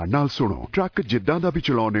ਨਾਲ ਸੁਣੋ ਟਰੱਕ ਜਿੱਦਾਂ ਦਾ ਵੀ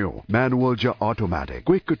ਚਲਾਉਨੇ ਹੋ, ਮੈਨੂਅਲ ਜਾਂ ਆਟੋਮੈਟਿਕ,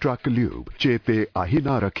 ਕੁਇਕ ਟਰੱਕ ਲਿਊਬ। ਚੇਤੇ ਆਹੀ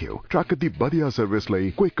ਨਾ ਰੱਖਿਓ, ਟਰੱਕ ਦੀ ਵਧੀਆ ਸਰਵਿਸ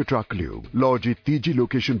ਲਈ ਕੁਇਕ ਟਰੱਕ ਲਿਊਬ। ਲਓ ਜੀ, ਤੀਜੀ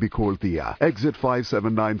ਲੋਕੇਸ਼ਨ ਵੀ ਖੋਲਤੀ ਆ, ਐਗਜ਼ਿਟ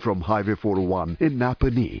 579 ਫਰਮ ਹਾਈਵੇ 401 ਇਨ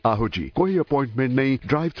ਨਾਪਨੀ। ਆਹੋ ਜੀ, ਕੋਈ ਅਪਾਇੰਟਮੈਂਟ ਨਹੀਂ,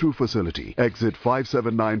 drive through facility. Exit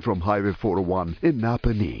 579 firm highway 401 in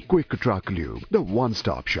ਨਾਪਨੀ। Quick truck lube, the one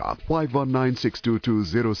stop shop.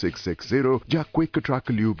 5196220660 ਜਾਂ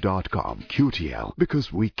quicktrucklube.com। QTL, because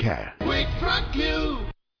we care. Quick Truck Lube।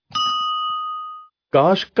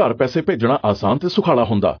 ਕਾਸ਼ ਘਰ ਪੈਸੇ ਭੇਜਣਾ ਆਸਾਨ ਤੇ ਸੁਖਾਲਾ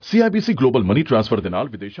ਹੁੰਦਾ। CIBC ਗਲੋਬਲ ਮਨੀ ਟ੍ਰਾਂਸਫਰ ਦੇ ਨਾਲ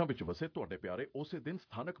ਵਿਦੇਸ਼ਾਂ ਵਿੱਚ ਵਸੇ ਤੁਹਾਡੇ ਪਿਆਰੇ ਉਸੇ ਦਿਨ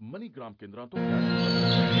ਸਥਾਨਕ ਮਨੀ ਗ੍ਰਾਮ ਕੇਂਦਰਾਂ ਤੋਂ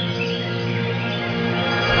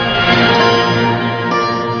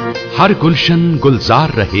ਹਰ ਗੁਲਸ਼ਨ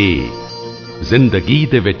ਗੁਲਜ਼ਾਰ ਰਹੇ, ਜ਼ਿੰਦਗੀ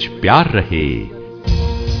ਦੇ ਵਿੱਚ ਪਿਆਰ ਰਹੇ।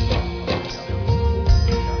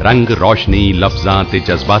 ਰੰਗ ਰੋਸ਼ਨੀ ਲਫ਼ਜ਼ਾਂ ਤੇ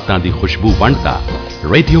ਜਜ਼ਬਾਤਾਂ ਦੀ ਖੁਸ਼ਬੂ ਵੰਡਦਾ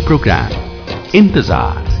ਰੇਡੀਓ ਪ੍ਰੋਗਰਾਮ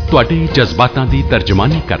ਇੰਤਜ਼ਾਰ ਤੁਹਾਡੇ ਜਜ਼ਬਾਤਾਂ ਦੀ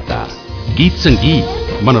ਤਰਜਮਾਨੀ ਕਰਦਾ। गीत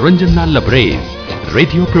संगीत मनोरंजन नाल लबरेज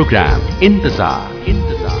रेडियो प्रोग्राम इंतजार।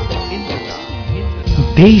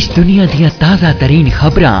 देश दुनिया दियां ताज़ा तरीन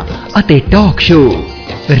खबरां अते टॉक शो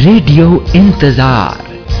रेडियो इंतजार।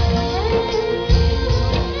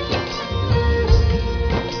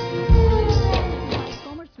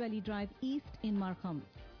 कॉमर्स वैली ड्राइव ईस्ट इन मार्खम।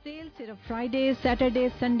 सेल सिर्फ फ्राइडे, सैटरडे,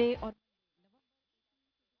 संडे और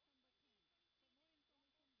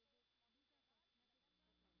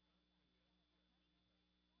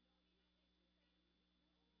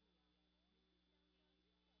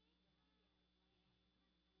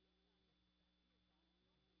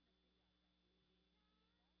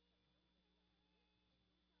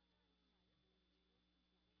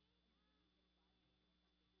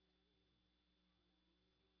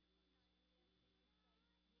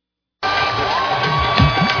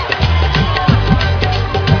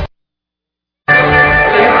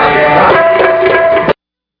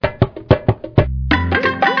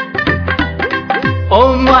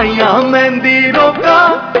मेहंदी रोका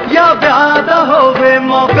या व्यादा होवे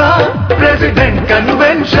मौका, प्रेसिडेंट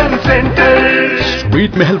कन्वेंशन सेंटर।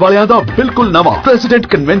 स्वीट महल वालियां दा बिल्कुल नवा प्रेसिडेंट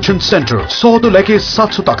कन्वेंशन सेंटर 100 तो लेके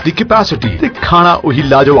 700 तक दी कैपेसिटी ते खाना वही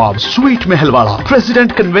लाजवाब स्वीट महल वाला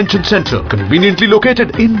president convention centre conveniently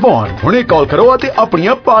located in Bond. हुणे कॉल करो ते अपनी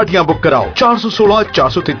पार्टियां बुक कराओ 416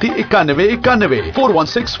 433 91 91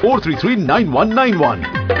 416 433 9191।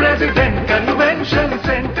 President convention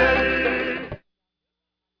centre.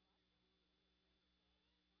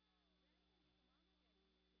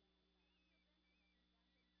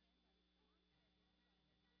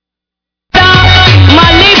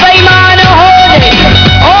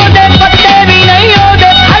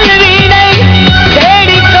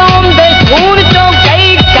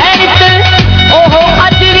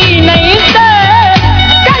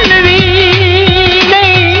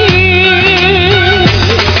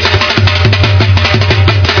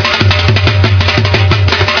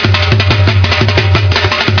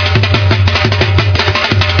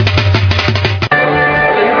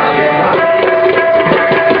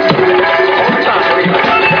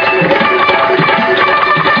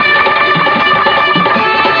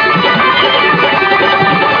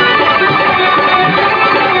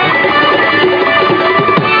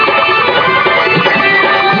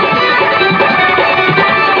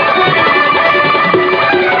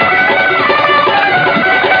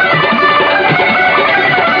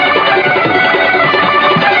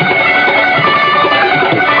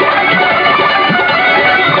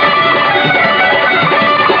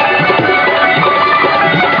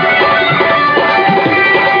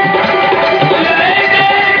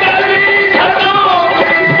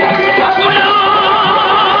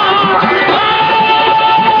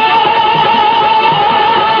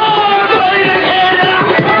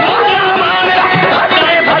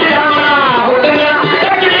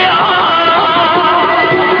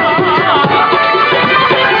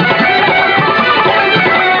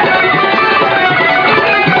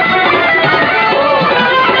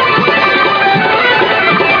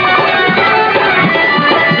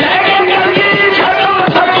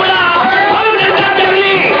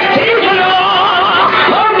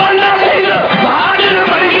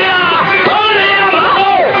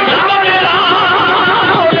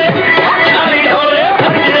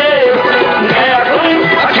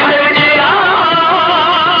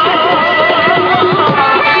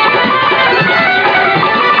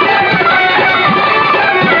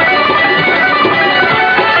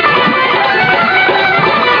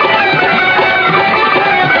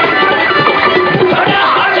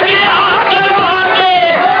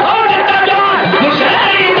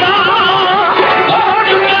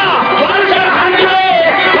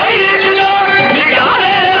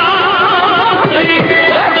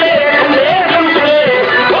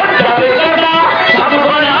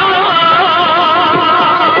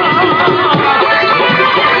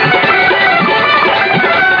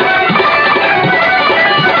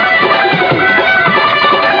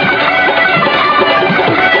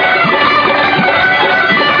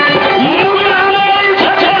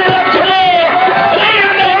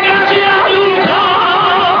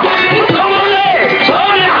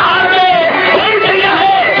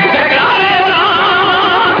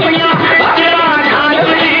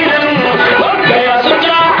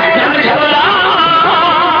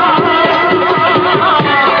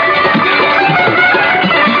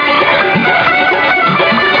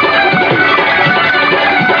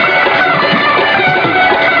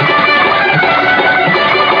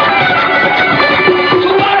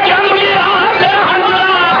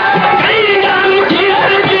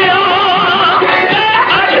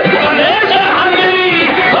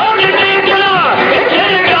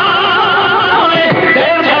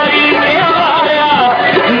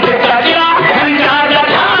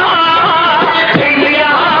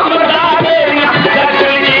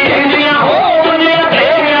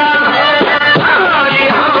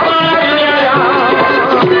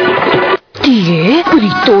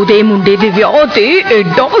 ਉਹਦੇ ਮੁੰਡੇ ਦੇ ਵਿਆਹ ਤੇ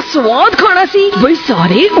ਐਡਾ ਸਵਾਦ ਖਾਣਾ ਸੀ ਬਈ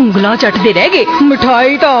ਸਾਰੇ ਉਂਗਲਾਂ ਚੱਟਦੇ ਰਹਿ ਗਏ।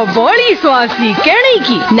 ਮਿਠਾਈ ਤਾਂ ਬੜੀ ਸਵਾਦ ਸੀ, ਕਹਿਣਾ ਹੀ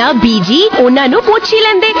ਕੀ। ਨਾ ਬੀਜੀ ਉਹਨਾਂ ਨੂੰ ਪੁੱਛ ਹੀ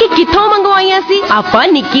ਲੈਂਦੇ ਕਿ ਕਿੱਥੋਂ ਮੰਗਵਾਈਆਂ ਸੀ। ਆਪਾਂ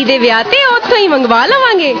ਨਿੱਕੀ ਦੇ ਵਿਆਹ ਤੇ ਉੱਥੋਂ ਹੀ ਮੰਗਵਾ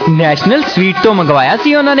ਲਵਾਂਗੇ। ਨੈਸ਼ਨਲ ਸਵੀਟ ਤੋਂ ਮੰਗਵਾਇਆ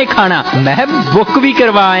ਸੀ ਉਹਨਾਂ ਨੇ ਖਾਣਾ, ਮੈਂ ਬੁੱਕ ਵੀ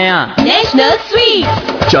ਕਰਵਾਇਆ। ਨੈਸ਼ਨਲ ਸਵੀਟ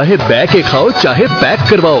ਚਾਹੇ ਬਹਿ ਕੇ ਖਾਓ ਚਾਹੇ ਪੈਕ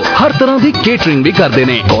ਕਰਵਾਓ, ਹਰ ਤਰ੍ਹਾਂ ਦੀ ਕੇਟਰਿੰਗ ਵੀ ਕਰਦੇ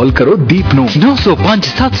ਨੇ। ਕਾਲ ਕਰੋ ਦੀਪ ਨੂੰ 905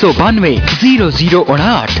 792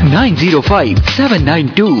 0059 905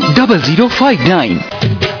 792 0059।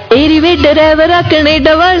 ਇਹ ਰਿਵੇ ਡਰਾਈਵਰ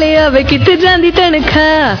ਕੈਨੇਡਾ ਵਾਲੇ ਆਵੇ ਕਿੱਥੇ ਜਾਂਦੀ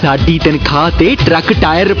ਤਨਖਾਹ। ਸਾਡੀ ਤਨਖਾਹ ਤੇ ਟਰੱਕ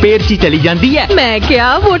ਟਾਇਰ ਰਿਪੇਅਰ 'ਚ ਚਲੀ ਜਾਂਦੀ ਹੈ। ਮੈਂ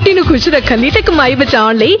ਕਿਹਾ ਵੋਟੀ ਨੂੰ ਖੁਸ਼ ਰੱਖਣ ਲਈ ਤੇ ਕਮਾਈ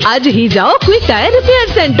ਬਚਾਉਣ ਲਈ ਅੱਜ ਹੀ ਜਾਓ ਕੁਇਕ ਟਾਇਰ ਰਿਪੇਅਰ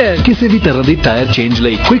ਸੈਂਟਰ। ਕਿਸੇ ਵੀ ਤਰ੍ਹਾਂ ਦੀ ਟਾਇਰ ਚੇਂਜ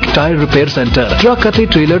ਲਈ quick tyre repair centre, truck ਅਤੇ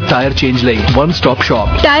ਟ੍ਰੇਲਰ ਟਾਇਰ ਚੇਂਜ ਲਈ ਵਨ ਸਟਾਪ ਸ਼ਾਪ।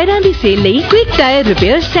 ਟਾਇਰਾਂ ਦੀ ਸੇਲ ਲਈ quick tyre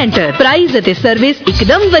repair centre. Price ਅਤੇ ਸਰਵਿਸ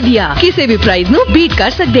ਇੱਕਦਮ ਵਧੀਆ, ਕਿਸੇ ਵੀ ਪ੍ਰਾਈਸ ਨੂੰ ਬੀਟ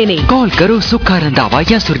ਕਰ ਸਕਦੇ ਨੇ। ਕਾਲ ਕਰੋ ਸੁੱਖਾ ਰੰਧਾਵਾ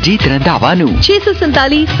ਜਾਂ ਸੁਰਜੀਤ ਰੰਧਾਵਾ ਨੂੰ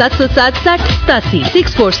 647 707 6087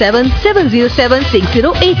 647 707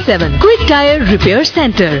 6087। Quick tyre repair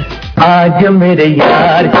centre. आज मेरे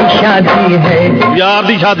यार की शादी है। यार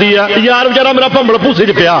दी शादी है, यार बेचारा मेरा भंबल भूसे च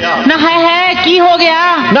पिया ना है की हो गया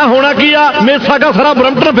ना होना की आ। मेसा का सारा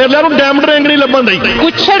ब्रम्पटन फिर लिया, डायमंड रिंग नहीं लभन दी।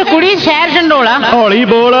 कुछड़ कुड़ी शहर झंडोला। हौली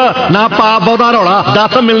बोल ना पा बहुता रौला,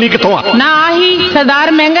 दस मिलनी किथों आ। ना आही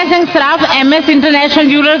सरदार महंगा Singh Saraf MS international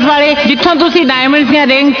jewellers वाले, जिथों तुसी डायमंड्स ਦੀਆਂ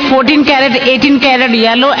rings 14 carat 18 carat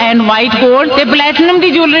yellow and white gold ਤੇ प्लैटिनम ਦੀ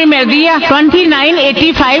ज्वेलरी ਮਿਲਦੀ ਆ।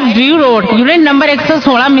 2985 Drew road, unit number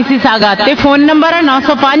 116 Mississauga ਤੇ ਫੋਨ ਨੰਬਰ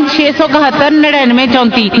 905 671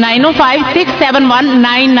 9934 905 671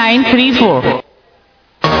 9934।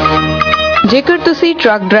 ਜੇਕਰ ਤੁਸੀਂ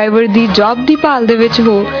ਟਰੱਕ ਡਰਾਈਵਰ ਦੀ ਜੌਬ ਦੀ ਭਾਲ ਦੇ ਵਿੱਚ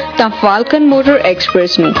ਹੋ ਤਾਂ ਫਾਲਕਨ ਮੋਟਰ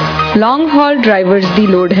ਐਕਸਪ੍ਰੈਸ ਨੂੰ ਲੌਂਗ ਹਾਲ ਡਰਾਈਵਰਸ ਦੀ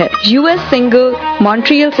ਲੋੜ ਹੈ। US ਸਿੰਗਲ,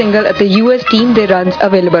 ਮੌਂਟਰੀਅਲ ਸਿੰਗਲ ਅਤੇ US ਟੀਮ ਦੇ ਰਨਸ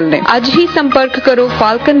ਅਵੇਲੇਬਲ ਨੇ। ਅੱਜ ਹੀ ਸੰਪਰਕ ਕਰੋ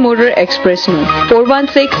ਫਾਲਕਨ ਮੋਟਰ ਐਕਸਪ੍ਰੈਸ ਨੂੰ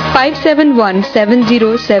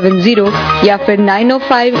 4165717070 ਜਾਂ ਫਿਰ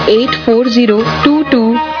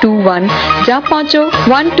 9058402221 ਜਾਂ ਪਹੁੰਚੋ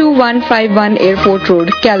 12151 airport road,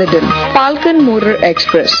 ਕੈਲੇਡਨ। Falcon motor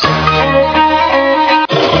express.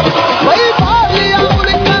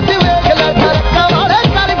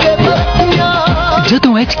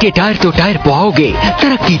 ਜਦੋਂ HK ਟਾਇਰ ਤੋਂ ਟਾਇਰ ਪਵਾਓਗੇ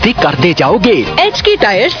ਤਰੱਕੀ ਤੇ ਕਰਦੇ ਜਾਓਗੇ। HK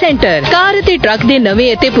ਟਾਇਰ ਸੈਂਟਰ, ਕਾਰ ਅਤੇ ਟਰੱਕ ਦੇ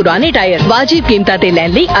ਨਵੇਂ ਅਤੇ ਪੁਰਾਣੇ ਟਾਇਰ ਵਾਜਿਬ ਕੀਮਤਾਂ ਤੇ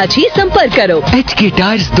ਲੈਣ ਲਈ ਅੱਜ ਹੀ ਸੰਪਰਕ ਕਰੋ। HK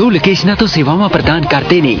ਟਾਇਰਸ 2 ਲੋਕੇਸ਼ਨਾਂ ਤੋਂ ਸੇਵਾਵਾਂ ਪ੍ਰਦਾਨ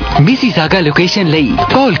ਕਰਦੇ ਨੇ। ਮਿਸੀਸਾਗਾ ਲੋਕੇਸ਼ਨ ਲਈ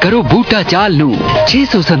ਕਾਲ ਕਰੋ ਬੂਟਾ ਚਾਲ ਨੂੰ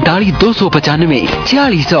 647 295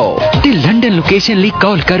 4600 ਤੇ ਲੰਡਨ ਲੋਕੇਸ਼ਨ ਲਈ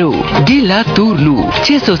ਕਾਲ ਕਰੋ ਗੇਲਾ ਤੂਰ ਨੂੰ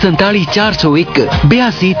 647 401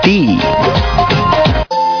 8230।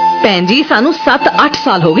 ਭੈਣ ਜੀ ਸਾਨੂੰ 7-8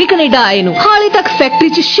 ਸਾਲ ਹੋ ਗਏ ਕੈਨੇਡਾ ਆਏ ਨੂੰ, ਹਾਲੇ ਤੱਕ ਫੈਕਟਰੀ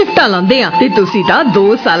 'ਚ ਸ਼ਿਫਟਾਂ ਲਾਉਂਦੇ ਆ ਤੇ ਤੁਸੀਂ ਤਾਂ 2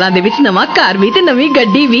 ਸਾਲਾਂ ਦੇ ਵਿੱਚ ਨਵਾਂ ਘਰ ਵੀ ਤੇ ਨਵੀਂ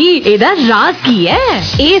ਗੱਡੀ ਵੀ। ਇਹਦਾ ਰਾਜ਼ ਕੀ ਹੈ?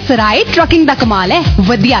 ਇਹ ਸਰਾਏ ਟਰੱਕਿੰਗ ਦਾ ਕਮਾਲ ਹੈ,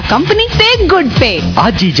 ਵਧੀਆ ਕੰਪਨੀ ਤੇ ਗੁੱਡ ਪੇ।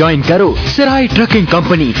 ਅੱਜ ਹੀ ਜੁਆਇਨ ਕਰੋ ਸਰਾਏ ਟਰੱਕਿੰਗ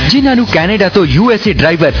ਕੰਪਨੀ, ਜਿਨ੍ਹਾਂ ਨੂੰ ਕੈਨੇਡਾ ਤੋਂ USA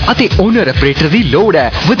ਡਰਾਈਵਰ ਅਤੇ ਓਨਰ ਆਪਰੇਟਰ ਦੀ ਲੋੜ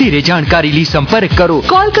ਹੈ। ਵਧੇਰੇ ਜਾਣਕਾਰੀ ਲਈ ਸੰਪਰਕ ਕਰੋ।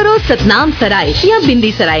 ਕਾਲ ਕਰੋ ਸਤਨਾਮ ਸਰਾਏ ਜਾਂ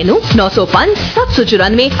ਬਿੰਦੀ ਸਰਾਏ ਨੂੰ 905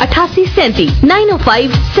 794 8837 905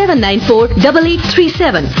 794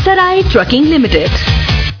 8837। Sarai Trucking Limited।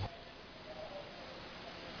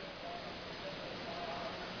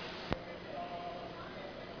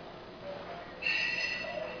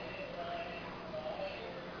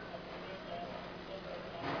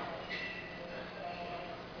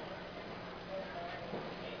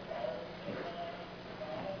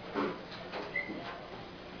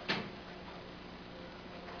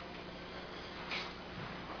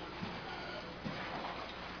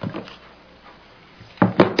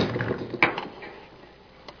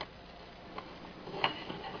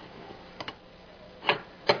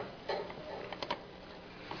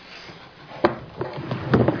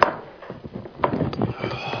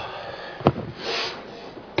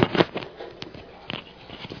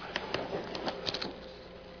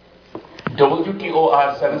 WTOR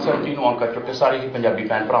 770 ਨੂੰ ਆਨ ਕਰ ਚੁੱਕੇ ਸਾਰੇ ਹੀ ਪੰਜਾਬੀ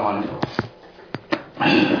ਭੈਣ ਭਰਾਵਾਂ ਨੂੰ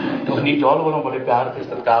ਤੁਸੀਂ ਜੋਲ ਵੱਲੋਂ ਬੜੇ ਪਿਆਰ ਤੇ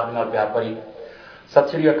ਸਤਿਕਾਰ ਦੇ ਨਾਲ ਪਿਆਰ ਭਰੀ ਸਤਿ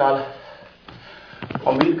ਸ਼੍ਰੀ ਅਕਾਲ।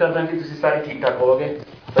 ਉਮੀਦ ਕਰਦਾ ਕਿ ਤੁਸੀਂ ਸਾਰੇ ਠੀਕ ਠਾਕ ਹੋਵੋਗੇ।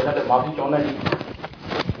 ਪਹਿਲਾਂ ਤਾਂ ਮਾਫੀ ਚਾਹੁੰਦਾ ਜੀ,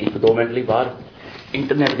 1-2 ਮਿੰਟ ਲਈ ਬਾਹਰ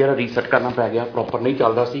ਇੰਟਰਨੈਟ ਜਿਹੜਾ ਰੀਸੈਟ ਕਰਨਾ ਪੈ ਗਿਆ, ਪ੍ਰੋਪਰ ਨਹੀਂ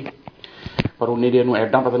ਚੱਲਦਾ ਸੀ। ਪਰ ਉਹਨੇ ਦੇਰ ਨੂੰ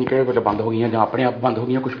ਐਡਾਂ ਪਤਾ ਨਹੀਂ ਕਿਹੜੇ ਵੇਲੇ ਬੰਦ ਹੋ ਗਈਆਂ ਜਾਂ ਆਪਣੇ ਆਪ ਬੰਦ ਹੋ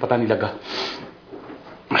ਗਈਆਂ, ਕੁਛ ਪਤਾ ਨਹੀਂ ਲੱਗਾ।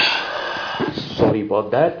 Sorry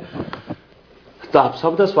about that. ਤਾਂ ਆਪ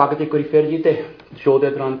ਸਭ ਦਾ ਸਵਾਗਤ ਇੱਕ ਵਾਰੀ ਫਿਰ ਜੀ। ਤੇ ਸ਼ੋਅ ਦੇ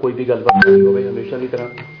ਦੌਰਾਨ ਕੋਈ ਵੀ ਗੱਲਬਾਤ ਨਹੀਂ ਹੋਵੇ, ਹਮੇਸ਼ਾ ਦੀ ਤਰ੍ਹਾਂ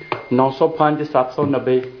 905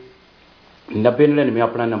 790 9099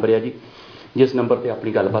 ਆਪਣਾ ਨੰਬਰ ਹੈ ਜੀ, ਜਿਸ ਨੰਬਰ ਤੇ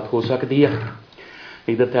ਆਪਣੀ ਗੱਲਬਾਤ ਹੋ ਸਕਦੀ ਆ।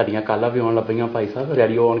 ਇੱਧਰ ਤੁਹਾਡੀਆਂ ਕਾਲਾਂ ਵੀ ਆਉਣ ਲੱਗ ਪਈਆਂ, ਭਾਈ ਸਾਹਿਬ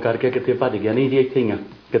ਰੇਡੀਓ ਔਨ ਕਰਕੇ ਕਿੱਥੇ ਭੱਜ ਗਿਆ? ਨਹੀਂ ਜੀ, ਇੱਥੇ ਹੀ ਆ,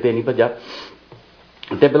 ਕਿਤੇ ਨਹੀਂ ਭੱਜਾ।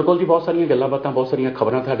 ਤੇ ਬਿਲਕੁਲ ਜੀ, ਬਹੁਤ ਸਾਰੀਆਂ ਗੱਲਾਂ ਬਾਤਾਂ, ਬਹੁਤ ਸਾਰੀਆਂ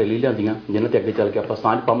ਖਬਰਾਂ ਤੁਹਾਡੇ ਲਈ ਲਿਆਂਦੀਆਂ, ਜਿਨ੍ਹਾਂ ਤੇ ਅੱਗੇ ਚੱਲ ਕੇ ਆਪਾਂ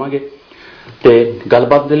ਸਾਂਝ ਪਾਵਾਂਗੇ। ਤੇ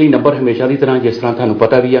ਗੱਲਬਾਤ ਦੇ ਲਈ ਨੰਬਰ ਹਮੇਸ਼ਾ ਦੀ ਤਰ੍ਹਾਂ ਜਿਸ ਤਰ੍ਹਾਂ ਤੁਹਾਨੂੰ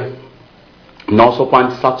ਪਤਾ ਵੀ ਆ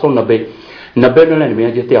 905 790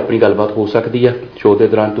 9099 ਜਿੱਥੇ ਆਪਣੀ ਗੱਲਬਾਤ ਹੋ ਸਕਦੀ ਆ। ਸ਼ੋਅ ਦੇ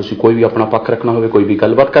ਦੌਰਾਨ ਤੁਸੀਂ ਕੋਈ ਵੀ ਆਪਣਾ ਪੱਖ ਰੱਖਣਾ ਹੋਵੇ, ਕੋਈ ਵੀ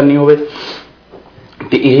ਗੱਲਬਾਤ ਕਰਨੀ ਹੋਵੇ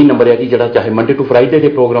ਤੇ ਇਹੀ ਨੰਬਰ ਹੈ ਜੀ, ਜਿਹੜਾ ਚਾਹੇ ਮੰਡੇ ਟੂ ਫਰਾਈਡੇ ਦੇ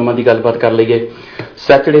ਪ੍ਰੋਗਰਾਮਾਂ ਦੀ ਗੱਲਬਾਤ ਕਰ ਲਈਏ,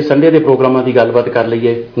 ਸੈਟਰਡੇ ਸੰਡੇ ਦੇ ਪ੍ਰੋਗਰਾਮਾਂ ਦੀ ਗੱਲਬਾਤ ਕਰ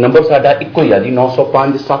ਲਈਏ, ਨੰਬਰ ਸਾਡਾ ਇੱਕੋ ਹੀ ਆ ਜੀ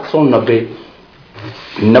 905 790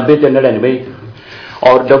 9099।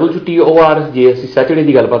 ਔਰ WTOR ਜੇ ਅਸੀਂ ਸੈਟਰਡੇ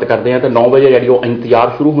ਦੀ ਗੱਲਬਾਤ ਕਰਦੇ ਹਾਂ ਤਾਂ 9 ਵਜੇ ਰੇਡੀਓ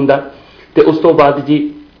ਇੰਤਜ਼ਾਰ ਸ਼ੁਰੂ ਹੁੰਦਾ ਤੇ ਉਸ ਤੋਂ ਬਾਅਦ ਜੀ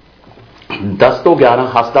 10 ਤੋਂ 11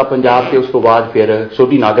 ਹੱਸਦਾ ਪੰਜਾਬ ਤੇ ਉਸ ਤੋਂ ਬਾਅਦ ਫਿਰ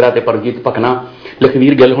ਸੋਢੀ ਨਾਗਰਾ ਤੇ ਪਰਮਜੀਤ ਭਕਨਾ,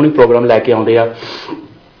 ਲਖਵੀਰ ਗਿੱਲ ਹੋਣੀ ਪ੍ਰੋਗਰਾਮ ਲੈ ਕੇ ਆਉਂਦੇ ਆ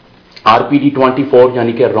RPD 24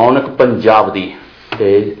 ਯਾਨੀ ਕਿ ਰੌਣਕ ਪੰਜਾਬ ਦੀ।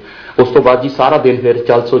 ਤੇ ਉਸ ਤੋਂ ਬਾਅਦ ਜੀ ਸਾਰਾ ਦਿਨ ਫਿਰ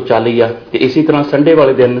ਚੱਲ ਸੋ ਚੱਲ ਹੀ ਆ। ਤੇ ਇਸੇ ਤਰ੍ਹਾਂ ਸੰਡੇ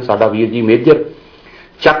ਵਾਲੇ ਦਿਨ ਸਾਡਾ ਵੀਰ ਜੀ ਮੇਜਰ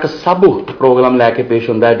ਚੱਕ ਸਾਬੂ ਪ੍ਰੋਗਰਾਮ ਲੈ ਕੇ ਪੇਸ਼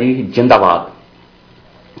ਹੁੰਦਾ ਜੀ ਜਿੰਦਾਬਾਦ।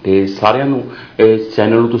 ਤੇ ਸਾਰਿਆਂ ਨੂੰ ਇਸ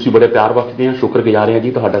ਚੈਨਲ ਨੂੰ ਤੁਸੀਂ ਬੜੇ ਪਿਆਰ ਬਖਸ਼ਦੇ ਆ, ਸ਼ੁਕਰਗੁਜ਼ਾਰ ਹਾਂ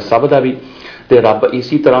ਜੀ ਤੁਹਾਡਾ ਸਭ ਦਾ ਵੀ। ਤੇ ਰੱਬ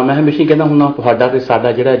ਇਸੇ ਤਰ੍ਹਾਂ ਮੈਂ ਹਮੇਸ਼ਾ ਕਹਿੰਦਾ ਹੁੰਦਾ ਤੁਹਾਡਾ ਤੇ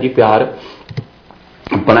ਸਾਡਾ ਜਿਹੜਾ ਜੀ ਪਿਆਰ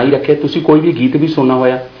ਬਣਾਈ ਰੱਖੇ। ਤੁਸੀਂ ਕੋਈ ਵੀ ਗੀਤ ਵੀ ਸੁਣਨਾ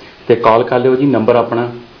ਹੋਇਆ ਤੇ ਕਾਲ ਕਰ ਲਿਓ ਜੀ, ਨੰਬਰ ਆਪਣਾ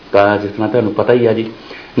ਤਾਂ ਜਿਸ ਤਰ੍ਹਾਂ ਤੁਹਾਨੂੰ ਪਤਾ ਹੀ ਆ ਜੀ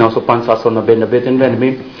 905 790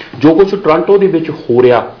 9099। ਜੋ ਕੁਛ ਟੋਰਾਂਟੋ ਦੇ ਵਿੱਚ ਹੋ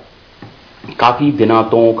ਰਿਹਾ ਕਾਫੀ ਦਿਨਾਂ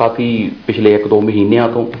ਤੋਂ, ਕਾਫੀ ਪਿਛਲੇ 1-2 ਮਹੀਨਿਆਂ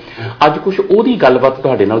ਤੋਂ, ਅੱਜ ਕੁਛ ਉਹਦੀ ਗੱਲਬਾਤ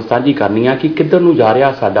ਤੁਹਾਡੇ ਨਾਲ ਸਾਂਝੀ ਕਰਨੀ ਆ ਕਿ ਕਿੱਧਰ ਨੂੰ ਜਾ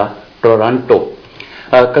ਰਿਹਾ ਸਾਡਾ ਟੋਰਾਂਟੋ।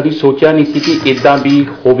 ਕਦੀ ਸੋਚਿਆ ਨਹੀਂ ਸੀ ਕਿ ਇੱਦਾਂ ਵੀ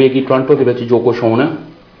ਹੋਵੇਗੀ ਟੋਰਾਂਟੋ ਦੇ ਵਿੱਚ ਜੋ ਕੁਛ ਹੁਣ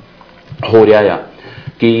ਹੋ ਰਿਹਾ ਆ।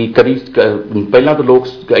 ਕਿ ਕਦੀ ਪਹਿਲਾਂ ਤਾਂ ਲੋਕ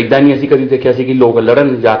ਇੱਦਾਂ ਨਹੀਂ ਅਸੀਂ ਕਦੀ ਦੇਖਿਆ ਸੀ ਕਿ ਲੋਕ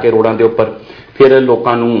ਲੜਨ ਜਾ ਕੇ ਰੋਡਾਂ ਦੇ ਉੱਪਰ, ਫਿਰ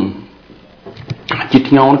ਲੋਕਾਂ ਨੂੰ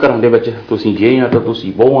ਚਿੱਠੀਆਂ ਆਉਣ ਘਰਾਂ ਦੇ ਵਿੱਚ ਤੁਸੀਂ ਜੇ ਆ ਤਾਂ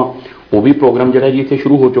ਤੁਸੀਂ ਬਹੁ ਆ। ਉਹ ਵੀ ਪ੍ਰੋਗਰਾਮ ਜਿਹੜਾ ਜੀ ਇੱਥੇ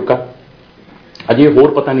ਸ਼ੁਰੂ ਹੋ ਚੁੱਕਾ। ਅਜੇ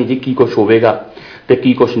ਹੋਰ ਪਤਾ ਨਹੀਂ ਜੀ ਕੀ ਕੁਛ ਹੋਵੇਗਾ ਤੇ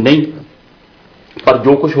ਕੀ ਕੁਛ ਨਹੀਂ, ਪਰ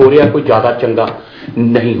ਜੋ ਕੁਛ ਹੋ ਰਿਹਾ ਕੋਈ ਜ਼ਿਆਦਾ ਚੰਗਾ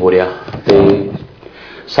ਨਹੀਂ ਹੋ ਰਿਹਾ। ਤੇ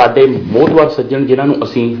ਸਾਡੇ ਮੋਹਤਵਾਰ ਸੱਜਣ ਜਿਨ੍ਹਾਂ ਨੂੰ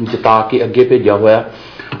ਅਸੀਂ ਜਿਤਾ ਕੇ ਅੱਗੇ ਭੇਜਿਆ ਹੋਇਆ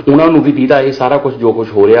ਉਹਨਾਂ ਨੂੰ ਵੀ ਦੀਦਾ ਇਹ ਸਾਰਾ ਕੁਛ ਜੋ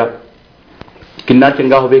ਕੁਛ ਹੋ ਰਿਹਾ ਕਿੰਨਾ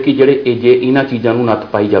ਚੰਗਾ ਹੋਵੇ ਕਿ ਜਿਹੜੇ ਜੇ ਇਹਨਾਂ ਚੀਜ਼ਾਂ ਨੂੰ ਨੱਥ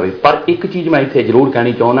ਪਾਈ ਜਾਵੇ। ਪਰ ਇੱਕ ਚੀਜ਼ ਮੈਂ ਇੱਥੇ ਜ਼ਰੂਰ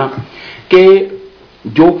ਕਹਿਣੀ ਚਾਹੁੰਦਾ ਕਿ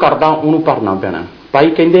ਜੋ ਕਰਦਾ ਉਹਨੂੰ ਭਰਨਾ ਪੈਣਾ। ਭਾਈ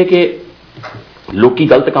ਕਹਿੰਦੇ ਕਿ ਲੋਕੀ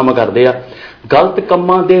ਗਲਤ ਕੰਮ ਕਰਦੇ ਆ, ਗਲਤ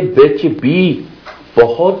ਕੰਮਾਂ ਦੇ ਵਿੱਚ ਵੀ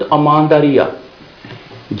ਬਹੁਤ ਇਮਾਨਦਾਰੀ ਆ।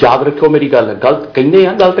 ਯਾਦ ਰੱਖਿਓ ਮੇਰੀ ਗੱਲ, ਗਲਤ ਕਹਿੰਦੇ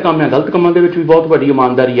ਆ ਗਲਤ ਕੰਮ ਆ, ਗਲਤ ਕੰਮਾਂ ਦੇ ਵਿੱਚ ਵੀ ਬਹੁਤ ਵੱਡੀ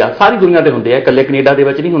ਇਮਾਨਦਾਰੀ ਆ। ਸਾਰੀ ਦੁਨੀਆ ਦੇ ਹੁੰਦੇ ਆ, ਇਕੱਲੇ ਕੈਨੇਡਾ ਦੇ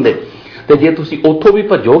ਵਿੱਚ ਨਹੀਂ ਹੁੰਦੇ। ਤੇ ਜੇ ਤੁਸੀਂ ਉੱਥੋਂ ਵੀ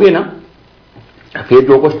ਭੱਜੋਗੇ ਨਾ ਫਿਰ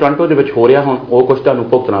ਜੋ ਕੁਛ ਟੋਰਾਂਟੋ ਦੇ ਵਿੱਚ ਹੋ ਰਿਹਾ ਹੁਣ ਉਹ ਕੁਛ ਤੁਹਾਨੂੰ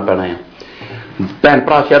ਭੁਗਤਣਾ ਪੈਣਾ ਆ। ਭੈਣ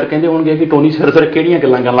ਭਰਾ ਸ਼ਾਇਦ ਕਹਿੰਦੇ ਹੋਣਗੇ ਕਿ ਟੋਨੀ ਸਿਰ ਕਿਹੜੀਆਂ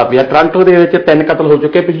ਗੱਲਾਂ ਕਰਨ ਲੱਗ ਪਿਆ। ਟੋਰਾਂਟੋ ਦੇ ਵਿੱਚ 3 ਕਤਲ ਹੋ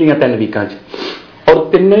ਚੁੱਕੇ ਪਿਛਲੀਆਂ 3 ਵੀਕਾਂ 'ਚ, ਔਰ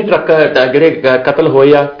ਤਿੰਨੇ ਟਰੱਕ ਜਿਹੜੇ ਕਤਲ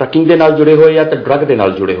ਹੋਏ ਆ ਟਰੱਕਿੰਗ ਦੇ ਨਾਲ ਜੁੜੇ ਹੋਏ ਆ ਤੇ ਡਰੱਗ ਦੇ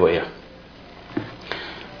ਨਾਲ ਜੁੜੇ ਹੋਏ ਆ।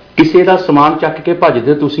 ਕਿਸੇ ਦਾ ਸਮਾਨ ਚੱਕ ਕੇ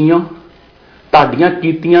ਭੱਜਦੇ ਤੁਸੀਂ ਹੋ, ਤੁਹਾਡੀਆਂ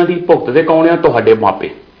ਕੀਤੀਆਂ ਦੀ ਭੁਗਤ ਦੇ ਕੌਣ ਆ? ਤੁਹਾਡੇ ਮਾਪੇ।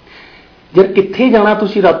 ਯਾਰ ਕਿੱਥੇ ਜਾਣਾ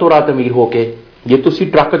ਤੁਸੀਂ ਰਾਤੋਂ ਰਾਤ ਅਮੀਰ ਹੋ ਕੇ? ਜੇ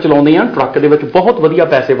ਤੁਸੀਂ ਟਰੱਕ ਚਲਾਉਂਦੇ ਆ, ਟਰੱਕ ਦੇ ਵਿੱਚ ਬਹੁਤ ਵਧੀਆ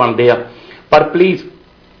ਪੈਸੇ ਬਣਦੇ ਆ, ਪਰ ਪਲੀਜ਼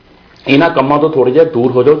ਇਹਨਾਂ ਕੰਮਾਂ ਤੋਂ ਥੋੜ੍ਹੇ ਜਿਹਾ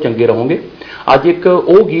ਦੂਰ ਹੋ ਜਾਓ, ਚੰਗੇ ਰਹੋਗੇ। ਅੱਜ ਇੱਕ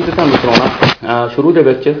ਉਹ ਗੀਤ ਤੁਹਾਨੂੰ ਸੁਣਾਉਣਾ ਸ਼ੁਰੂ ਦੇ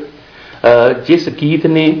ਵਿੱਚ, ਜਿਸ ਗੀਤ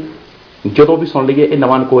ਨੇ ਜਦੋਂ ਵੀ ਸੁਣ ਲਈਏ ਇਹ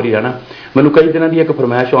ਨਵਾਂ ਨਕੋਰ ਹੀ ਰਹਿਣਾ। ਮੈਨੂੰ ਕਈ ਦਿਨਾਂ ਦੀ ਇੱਕ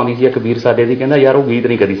ਫਰਮਾਇਸ਼ ਆਉਂਦੀ ਸੀ ਇੱਕ ਵੀਰ ਸਾਡੇ ਦੀ, ਕਹਿੰਦਾ ਯਾਰ ਉਹ ਗੀਤ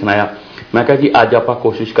ਨਹੀਂ ਕਦੀ ਸੁਣਾਇਆ। ਮੈਂ ਕਿਹਾ ਜੀ ਅੱਜ ਆਪਾਂ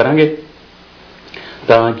ਕੋਸ਼ਿਸ਼ ਕਰਾਂਗੇ।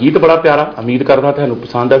 ਤਾਂ ਗੀਤ ਬੜਾ ਪਿਆਰਾ, ਉਮੀਦ ਕਰਦਾ ਤੁਹਾਨੂੰ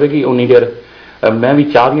ਪਸੰਦ ਆਵੇਗੀ। ਉਨੀ ਦੇਰ ਮੈਂ ਵੀ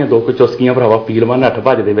ਚਾਹ ਦੀਆਂ 2 ਚੁਸਕੀਆਂ ਭਰਾਵਾ ਪੀ ਲਵਾਂ। ਨੱਠ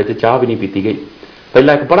ਭੱਜ ਦੇ ਵਿੱਚ ਚਾਹ ਵੀ ਨਹੀਂ ਪੀਤੀ ਗਈ।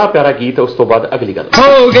 ਪਹਿਲਾਂ ਇੱਕ ਬੜਾ ਪਿਆਰਾ ਗੀਤ, ਉਸ ਤੋਂ ਬਾਅਦ ਅਗਲੀ ਗੱਲ।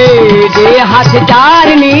 ਹੋ ਗਏ ਜੇ ਹੱਥ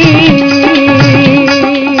ਚਾਰਨੀ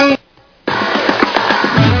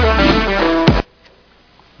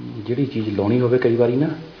ਜਿਹੜੀ ਚੀਜ਼ ਲਾਉਣੀ ਹੋਵੇ ਕਈ ਵਾਰੀ ਨਾ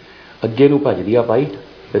ਅੱਗੇ ਨੂੰ ਭੱਜਦੀ ਆ ਭਾਈ,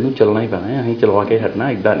 ਇਹਨੂੰ ਚੱਲਣਾ ਹੀ ਪੈਣਾ। ਅਸੀਂ ਚਲਵਾ ਕੇ ਹਟਣਾ,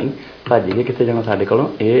 ਇੱਦਾਂ ਨਹੀਂ ਭੱਜ ਕੇ ਕਿੱਥੇ ਜਾਣਾ ਸਾਡੇ ਕੋਲੋਂ।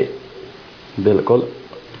 ਇਹ ਬਿਲਕੁਲ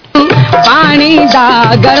ਪਾਣੀ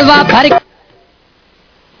ਦਾ ਗੜਵਾ ਭਰ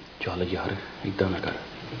ਚੱਲ ਯਾਰ ਇੱਦਾਂ ਨਾ ਕਰ।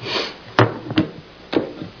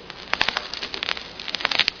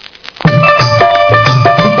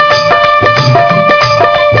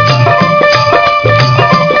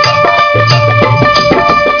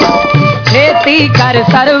 ਛੇਤੀ ਕਰ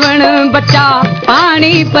ਸਰਵਣ ਬੱਚਾ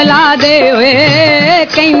ਪਾਣੀ ਪਿਲਾ ਦੇ ਓਏ,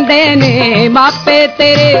 ਕਹਿੰਦੇ ਨੇ ਮਾਪੇ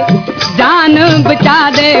ਤੇਰੇ ਜਾਨ ਬਚਾ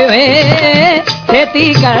ਦੇ ਓਏ,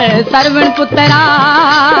 ਛੇਤੀ ਕਰ ਸਰਵਣ ਪੁੱਤਰਾ।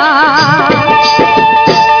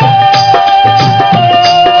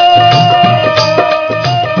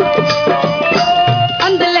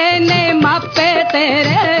 ਅੰਦਲੇ ਨੇ ਮਾਪੇ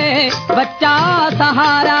ਤੇਰੇ ਬੱਚਾ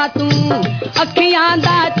ਸਹਾਰਾ ਤੂੰ, ਅੱਖੀਆਂ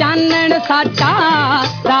ਦਾ ਚਾਨਣ ਸਾਡਾ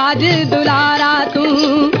ਰਾਜ ਦੁਲਾਰਾ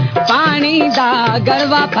ਤੂੰ, ਪਾਣੀ ਦਾ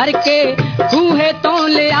ਗੜਵਾ ਭਰ ਕੇ ਖੂਹੇ ਤੋਂ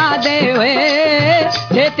ਲਿਆ ਦੇ ਓਏ,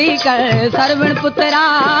 ਛੇਤੀ ਕਰ ਸਰਵਣ ਪੁੱਤਰਾ।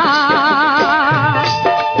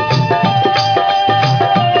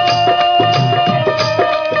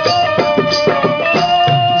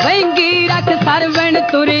 ਵਹਿੰਗੀ ਰੱਖ ਸਰਵਣ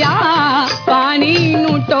ਤੁਰਿਆ ਪਾਣੀ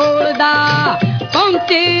ਨੂੰ ਟੋਲਦਾ,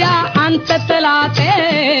 ਪਹੁੰਚਿਆ ਅੰਤ ਤਲਾ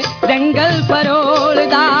ਤੇ ਜੰਗਲ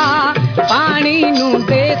ਫਰੋਲਦਾ, पानी नू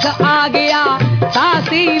देख आ गया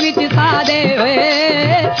सासी विच सादे वे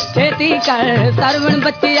छेती कर सरवण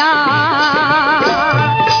बचिया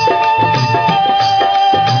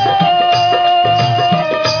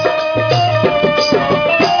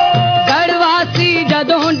गढ़वासी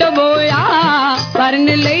जदों डबोया भरन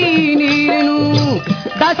लई नीर नू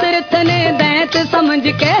दशरथ ने दैत समझ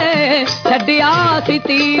के छड्डिया सी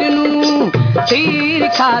तीर नू तीर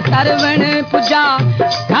खा सरवण पुजा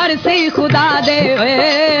घर से खुदा दे वे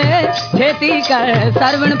छेती कर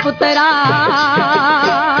सरवण पुत्रा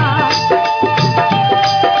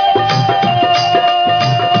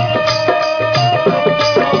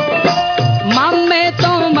मामे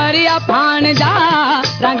तो मरिया फान जा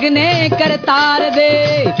रंग ने करतार दे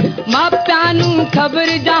माप्या नू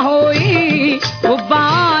खबर जा होई बुब्बा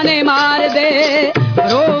ने मार दे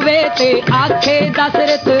रोवे ते आखे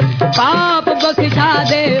दशरथ पाप बख्शा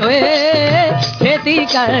दे वे छेती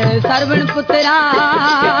कर सरवण पुत्रा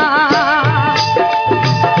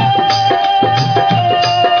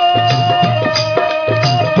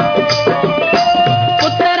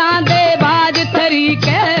पुत्रा दे बाज थरी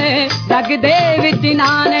के जग दे विच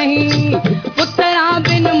ना नहीं पुत्रा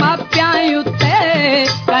बिन माप्या उत्ते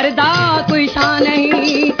करदा कोई शान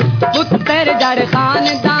नहीं पुत्र जड़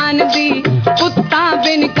खानदान दी पुत्ता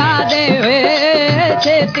बिन का दे वे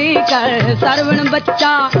छेती कर सरवण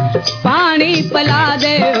बच्चा पानी पिला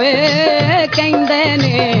दे वे कहंदे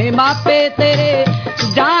ने मापे तेरे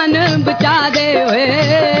जान बचा दे वे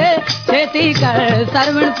छेती कर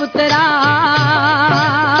सरवण पुत्रा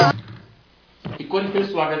एक बार फिर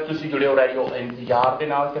स्वागत तुसी जुड़े हो रेडियो इंतजार के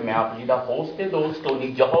नाल ते मैं आप जी दा होस्ट ते दोस्त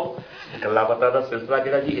टोनी जहो गल्लां बातां दा सिलसिला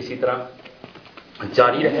जिहड़ा जी इसी तरह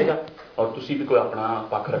जारी रहेगा और तुसी भी कोई अपना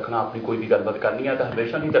पक्ष रखना अपनी कोई भी गलबात करनी है तो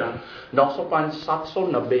हमेशा की तरह 905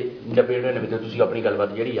 790 99 ते तुसी अपनी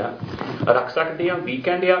गलबात जिहड़ी आ रख सकते हैं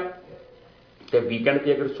वीकेंड आ ते वीकेंड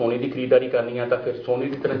की अगर सोने की खरीदारी करनी है तो फिर सोने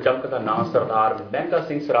की तरह चमकदा नाम सरदार महंगा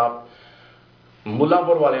सिंह सराफ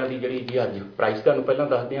मुलापुर वालियां दी जिहड़ी जी अज प्राइस तुहानूं पहलां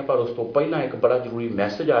दसदे हां पर उस तो पहलां एक बड़ा जरूरी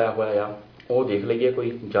मैसेज आया होया आ वो देख लईए कोई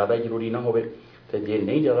ज़्यादा जरूरी ना होवे ते जे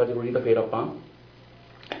नहीं ज़्यादा जरूरी तो फिर आपां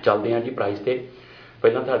चलदे हां जी प्राइस ते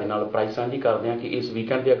पहलां तुहाडे नाल प्राइस साझी करदे हां कि इस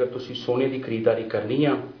वीकेंड ते अगर तुसीं सोने की खरीदारी करनी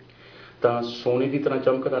आ तां सोने की तरह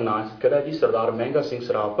चमकदा नाम किहड़ा जी सरदार महंगा सिंह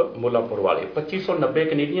सराफ मुलापुर वाले 2590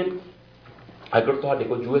 कैनेडियन अगर तुहाडे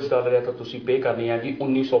कोल यूएस डॉलर है तो तुसीं पे करनी है जी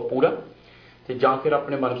 1900 पूरा ते जां फिर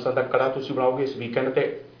अपने मनपसंद का कड़ा तुसीं बनाओगे इस वीकेंड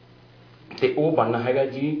ते वो बनना हैगा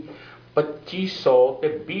जी 2500 ते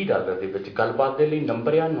 20 डॉलर दे विच गलबात दे लई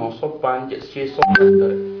नंबर आ 905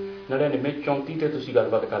 672 99 34 ते तुसीं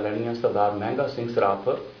गलबात कर लैनी है सरदार महंगा सिंह सराफ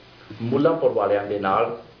मुलापुर वालियां दे नाल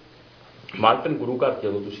मार्टन गुरु घर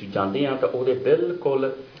जदों तुसीं जांदे आ तां ओहदे बिल्कुल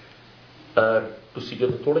तुसीं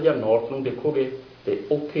जदों थोड़ा जिहा नॉर्थ नूं देखोगे ते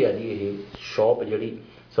उत्थे आ जी इह शॉप जिहड़ी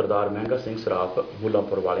सरदार महंगा सिंह सराफ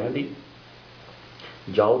मुलापुर वालियां दी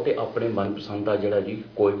जाओ तो अपने मनपसंद का जोड़ा जी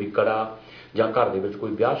कोई भी कड़ा या घर दे विच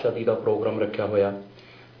कोई ब्याह शादी का प्रोग्राम रखा होया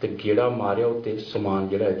तो गेड़ा मारिया उत्ते समान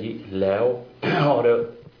जोड़ा जी लै आओ और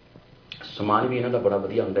समान भी इन्हां दा बड़ा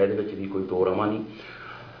वधिया हुंदा इहदे विच भी कोई दो रवा नहीं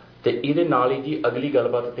तो ये नाल ही जी अगली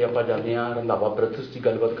गलबात ते आपां जांदे हां रंधावा ब्रदर्स की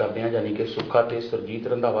गलबात करते हैं यानी कि सुखा ते सरजीत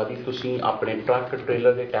रंधावा की तुसीं अपने ट्रक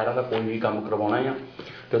ट्रेलर के टायरां का कोई भी काम करवाउणा है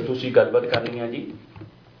तो तुसीं गलबात करनी है जी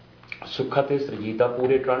सुखा ते सरजीत का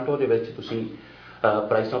पूरे टोरंटो दे विच तुसीं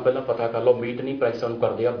प्राइसा पहला पता कर लो मीट नहीं प्राइसा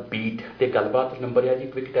करते हैं बीट तो गलबात नंबर है जी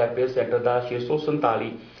क्विक टैपेयर सेंटर का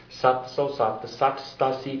 647 707 60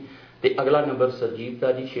 87 तो अगला नंबर सरजीत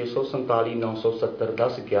का जी 647 970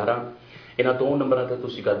 10 11 इन्होंने दो नंबरों पर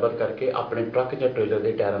तुसीं गलबात करके अपने ट्रक या ट्रेलर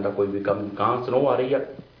के टायरों का कोई भी काम गां स्नो आ रही है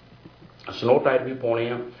स्नो टायर भी पाने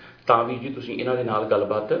आ तां भी जी तुसीं इन्हां दे नाल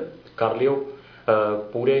गलबात कर लिओ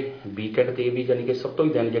पूरे वीकेंड ते भी यानी कि सब तो ही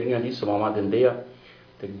दिन जिहड़ियां जी सवावां दिंदे आ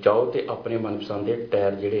ते जाओ तो अपने मनपसंद के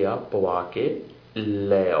टायर जिहड़े आ पवा के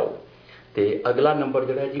लै आओ तो अगला नंबर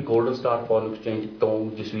जिहड़ा जी गोल्डन स्टार फॉरेन एक्सचेंज तो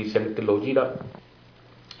जसवीर सिंह ढिल्लों जी का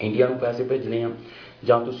इंडिया में पैसे भेजने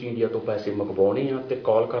जां तुसीं इंडिया तो पैसे मंगवाने आ तो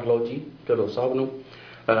कॉल कर लो जी ढिल्लों साहब नूं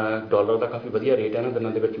डॉलर का काफ़ी वधिया रेट है ना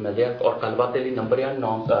दिनों के मिल जाए और गलबात के लिए नंबर है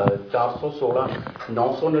 416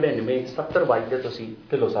 999 70 22 से तुसीं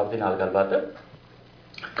ढिल्लों साहब के नाल गलबात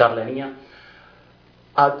कर लैनी आ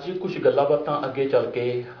अज कुछ गल्लां बातां अगे चल के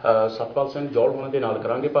सतपाल सिंह जौड़ होने के नाल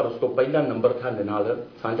करांगे पर उस तो पहला नंबर तुहाडे नाल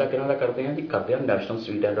साझा किहनां दा करते हैं जी करते हैं नैशनल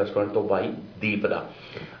स्वीट एंड रेस्टोरेंट तो बाई दीप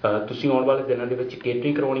का तुसीं आउण वाले दिनों के विच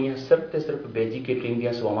केटरिंग करवाउणी है सिर्फ तो सिर्फ वेजी केटरिंग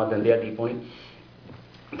दीयां सेवावां दिंदे आ दीप होणी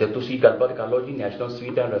तो तुसीं गलबात कर लो जी नैशनल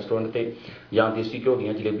स्वीट एंड रेस्टोरेंट ते जां देसी घ्यो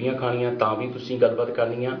दीयां जलेबियां खाणियां तां भी तुसीं गलबात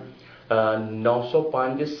करनी आ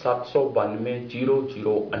 905 792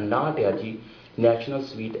 0059 आ जी ਨੈਸ਼ਨਲ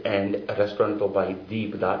ਸਵੀਟ ਐਂਡ ਰੈਸਟੋਰੈਂਟ ਤੋਂ ਬਾਈ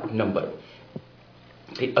ਦੀਪ ਦਾ ਨੰਬਰ।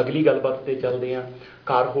 ਤੇ ਅਗਲੀ ਗੱਲਬਾਤ ਤੇ ਚੱਲਦੇ ਹਾਂ।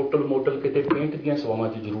 ਘਰ, ਹੋਟਲ, ਮੋਟਲ ਕਿਤੇ ਪੇਂਟ ਦੀਆਂ ਸੇਵਾਵਾਂ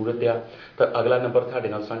ਦੀ ਜ਼ਰੂਰਤ ਆ ਤਾਂ ਅਗਲਾ ਨੰਬਰ ਤੁਹਾਡੇ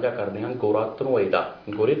ਨਾਲ ਸਾਂਝਾ ਕਰਦੇ ਹਾਂ ਗੋਰਾ ਧਨੋਏ ਦਾ।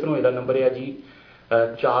 ਗੋਰੇ ਧਨੋਏ ਦਾ ਨੰਬਰ ਹੈ ਜੀ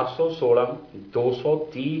 416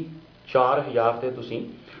 230 4000 ਤੇ ਤੁਸੀਂ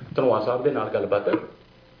ਧਨੋਆ ਸਾਹਿਬ ਦੇ ਨਾਲ ਗੱਲਬਾਤ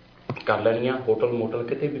ਕਰ ਲੈਣੀ ਆ। ਹੋਟਲ, ਮੋਟਲ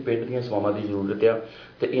ਕਿਤੇ ਵੀ ਪੇਂਟ ਦੀਆਂ ਸੇਵਾਵਾਂ ਦੀ ਜ਼ਰੂਰਤ ਆ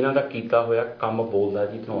ਤੇ ਇਹਨਾਂ ਦਾ ਕੀਤਾ ਹੋਇਆ ਕੰਮ ਬੋਲਦਾ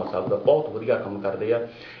ਜੀ। ਧਨੋਆ ਸਾਹਿਬ ਦਾ ਬਹੁਤ ਵਧੀਆ ਕੰਮ ਕਰਦੇ ਆ।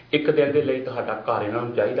 ਇੱਕ ਦਿਨ ਦੇ ਲਈ ਤੁਹਾਡਾ ਘਰ ਇਹਨਾਂ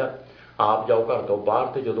ਨੂੰ ਚਾਹੀਦਾ। ਆਪ ਜਾਓ ਘਰ ਤੋਂ ਬਾਹਰ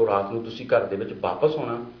ਤੇ ਜਦੋਂ ਰਾਤ ਨੂੰ ਤੁਸੀਂ ਘਰ ਦੇ ਵਿੱਚ ਵਾਪਸ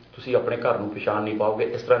ਆਉਣਾ ਤੁਸੀਂ ਆਪਣੇ ਘਰ ਨੂੰ ਪਛਾਣ ਨਹੀਂ ਪਾਓਗੇ।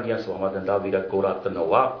 ਇਸ ਤਰ੍ਹਾਂ ਦੀਆਂ ਸੇਵਾਵਾਂ ਦਿੰਦਾ ਵੀਰਾ ਗੋਰਾ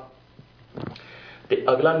ਧਨੋਆ। ਤੇ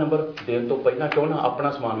ਅਗਲਾ ਨੰਬਰ ਦੇਣ ਤੋਂ ਪਹਿਲਾਂ ਕਿਉਂ ਨਾ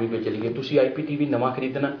ਆਪਣਾ ਸਮਾਨ ਵੀ ਵੇਚ ਲਈਏ। ਤੁਸੀਂ IPTV ਨਵਾਂ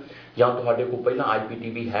ਖਰੀਦਣਾ ਜਾਂ ਤੁਹਾਡੇ ਕੋਲ ਪਹਿਲਾਂ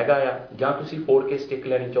IPTV ਹੈਗਾ ਆ ਜਾਂ ਤੁਸੀਂ 4K ਸਟਿੱਕ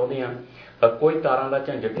ਲੈਣੀ ਚਾਹੁੰਦੇ ਆ, ਕੋਈ ਤਾਰਾਂ ਦਾ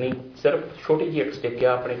ਝੰਜਟ ਨਹੀਂ, ਸਿਰਫ ਛੋਟੀ ਜਿਹੀ ਇੱਕ ਸਟਿੱਕ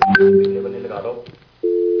ਆ ਆਪਣੇ ਪਿਛਲੇ ਬੰਨੇ ਲਗਾ ਲਓ।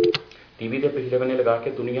 ਟੀਵੀ ਦੇ ਪਿਛਲੇ ਬੰਨੇ ਲਗਾ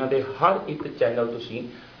ਕੇ ਦੁਨੀਆ ਦੇ ਹਰ ਇੱਕ ਚੈਨਲ ਤੁਸੀਂ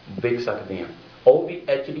ਵੇਖ ਸਕਦੇ ਆ, ਉਹ ਵੀ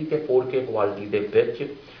HD ਤੇ 4K ਕੁਆਲਿਟੀ ਦੇ ਵਿੱਚ।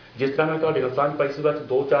 ਜਿਸ ਤਰ੍ਹਾਂ ਮੈਂ ਤੁਹਾਡੇ ਨਾਲ ਸਾਂਝ ਪਾਈ ਸੀ ਬਸ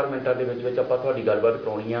 2-4 ਮਿੰਟਾਂ ਦੇ ਵਿੱਚ ਆਪਾਂ ਤੁਹਾਡੀ ਗੱਲਬਾਤ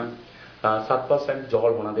ਕਰਾਉਣੀ ਆ 7%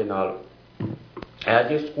 ਜੌਲ ਹੋਣਾ ਦੇ ਨਾਲ।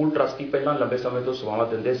 ਐਜ ਏ ਸਕੂਲ ਟਰਸਟੀ ਪਹਿਲਾਂ ਲੰਬੇ ਸਮੇਂ ਤੋਂ ਸੇਵਾਵਾਂ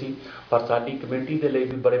ਦਿੰਦੇ ਸੀ, ਪਰ ਸਾਡੀ ਕਮੇਟੀ ਦੇ ਲਈ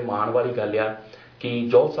ਵੀ ਬੜੇ ਮਾਣ ਵਾਲੀ ਗੱਲ ਆ ਕਿ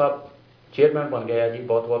ਜੌਲ ਸਾਹਿਬ ਚੇਅਰਮੈਨ ਬਣ ਗਏ ਆ ਜੀ।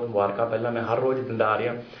 ਬਹੁਤ ਬਹੁਤ ਮੁਬਾਰਕਾਂ ਪਹਿਲਾਂ ਮੈਂ ਹਰ ਰੋਜ਼ ਦਿੰਦਾ ਆ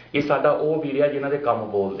ਰਿਹਾ। ਇਹ ਸਾਡਾ ਉਹ ਵੀਰ ਆ ਜਿਨ੍ਹਾਂ ਦੇ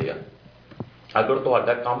ਕੰਮ ਬੋਲਦੇ ਆ। ਅਗਰ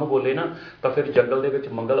ਤੁਹਾਡਾ ਕੰਮ ਬੋਲੇ ਨਾ ਤਾਂ ਫਿਰ ਜੰਗਲ ਦੇ ਵਿੱਚ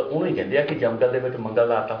ਮੰਗਲ ਉਹਨੂੰ ਹੀ ਕਹਿੰਦੇ ਆ ਕਿ ਜੰਗਲ ਦੇ ਵਿੱਚ ਮੰਗਲ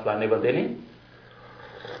ਲਾਤਾ ਫਲਾਣੇ ਬੰਦੇ ਨੇ।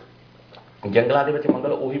 ਜੰਗਲਾਂ ਦੇ ਵਿੱਚ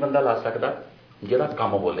ਮੰਗਲ ਉਹੀ ਬੰਦਾ ਲਾ ਸਕਦਾ ਜਿਹੜਾ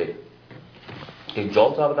ਕੰਮ ਬੋਲੇ। ਤੇ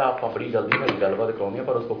ਜੌਲ ਸਾਹਿਬ ਦਾ ਆਪਾਂ ਬੜੀ ਜਲਦੀ ਨਾਲ ਗੱਲਬਾਤ ਕਰਾਉਂਦੇ ਆ,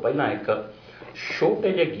 ਪਰ ਉਸ ਤੋਂ ਪਹਿਲਾਂ ਇੱਕ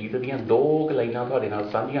ਛੋਟੇ ਜਿਹੇ ਗੀਤ ਦੀਆਂ 2 ਲਾਈਨਾਂ ਤੁਹਾਡੇ ਨਾਲ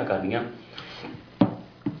ਸਾਂਝੀਆਂ ਕਰਨੀਆਂ।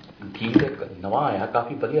 ਗੀਤ ਇੱਕ ਨਵਾਂ ਆਇਆ,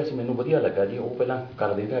 ਕਾਫੀ ਵਧੀਆ ਸੀ, ਮੈਨੂੰ ਵਧੀਆ ਲੱਗਾ ਜੀ। ਉਹ ਪਹਿਲਾਂ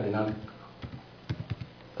ਕਰਦੇ ਤੁਹਾਡੇ ਨਾਲ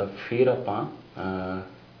ਤਾਂ ਫਿਰ ਆਪਾਂ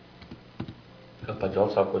ਜੌਲ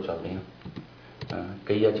ਸਾਹਿਬ ਕੋਲ ਚੱਲਦੇ ਹਾਂ।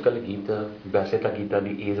 ਕਈ ਅੱਜ ਕੱਲ੍ਹ ਗੀਤ, ਵੈਸੇ ਤਾਂ ਗੀਤਾਂ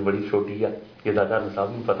ਦੀ ਏਜ ਬੜੀ ਛੋਟੀ ਆ, ਜਿੱਦਾਂ ਤੁਹਾਨੂੰ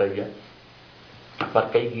ਸਭ ਨੂੰ ਪਤਾ ਹੀ ਆ, ਪਰ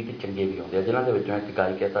ਕਈ ਗੀਤ ਚੰਗੇ ਵੀ ਆਉਂਦੇ ਆ ਜਿਨ੍ਹਾਂ ਦੇ ਵਿੱਚੋਂ ਇੱਕ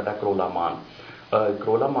ਗਾਇਕ ਹੈ ਸਾਡਾ ਕਰੋਲਾ ਮਾਨ।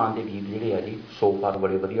 ਕਰੋਲਾ ਮਾਨ ਦੇ ਗੀਤ ਜਿਹੜੇ ਆ ਜੀ ਸੋ ਫਾਰ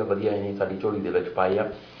ਬੜੇ ਵਧੀਆ ਵਧੀਆ ਇਹਨੇ ਸਾਡੀ ਝੋਲੀ ਦੇ ਵਿੱਚ ਪਾਏ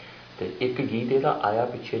ਆ। ਤੇ ਇੱਕ ਗੀਤ ਇਹਦਾ ਆਇਆ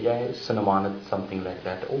ਪਿੱਛੇ ਜਾਏ ਸਨਮਾਨਿਤ ਸਮਥਿੰਗ ਲਾਈਕ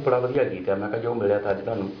ਦੈਟ, ਉਹ ਬੜਾ ਵਧੀਆ ਗੀਤ ਆ। ਮੈਂ ਕਿਹਾ ਜੋ ਮਿਲਿਆ ਤਾਂ ਅੱਜ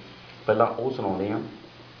ਤੁਹਾਨੂੰ ਪਹਿਲਾਂ ਉਹ ਸੁਣਾਉਂਦੇ ਆ।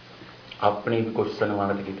 ਆਪਣੇ ਵੀ ਕੁਛ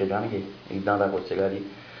ਸਨਮਾਨਿਤ ਕੀਤੇ ਜਾਣਗੇ, ਇੱਦਾਂ ਦਾ ਕੁਛ ਸੀਗਾ ਜੀ।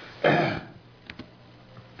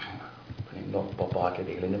 ਪਾ ਕੇ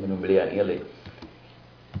ਦੇਖ ਲੈਂਦੇ, ਮੈਨੂੰ ਮਿਲਿਆ ਨਹੀਂ ਹਲੇ।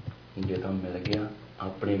 ਜੇ ਤਾਂ ਮਿਲ ਗਿਆ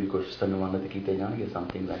ਆਪਣੇ ਵੀ ਕੁਛ ਸਨਮਾਨਿਤ ਕੀਤੇ ਜਾਣਗੇ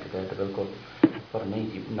ਸਮਥਿੰਗ ਲਾਈਕ ਦੈਟ, ਬਿਲਕੁਲ। ਪਰ ਨਹੀਂ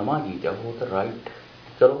ਜੀ ਨਵਾਂ ਗੀਤ ਆ ਉਹ ਤਾਂ ਰਾਈਟ।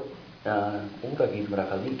 ਚਲੋ ਉਹਦਾ ਗੀਤ ਮੇਰਾ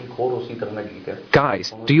ਖਿਆਲ ਨਹੀਂ, ਇੱਕ ਹੋਰ ਉਸੇ ਤਰ੍ਹਾਂ ਦਾ ਗੀਤ ਹੈ।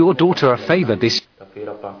 Guys, do your daughter a favor this ਤਾਂ ਫਿਰ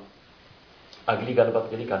ਆਪਾਂ ਅਗਲੀ ਗੱਲਬਾਤ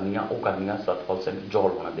ਜਿਹੜੀ ਕਰਨੀ ਆ ਉਹ ਕਰਨੀ ਆ 7%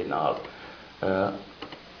 ਜੌਲ ਹੋਣਾ ਦੇ ਨਾਲ।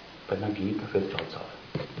 ਪਹਿਲਾਂ ਗੀਤ ਫਿਰ ਜੌਲ ਸਾਹਿਬ।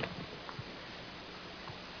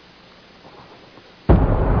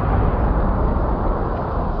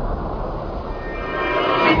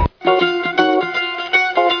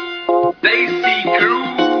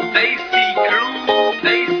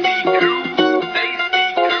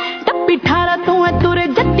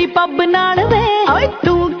 ਪੱਬ ਨਾਲ ਵੇ ਓਏ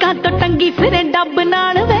ਤੂੰ ਕਾਤੋਂ ਟੰਗੀ ਫਿਰੇ ਡੱਬ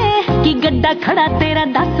ਨਾਲ ਵੇ ਕੀ ਗੱਡਾ ਖੜਾ ਤੇਰਾ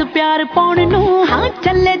ਦੱਸ ਪਿਆਰ ਪਾਉਣ ਨੂੰ ਹਾਂ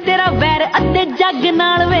ਚੱਲੇ ਤੇਰਾ ਵੈਰ ਅੱਧੇ ਜੱਗ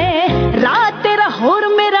ਨਾਲ ਵੇ ਰਾਤ ਤੇਰਾ ਹੋਰ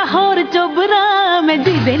ਮੇਰਾ ਹੋਰ ਚੋਬਰਾ ਮੈਂ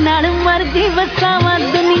ਜਿਹਦੇ ਨਾਲ ਮਰਜੀ ਵਸਾਵਾਂ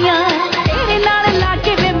ਦੁਨੀਆ ਤੇਰੇ ਨਾਲ ਲਾ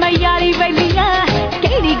ਕੇ ਵੇ ਮੈਂ ਯਾਰੀ ਵੈਲੀਆਂ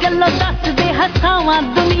ਕਿਹੜੀ ਗੱਲੋਂ ਦੱਸ ਦੇ ਹਸਾਵਾਂ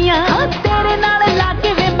ਦੁਨੀਆ ਤੇਰੇ ਨਾਲ ਲਾ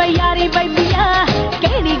ਕੇ ਵੇ ਮੈਂ ਯਾਰੀ ਵੈਲੀਆਂ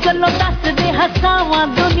ਕਿਹੜੀ ਗੱਲੋਂ ਦੱਸ ਦੇ ਹਸਾਵਾਂ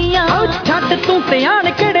ਦੁਨੀਆ ਛੱਡ ਤੂੰ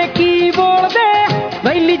ਧਿਆਨ ਕਿਹੜੇ ਕੀ ਬੋਲਦੇ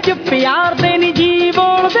ਵੈਲੀ ਚ ਪਿਆਰ ਦੇ ਨੀ ਜੀ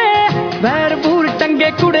ਬੋਲਦੇ ਵੈਰ ਬੂਰ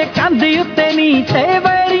ਟੰਗੇ ਕੁੜੇ ਕੰਧ ਉੱਤੇ ਨੀ ਤੇ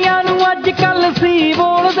ਵੈਰੀਆਂ ਨੂੰ ਅੱਜ ਕੱਲ ਸੀ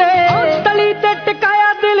ਬੋਲਦੇ ਤਲੀ ਤੇ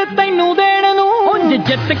ਟਿਕਾਇਆ ਦਿਲ ਤੈਨੂੰ ਦੇਣ ਨੂੰ ਉਂਝ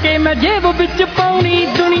ਜਿੱਤ ਕੇ ਮੈਂ ਜੇਬ ਵਿੱਚ ਪਾਉਣੀ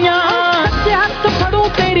ਦੁਨੀਆ ਸੱਜੇ ਹੱਥ ਫੜੂ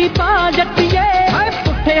ਤੇਰੀ ਬਾਂਹ ਜੱਟੀਏ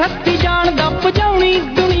ਪੁੱਠੇ ਹੱਥੀ ਜਾਣ ਦਾ ਭਜਾਉਣੀ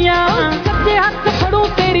ਦੁਨੀਆ ਸੱਜੇ ਹੱਥ ਫੜੂ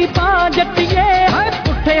ਤੇਰੀ ਬਾਂਹ ਜੱਟੀਏ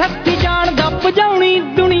ਪੁੱਠੇ ਹੱਥੀ ਜਾਣ ਦਾ ਭਜਾਉਣੀ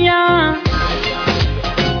ਦੁਨੀਆ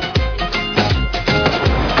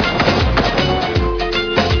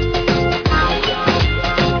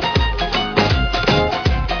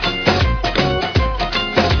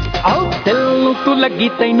ਤੂੰ ਲੱਗੀ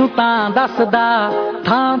ਤੈਨੂੰ ਤਾਂ ਦੱਸਦਾ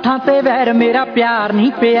ਥਾਂ ਥਾਂ ਤੇ ਵੈਰ ਮੇਰਾ ਪਿਆਰ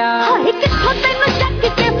ਨਹੀਂ ਪਿਆ ਹਾਏ ਕਿੱਥੋਂ ਤੈਨੂੰ ਚੱਕ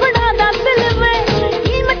ਕੇ ਫੜਾਦਾ ਦਿਲ ਵੇ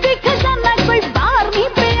ਕੀਮਤੀ ਖਜ਼ਾਨਾ ਕੋਈ ਬਾਹਰ ਨਹੀਂ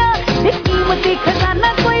ਪਿਆ ਕੀਮਤੀ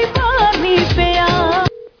ਖਜ਼ਾਨਾ ਕੋਈ ਬਾਹਰ ਨਹੀਂ ਪਿਆ।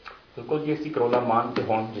 ਬਿਲਕੁਲ ਜੀ ਅਸੀਂ ਕਰੋਲਾ ਮਾਨ ਤੇ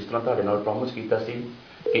ਹੁਣ ਜਿਸ ਤਰ੍ਹਾਂ ਤੁਹਾਡੇ ਨਾਲ ਪ੍ਰੋਮਿਸ ਕੀਤਾ ਸੀ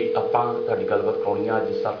ਕਿ ਆਪਾਂ ਤੁਹਾਡੀ ਗੱਲਬਾਤ ਕਰਾਉਣੀ ਆ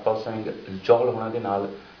ਅੱਜ ਸਰਪਾਲ ਸਿੰਘ ਜੌਲ ਹੋਣਾ ਦੇ ਨਾਲ।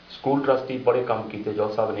 ਸਕੂਲ ਟਰਸਟੀ ਬੜੇ ਕੰਮ ਕੀਤੇ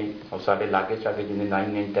ਜੌਲ ਸਾਹਿਬ ਨੇ ਔਰ ਸਾਡੇ ਲਾਗੇ ਚਾਗੇ ਜਿੰਨੇ 9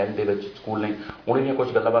 and 10 ਦੇ ਵਿੱਚ ਸਕੂਲ ਨੇ ਉਹਨਾਂ ਦੀਆਂ ਕੁਝ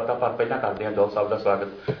ਗੱਲਾਂ ਬਾਤਾਂ ਪਰ ਪਹਿਲਾਂ ਕਰਦੇ ਹਾਂ ਜੌਲ ਸਾਹਿਬ ਦਾ ਸਵਾਗਤ।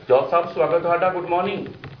 ਜੌਲ ਸਾਹਿਬ ਸਵਾਗਤ ਤੁਹਾਡਾ, ਗੁੱਡ ਮਾਰਨਿੰਗ।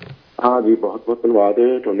 हाँ जी, बहुत बहुत धन्यवाद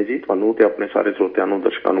टोनी जी, ਤੁਹਾਨੂੰ ਤੇ ਆਪਣੇ ਸਾਰੇ ਸਰੋਤਿਆਂ ਨੂੰ,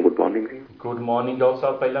 ਦਰਸ਼ਕਾਂ ਨੂੰ good morning. Good morning doctor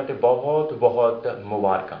ਸਾਹਿਬ, ਪਹਿਲਾਂ ਤੇ ਬਹੁਤ ਬਹੁਤ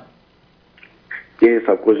ਮੁਬਾਰਕਾਂ। ਇਹ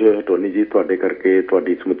ਸਭ ਕੁਝ ਟੋਨੀ ਜੀ ਤੁਹਾਡੇ ਕਰਕੇ,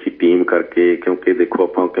 ਤੁਹਾਡੀ ਸਮੁੱਚੀ ਟੀਮ ਕਰਕੇ, ਕਿਉਂਕਿ ਦੇਖੋ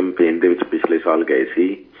ਆਪਾਂ ਕੈਂਪੇਨ ਦੇ ਵਿੱਚ ਪਿਛਲੇ ਸਾਲ ਗਏ ਸੀ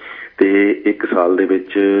ਤੇ 1 ਸਾਲ ਦੇ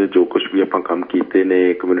ਵਿੱਚ ਜੋ ਕੁਝ ਵੀ ਆਪਾਂ ਕੰਮ ਕੀਤੇ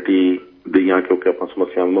ਨੇ ਕਮਿਊਨਿਟੀ ਦੀਆਂ, ਕਿਉਂਕਿ ਆਪਾਂ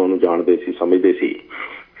ਸਮੱਸਿਆਵਾਂ ਨੂੰ ਜਾਣਦੇ ਸੀ, ਸਮਝਦੇ ਸੀ,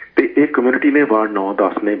 ਤੇ ਇਹ ਕਮਿਊਨਿਟੀ ਨੇ ਵਾਰਡ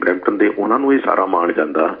 9-10 ਨੇ ਬਰੈਂਪਟਨ ਦੇ, ਉਹਨਾਂ ਨੂੰ ਇਹ ਸਾਰਾ ਮਾਣ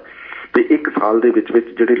ਜਾਂਦਾ। ਤੇ 1 ਸਾਲ ਦੇ ਵਿੱਚ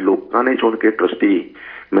ਜਿਹੜੇ ਲੋਕਾਂ ਨੇ ਚੁਣ ਕੇ ਟਰਸਟੀ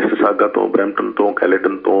ਮਿਸਿਸਾਗਾ ਤੋਂ, ਬਰੈਂਪਟਨ ਤੋਂ,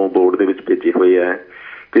 ਕੈਲੇਡਨ ਤੋਂ ਬੋਰਡ ਦੇ ਵਿੱਚ ਭੇਜੇ ਹੋਏ ਹੈ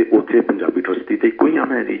ਤੇ ਉੱਥੇ ਪੰਜਾਬੀ ਟਰਸਟੀ ਤੇ ਇੱਕੋ ਹੀ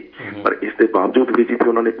ਨਾਮ ਹੈ ਜੀ। ਪਰ ਇਸ ਦੇ ਬਾਵਜੂਦ ਵੀ ਜੀ ਤੇ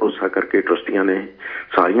ਉਹਨਾਂ ਨੇ ਭਰੋਸਾ ਕਰਕੇ ਟਰਸਟੀਆਂ ਨੇ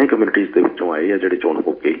ਸਾਰੀਆਂ ਕਮਿਊਨਿਟੀਜ਼ ਦੇ ਵਿੱਚੋਂ ਆਏ ਆ ਜਿਹੜੇ ਚੋਣ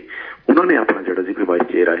ਹੋ ਕੇ, ਉਹਨਾਂ ਨੇ ਆਪਣਾ ਜਿਹੜਾ ਜੀ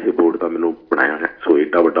ਵਾਈਸ ਚੇਅਰ ਆ ਇਹ ਬੋਰਡ ਦਾ ਮੈਨੂੰ ਬਣਾਇਆ ਹੈ। ਸੋ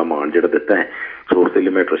ਏਡਾ ਵੱਡਾ ਮਾਣ ਜਿਹੜਾ ਦਿੱਤਾ ਹੈ, ਸੋ ਉਸ ਦੇ ਲਈ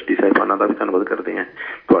ਮੈਂ ਟਰਸਟੀ ਸਾਹਿਬਾਨਾਂ ਦਾ ਵੀ ਧੰਨਵਾਦ ਕਰਦੇ ਹਾਂ,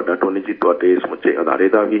 ਤੁਹਾਡਾ ਟੋਨੀ ਜੀ, ਤੁਹਾਡੇ ਸਮੁੱਚੇ ਅਦਾਰੇ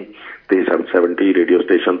ਦਾ ਵੀ, ਤੇ 770 ਰੇਡੀਓ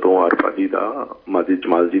ਸਟੇਸ਼ਨ ਤੋਂ ਆਰਫਾ ਜੀ ਦਾ, ਮਾਜਿਦ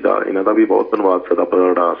ਜਮਾਲ ਜੀ ਦਾ, ਇਹਨਾਂ ਦਾ ਵੀ ਬਹੁਤ ਧੰਨਵਾਦ, ਸਦਾ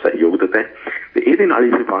ਬੜਾ ਸਹਿਯੋਗ ਦਿੱਤਾ ਹੈ। ਤੇ ਇਹਦੇ ਨਾਲ ਹੀ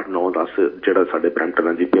ਫਿਰ ਵਾਰਡ 9-10 ਜਿਹੜਾ ਸਾਡੇ ਬਰੈਂਪਟਨ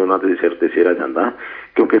ਆ ਜੀ ਵੀ ਉਹਨਾਂ ਦੇ ਸਿਰ ਤੇ ਸਿਹਰਾ ਜਾਂਦਾ,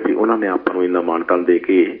 ਕਿਉਂਕਿ ਵੀ ਉਹਨਾਂ ਨੇ ਆਪਾਂ ਨੂੰ ਇੰਨਾ ਮਾਣ-ਤਾਣ ਦੇ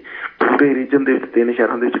ਕੇ ਪੂਰੇ ਰੀਜਨ ਦੇ ਵਿੱਚ 3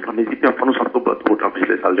 ਸ਼ਹਿਰਾਂ ਦੇ ਵਿੱਚ ਟੋਨੀ ਜੀ ਤੇ ਆਪਾਂ ਨੂੰ ਸਭ ਤੋਂ ਵੱਧ ਵੋਟਾਂ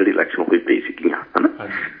ਪਿਛਲੇ ਸਾਲ ਜਿਹੜੀ ਇਲੈਕਸ਼ਨ ਹੋਈ ਪਈ ਸੀਗੀਆਂ ਹਨਾ,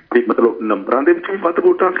 ਤੇ ਮਤਲਬ ਨੰਬਰਾਂ ਦੇ ਵਿੱਚ ਵੀ ਵੱਧ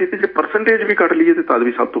ਵੋਟਾਂ ਸੀ ਤੇ ਜੇ ਪਰਸੈਂਟੇਜ ਵੀ ਕੱਢ ਲਈਏ ਤੇ ਤਦ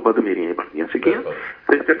ਵੀ ਸਭ ਤੋਂ ਵੱਧ ਮੇਰੀਆਂ ਹੀ ਬਣਦੀਆਂ ਸੀਗੀਆਂ।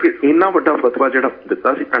 ਤੇ ਇਸ ਕਰਕੇ ਇੰਨਾ ਵੱਡਾ ਫਤਵਾ ਜਿਹੜਾ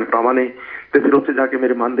ਦਿੱਤਾ ਸੀ ਭੈਣ ਭਰਾਵਾਂ ਨੇ, ਤੇ ਫਿਰ ਉੱਥੇ ਜਾ ਕੇ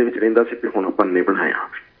ਮੇਰੇ ਮਨ ਦੇ ਵਿੱਚ ਰਹਿੰਦਾ ਸੀ ਕਿ ਹੁਣ ਆਪਾਂ ਨੇ ਬਣਾਇਆ,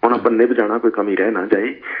 ਹੁਣ ਆਪਾਂ ਨੇ ਵਜਾਣਾ, ਕੋਈ ਕਮੀ ਰਹਿ ਨਾ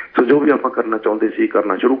ਜਾਏ। ਸੋ ਜੋ ਵੀ ਆਪਾਂ ਕਰਨਾ ਚਾਹੁੰਦੇ ਸੀ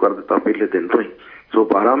ਕਰਨਾ ਸ਼ੁਰੂ ਕਰ ਦਿੱਤਾ ਪਹਿਲੇ ਦਿਨ ਤੋਂ ਹੀ। ਸੋ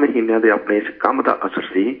 12 ਮਹੀਨਿਆਂ ਦੇ ਆਪਣੇ ਇਸ ਕੰਮ ਦਾ ਅਸਰ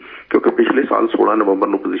ਸੀ, ਕਿਉਂਕਿ ਪਿਛਲੇ ਸਾਲ 16 ਨਵੰਬਰ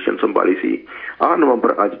ਨੂੰ ਪੋਜੀਸ਼ਨ ਸੰਭਾਲੀ ਸੀ, ਆਹ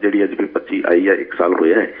ਨਵੰਬਰ ਅੱਜ ਜਿਹੜੀ ਅੱਜ ਵੀ 25 ਆਈ ਹੈ, 1 ਸਾਲ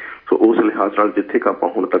ਹੋਇਆ ਹੈ। ਸੋ ਉਸ ਲਿਹਾਜ਼ ਨਾਲ ਜਿੱਥੇ ਕ ਆਪਾਂ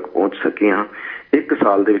ਹੁਣ ਤੱਕ ਪਹੁੰਚ ਸਕੇ ਹਾਂ 1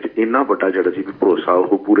 ਸਾਲ ਦੇ ਵਿੱਚ ਇੰਨਾ ਵੱਡਾ ਜਿਹੜਾ ਸੀ ਵੀ ਭਰੋਸਾ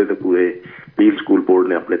ਉਹ ਪੂਰੇ ਦੇ ਪੂਰੇ ਪੀਲ ਸਕੂਲ ਬੋਰਡ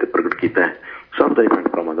ਨੇ ਆਪਣੇ ਤੇ ਪ੍ਰਗਟ ਕੀਤਾ ਹੈ। ਸਭ ਦਾ ਹੀ ਭੈਣ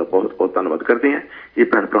ਭਰਾਵਾਂ ਦਾ ਬਹੁਤ ਬਹੁਤ ਧੰਨਵਾਦ ਕਰਦੇ ਹਾਂ। ਇਹ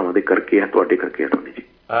ਭੈਣ ਭਰਾਵਾਂ ਦੇ ਕਰਕੇ ਹੈ, ਤੁਹਾਡੇ ਕਰਕੇ ਹੈ ਟੋਨੀ ਜੀ।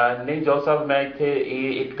 ਨਹੀਂ ਜੋਤ ਸਾਹਿਬ, ਮੈਂ ਇੱਥੇ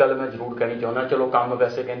ਇੱਕ ਗੱਲ ਮੈਂ ਜ਼ਰੂਰ ਕਹਿਣੀ ਚਾਹੁੰਦਾ, ਚਲੋ ਕੰਮ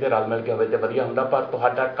ਵੈਸੇ ਕਹਿੰਦੇ ਰਲ ਮਿਲ ਕੇ ਹੋਵੇ ਤੇ ਵਧੀਆ ਹੁੰਦਾ, ਪਰ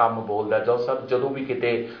ਤੁਹਾਡਾ ਕੰਮ ਬੋਲਦਾ ਜੋਤ ਸਾਹਿਬ। ਜਦੋਂ ਵੀ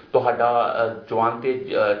ਕਿਤੇ ਤੁਹਾਡਾ ਜਵਾਨ ਤੇ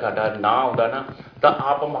ਤੁਹਾਡਾ ਨਾਂ ਆਉਂਦਾ ਨਾ ਤਾਂ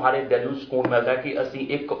ਆਪ ਹਮਾਰੇ ਦਿਲ ਨੂੰ ਸਕੂਨ ਮਿਲਦਾ ਕਿ ਅਸੀਂ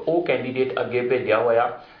ਇੱਕ ਉਹ ਕੈਂਡੀਡੇਟ ਅੱਗੇ ਭੇਜਿਆ ਹੋਇਆ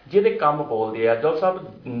ਜਿਹਦੇ ਕੰਮ ਬੋਲਦੇ ਆ। ਜੋਤ ਸਾਹਿਬ,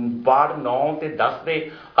 ਵਾਰਡ 9 ਤੇ 10 ਦੇ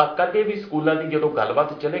ਕਦੇ ਵੀ ਸਕੂਲਾਂ ਦੀ ਜਦੋਂ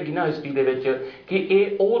ਗੱਲਬਾਤ ਚੱਲੇਗੀ ਨਾ ਹਿਸਟਰੀ ਦੇ ਵਿੱਚ, ਕਿ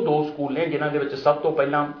ਇਹ ਉਹ 2 ਸਕੂਲ ਨੇ ਜਿਨ੍ਹਾਂ ਦੇ ਵਿੱਚ ਸਭ ਤੋਂ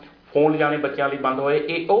ਪਹਿਲਾਂ ਫੋਨ ਲਿਜਾਣੇ ਬੱਚਿਆਂ ਲਈ ਬੰਦ ਹੋਏ,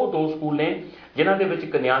 ਇਹ ਉਹ 2 ਸਕੂਲ ਨੇ ਜਿਨ੍ਹਾਂ ਦੇ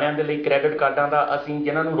ਵਿੱਚ ਨਿਆਣਿਆਂ ਦੇ ਲਈ ਕ੍ਰੈਡਿਟ ਕਾਰਡਾਂ ਦਾ ਅਸੀਂ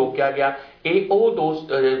ਜਿਨ੍ਹਾਂ ਨੂੰ ਰੋਕਿਆ ਗਿਆ, ਇਹ ਉਹ 2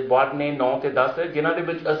 ਵਾਰਡ ਨੇ 9 ਤੇ 10 ਜਿਨ੍ਹਾਂ ਦੇ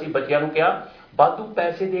ਵਿੱਚ ਅਸੀਂ ਬੱਚਿਆਂ ਨੂੰ ਕਿਹਾ ਵਾਧੂ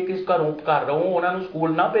ਪੈਸੇ ਦੇ ਕੇ ਇਸ ਘਰੋਂ ਘਰ ਰਹੋ, ਉਹਨਾਂ ਨੂੰ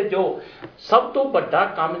ਸਕੂਲ ਨਾ ਭੇਜੋ। ਸਭ ਤੋਂ ਵੱਡਾ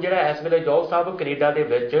ਕੰਮ ਜਿਹੜਾ ਇਸ ਵੇਲੇ ਜੋਤ ਸਾਹਿਬ ਕੈਨੇਡਾ ਦੇ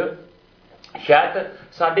ਵਿੱਚ, ਸ਼ਾਇਦ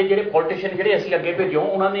ਸਾਡੇ ਜਿਹੜੇ ਪੋਲੀਟੀਸ਼ੀਅਨ ਜਿਹੜੇ ਅਸੀਂ ਅੱਗੇ ਭੇਜੋ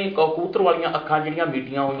ਉਹਨਾਂ ਨੇ ਕਬੂਤਰ ਵਾਲੀਆਂ ਅੱਖਾਂ ਜਿਹੜੀਆਂ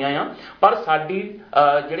ਮੀਟੀਆਂ ਹੋਈਆਂ ਆ, ਪਰ ਸਾਡੀ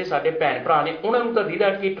ਜਿਹੜੇ ਸਾਡੇ ਭੈਣ ਭਰਾ ਨੇ ਉਹਨਾਂ ਨੂੰ ਤਾਂ ਦੀਦਾ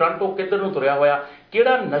ਕਿ ਟੋਰਾਂਟੋ ਕਿੱਧਰ ਨੂੰ ਤੁਰਿਆ ਹੋਇਆ,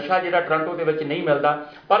 ਕਿਹੜਾ ਨਸ਼ਾ ਜਿਹੜਾ ਟੋਰਾਂਟੋ ਦੇ ਵਿੱਚ ਨਹੀਂ ਮਿਲਦਾ।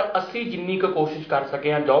 ਪਰ ਅਸੀਂ ਜਿੰਨੀ ਕੁ ਕੋਸ਼ਿਸ਼ ਕਰ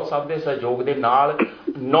ਸਕੇ ਹਾਂ ਜੌਲ ਸਾਹਿਬ ਦੇ ਸਹਿਯੋਗ ਦੇ ਨਾਲ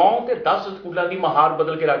 9 ਤੇ 10 ਸਕੂਲਾਂ ਦੀ ਮਹਾਰ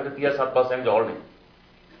ਬਦਲ ਕੇ ਰੱਖ ਦਿੱਤੀ ਹੈ ਸਤਪਾਲ ਸਿੰਘ ਜੌਲ ਨੇ।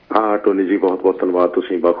 हाँ टोनी जी, बहुत बहुत धन्यवाद,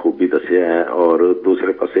 तुसीं बखूबी दस्सिया है। और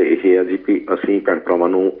दूसरे पासे यह है जी कि असीं भैण भरावां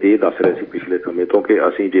नूं इह दस रहे सी पिछले समय तो कि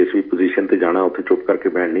असीं जिस भी पोजीशन ते जाना उत्थे चुप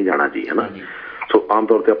करके बैठ नहीं जाना जी, है ना। सो आम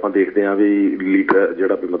तौर पर आप देखते हैं भी लीडर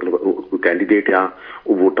जिहड़ा भी मतलब कोई कैंडीडेट आ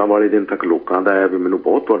वो वोटां वाले दिन तक लोकां दा है भी मैनूं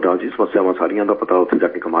बहुत तुहाडा जी समस्यावां सारियां दा पता, उत्थे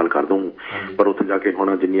जाके कमाल कर दूँ। पर उत्थे जाके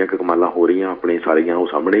हुण जिन्नियां कि कमालां हो रही अपने सारियां वो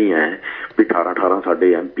सामने ही है भी 18 साडे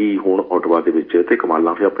MP हुण ऑटवा दे विच ते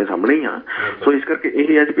कमालां फिर अपने सामने ही आ। सो इस करके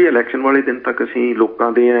यह है भी इलैक्शन वाले दिन तक असीं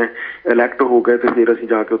लोकां दे इलैक्ट हो गए तो फिर असीं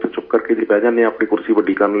जाके उत्थे चुप करके जी बह जांदे अपनी कुर्सी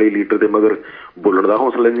वड्डी करन लई, लीडर दे मगर बोलण दा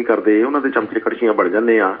हौसला नहीं करदे, उन्हां दे चमचे कड़छियां बण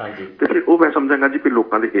जांदे आ ते फिर वो मैं समझांगा जी भी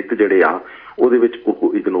लोकां दे हित जिहड़े आ ਉਹਦੇ ਵਿੱਚ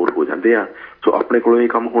ਉਹ ਇਗਨੋਰ ਹੋ ਜਾਂਦੇ ਆ। ਸੋ ਆਪਣੇ ਕੋਲੋਂ ਇਹ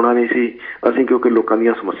ਕੰਮ ਹੋਣਾ ਨਹੀਂ ਸੀ। ਅਸੀਂ ਕਿਉਂਕਿ ਲੋਕਾਂ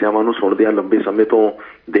ਦੀਆਂ ਸਮੱਸਿਆਵਾਂ ਨੂੰ ਸੁਣਦੇ ਆ, ਲੰਬੇ ਸਮੇਂ ਤੋਂ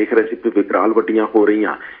ਦੇਖ ਰਹੇ ਸੀ ਕਿ ਵਿਕਰਾਲ ਵੱਡੀਆਂ ਹੋ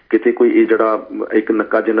ਰਹੀਆਂ, ਕਿਤੇ ਕੋਈ ਇਹ ਜਿਹੜਾ ਇੱਕ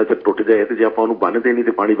ਨੱਕਾ ਜਿੰਨਾ ਚਿਰ ਟੁੱਟ ਜਾਏ ਤੇ ਜੇ ਆਪਾਂ ਉਹਨੂੰ ਬੰਨ੍ਹਦੇ ਨਹੀਂ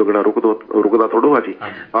ਤੇ ਪਾਣੀ ਵਗਣਾ ਰੁਕਦਾ ਥੋੜ੍ਹਾ ਜੀ,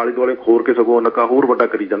 ਆਲੇ ਦੁਆਲੇ ਖੋਰ ਕੇ ਸਗੋਂ ਨੱਕਾ ਹੋਰ ਵੱਡਾ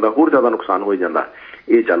ਕਰੀ ਜਾਂਦਾ, ਹੋਰ ਜ਼ਿਆਦਾ ਨੁਕਸਾਨ ਹੋ ਜਾਂਦਾ।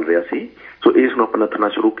 ਇਹ ਚੱਲ ਰਿਹਾ ਸੀ। ਸੋ ਇਸ ਨੂੰ ਆਪਾਂ ਨੱਥਣਾ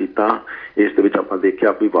ਸ਼ੁਰੂ ਕੀਤਾ। ਇਸ ਦੇ ਵਿੱਚ ਆਪਾਂ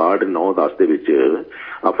ਦੇਖਿਆ ਵੀ ਵਾਰਡ 9-10 ਦੇ ਵਿੱਚ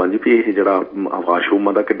ਆਪਾਂ ਜੀ ਵੀ ਇਹ ਜਿਹੜਾ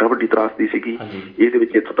ਵਾਸ਼ਰੂਮਾਂ ਦਾ ਕਿੰਨਾ ਵੱਡੀ ਤਰਾਸਦੀ ਸੀਗੀ। ਇਹਦੇ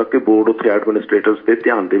ਵਿੱਚ ਇੱਥੋਂ ਤੱਕ ਕਿ ਬੋਰਡ ਉੱਥੇ ਐਡਮਿਨਿਸਟ੍ਰੇਟਰਸ ਦੇ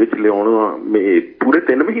ਧਿਆਨ ਦੇ ਵਿੱਚ ਲਿਆਉਣ ਪੂਰੇ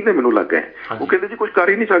 3 ਮਹੀਨੇ ਮੈਨੂੰ ਲੱਗ ਗਏ। ਉਹ ਕਹਿੰਦੇ ਜੀ ਕੁਝ ਕਰ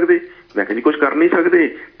ਹੀ ਨਹੀਂ ਸਕਦੇ। ਮੈਂ ਕਿਹਾ ਜੀ ਕੁਝ ਕਰ ਨਹੀਂ ਸਕਦੇ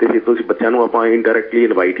ਤੇ ਫਿਰ ਤੁਸੀਂ ਬੱਚਿਆਂ ਨੂੰ ਆਪਾਂ ਇਨਡਾਇਰੈਕਟਲੀ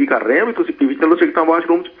ਇਨਵਾਈਟ ਹੀ ਕਰ ਰਹੇ ਹਾਂ ਵੀ ਤੁਸੀਂ ਪੀਵੀ ਚਲੋ ਸਿੱਖਤਾਂ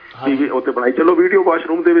ਵਾਸ਼ਰੂਮ 'ਚ, ਪੀਵੀ ਉੱਥੇ ਬਣਾਈ ਚਲੋ ਵੀਡੀਓ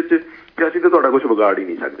ਵਾਸ਼ਰੂਮ ਦੇ ਵਿੱਚ, ਕਿ ਅਸੀਂ ਤਾਂ ਤੁਹਾਡਾ ਕੁਝ ਵਿਗਾੜ ਹੀ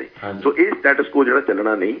ਨਹੀਂ ਸਕਦੇ। ਸੋ ਇਹ ਸਟੇਟਸ ਕੋ ਜਿਹੜਾ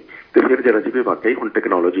ਚੱਲਣਾ ਨਹੀਂ। ਤੇ ਫਿਰ ਜਿਹੜਾ ਜੀ ਵਾਕਈ ਹੁਣ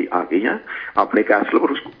ਟੈਕਨੋਲੋਜੀ ਆ ਗਈ ਆ। ਆਪਣੇ ਕੈਸਲ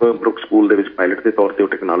ਬਰੁਕ ਸਕੂਲ ਦੇ ਵਿੱਚ ਪਾਇਲਟ ਦੇ ਤੌਰ ਤੇ ਉਹ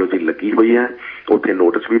ਟੈਕਨੋਲੋਜੀ ਲੱਗੀ ਹੋਈ ਹੈ। ਉੱਥੇ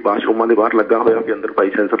ਨੋਟਿਸ ਵੀ ਵਾਸ਼ਰੂਮਾਂ ਦੇ ਬਾਹਰ ਲੱਗਾ ਹੋਇਆ ਕਿ ਅੰਦਰ ਪਾਈ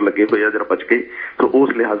ਸੈਂਸਰ ਲੱਗੇ ਹੋਏ ਆ ਜਰਾ ਬਚ ਕੇ। ਸੋ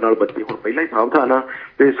ਉਸ ਲਿਹਾਜ਼ ਨਾਲ ਬੱਚੇ ਹੁਣ ਪਹਿਲਾਂ ਹੀ ਸਾਵਧਾਨ ਆ।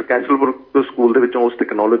 ਤੇ ਕੈਸਲ ਬਰੁਕ ਸਕੂਲ ਦੇ ਵਿੱਚੋਂ ਉਸ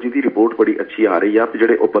ਟੈਕਨੋਲੋਜੀ ਦੀ ਰਿਪੋਰਟ ਬੜੀ ਅੱਛੀ ਆ ਰਹੀ ਆ ਤੇ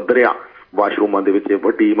ਜਿਹੜੇ ਉਹ ਪੱਧਰ ਆ ਵਾਸ਼ਰੂਮਾਂ ਦੇ ਵਿੱਚ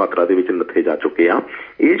ਵੱਡੀ ਮਾਤਰਾ ਦੇ ਵਿੱਚ ਨੱਥੇ ਜਾ ਚੁੱਕੇ ਆ।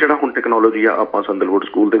 ਇਹ ਜਿਹੜਾ ਹੁਣ ਟੈਕਨੋਲੋਜੀ ਆ ਆਪਾਂ ਸੰਦਲਵੁੱਡ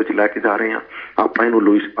ਸਕੂਲ ਦੇ ਵਿੱਚ ਲੈ ਕੇ ਜਾ ਰਹੇ ਹਾਂ, ਆਪਾਂ ਇਹਨੂੰ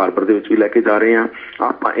ਲੂਇਸ ਹਾਰਬਰ ਦੇ ਵਿੱਚ ਵੀ ਲੈ ਕੇ ਜਾ ਰਹੇ ਹਾਂ,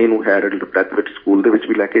 ਆਪਾਂ ਇਹਨੂੰ ਹੈਰਲਡ ਬ੍ਰੈਥਵੇਟ ਸਕੂਲ ਦੇ ਵਿੱਚ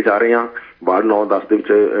ਵੀ ਲੈ ਕੇ ਜਾ ਰਹੇ ਹਾਂ। ਵਾਰਡ 9-10 ਦੇ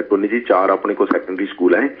ਵਿੱਚ ਟੋਨੀ ਜੀ 4 ਆਪਣੇ ਕੋਲ ਸੈਕੰਡਰੀ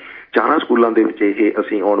ਸਕੂਲ ਹੈ। 4 ਸਕੂਲਾਂ ਦੇ ਵਿੱਚ ਇਹ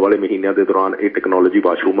ਅਸੀਂ ਆਉਣ ਵਾਲੇ ਮਹੀਨਿਆਂ ਦੇ ਦੌਰਾਨ ਇਹ ਟੈਕਨੋਲੋਜੀ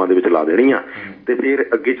ਵਾਸ਼ਰੂਮਾਂ ਦੇ ਵਿੱਚ ਲਾ ਦੇਣੀ ਆ। ਤੇ ਫਿਰ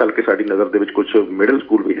ਅੱਗੇ ਚੱਲ ਕੇ ਸਾਡੀ ਨਜ਼ਰ ਦੇ ਵਿੱਚ ਕੁਝ ਮਿਡਲ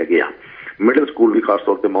ਸਕੂਲ ਵੀ ਹੈਗੇ ਆ। ਮਿਡਲ ਸਕੂਲ ਵੀ ਖਾਸ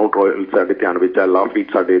ਤੌਰ ਤੇ ਮਾਊਂਟ ਰਾਇਲ ਸਾਡੇ ਧਿਆਨ ਵਿੱਚ ਹੈ,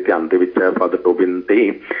 ਲਾਫੀਟ ਸਾਡੇ ਧਿਆਨ ਦੇ ਵਿੱਚ ਹੈ, ਫਾਦਰ ਟੋਬਿਨ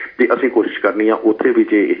ਤੇ ਅਸੀਂ ਕੋਸ਼ਿਸ਼ ਕਰਨੀ ਆ ਉੱਥੇ ਵੀ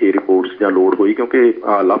ਜੇ ਇਹ ਰਿਪੋਰਟਸ ਜਾਂ ਲੋੜ ਹੋਈ, ਕਿਉਂਕਿ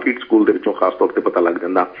ਲਾਫੀਟ ਸਕੂਲ ਦੇ ਵਿੱਚੋਂ ਖਾਸ ਤੌਰ ਤੇ ਪਤਾ ਲੱਗ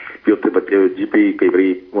ਜਾਂਦਾ ਕਿ ਉੱਥੇ ਬੱਚੇ ਜੀਪੀ ਕਈ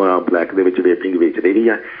ਵਾਰੀ ਬਲੈਕ ਦੇ ਵਿੱਚ ਵੇਪਿੰਗ ਵੇਚਦੇ ਵੀ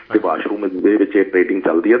ਆ ਤੇ ਵਾਸ਼ਰੂਮ ਦੇ ਵਿੱਚ ਟ੍ਰੇਡਿੰਗ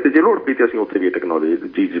ਚੱਲਦੀ ਆ, ਤੇ ਜੇ ਲੋੜ ਪਈ ਤੇ ਅਸੀਂ ਉੱਥੇ ਵੀ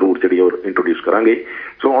ਟੈਕਨੋਲੋਜੀ ਜ਼ਰੂਰ ਜਿਹੜੀ ਉਹ ਇੰਟਰੋਡਿਊਸ ਕਰਾਂਗੇ।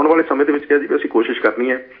 ਸੋ ਆਉਣ ਵਾਲੇ ਸਮੇਂ ਦੇ ਵਿੱਚ ਕਿਹਾ ਜੀ ਵੀ ਅਸੀਂ ਕੋਸ਼ਿਸ਼ ਕਰਨੀ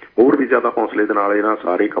ਹੈ ਹੋਰ ਵੀ ਜ਼ਿਆਦਾ ਹੌਸਲੇ ਦੇ ਨਾਲ ਇਹਨਾਂ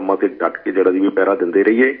ਸਾਰੇ ਕੰਮਾਂ ਤੇ ਡਟ ਕੇ ਜਿਹੜਾ ਜੀ ਵੀ ਪਹਿਰਾ ਦਿੰਦੇ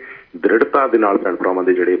ਰਹੀਏ, ਦ੍ਰਿੜਤਾ ਦੇ ਨਾਲ ਭੈਣ ਭਰਾਵਾਂ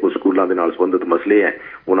ਦੇ ਜਿਹੜੇ ਉਹ ਸਕੂਲਾਂ ਦੇ ਨਾਲ ਸੰਬੰਧਿਤ ਮਸਲੇ ਹੈ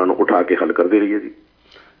ਉਹਨਾਂ ਨੂੰ ਉਠਾ ਕੇ ਹੱਲ ਕਰਦੇ ਰਹੀਏ ਜੀ।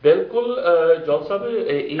 ਬਿਲਕੁਲ ਜੌਲ ਸਾਹਿਬ,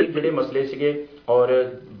 ਇਹ ਜਿਹੜੇ ਮਸਲੇ ਸੀਗੇ ਔਰ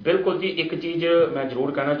ਬਿਲਕੁਲ ਜੀ ਇੱਕ ਚੀਜ਼ ਮੈਂ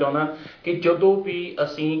ਜ਼ਰੂਰ ਕਹਿਣਾ ਚਾਹੁੰਦਾ ਕਿ ਜਦੋਂ ਵੀ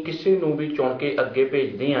ਅਸੀਂ ਕਿਸੇ ਨੂੰ ਵੀ ਚੁਣ ਕੇ ਅੱਗੇ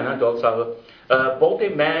ਭੇਜਦੇ ਹਾਂ ਨਾ ਜੌਲ ਸਾਹਿਬ, ਬਹੁਤੇ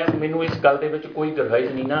ਮੈਨੂੰ ਇਸ ਗੱਲ ਦੇ ਵਿੱਚ ਕੋਈ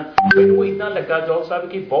ਗਰਹਾਇਸ਼ ਨਹੀਂ ਨਾ, ਮੈਨੂੰ ਇੱਦਾਂ ਲੱਗਾ ਜੌਲ ਸਾਹਿਬ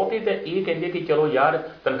ਕਿ ਬਹੁਤੇ ਤਾਂ ਇਹ ਕਹਿੰਦੇ ਕਿ ਚਲੋ ਯਾਰ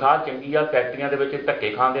ਤਨਖਾਹ ਚੰਗੀ ਆ, ਫੈਕਟਰੀਆਂ ਦੇ ਵਿੱਚ ਧੱਕੇ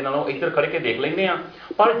ਖਾਣ ਦੇ ਨਾਲੋਂ ਇੱਧਰ ਖੜ੍ਹ ਕੇ ਦੇਖ ਲੈਂਦੇ ਆ,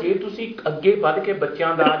 ਪਰ ਜੇ ਤੁਸੀਂ ਅੱਗੇ ਵੱਧ ਕੇ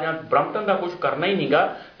ਬੱਚਿਆਂ ਦਾ ਜਾਂ ਬ੍ਰਮਟਨ ਦਾ ਕੁਝ ਕਰਨਾ ਹੀ ਨਹੀਂਗਾ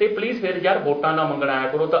ਤੇ ਪਲੀਜ਼ ਫਿਰ ਯਾਰ ਵੋਟਾਂ ਨਾ ਮੰਗਣ ਆਇਆ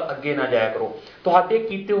ਕਰੋ, ਤਾਂ ਅੱਗੇ ਨਾ ਜਾਇਆ ਕਰੋ। ਤੁਹਾਡੇ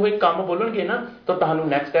ਕੀਤੇ ਹੋਏ ਕੰਮ ਬੋਲਣਗੇ ਨਾ ਤਾਂ ਤੁਹਾਨੂੰ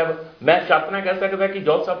ਨੈਕਸਟ ਸਟੈਪ ਮੈਂ ਸ਼ਰਤ ਨਾਲ ਕਹਿ ਸਕਦਾ ਕਿ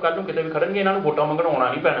ਜੌਲ ਸਾਹਿਬ ਕੱਲ੍ਹ ਨੂੰ ਕਿਤੇ ਵੀ ਖੜਨਗੇ ਇਹਨਾਂ ਨੂੰ ਵੋਟਾਂ ਮੰਗਣ ਆਉਣਾ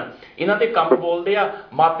ਨਹੀਂ ਪੈਣਾ। ਇਹਨਾਂ ਦੇ ਕੰਮ ਬੋਲਦੇ ਆ,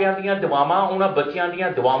 ਮਾਪਿਆਂ ਦੀਆਂ ਦੁਆਵਾਂ ਉਹਨਾਂ ਬੱਚਿਆਂ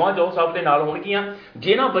ਦੀਆਂ ਦੁਆਵਾਂ ਜੌਲ ਸਾਹਿਬ ਦੇ ਨਾਲ ਹੋਣਗੀਆਂ।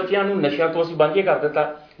 ਜਿਹਨਾਂ ਬੱਚਿਆਂ ਨੂੰ ਨਸ਼ਿਆਂ ਤੋਂ ਅਸੀਂ ਵਾਂਝੇ ਕਰ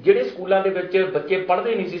ਦਿੱਤਾ, ਜਿਹੜੇ ਸਕੂਲਾਂ ਦੇ ਵਿੱਚ ਬੱਚੇ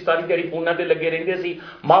ਪੜ੍ਹਦੇ ਨਹੀਂ ਸੀ, ਸਾਰੀ ਦਿਹਾੜੀ ਫੋਨਾਂ ਤੇ ਲੱਗੇ ਰਹਿੰਦੇ ਸੀ,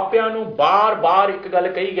 ਮਾਪਿਆਂ ਨੂੰ ਬਾਰ-ਬਾਰ ਇੱਕ ਗੱਲ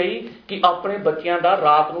ਕਹੀ ਗਈ ਕਿ ਆਪਣੇ ਬੱਚਿਆਂ ਦਾ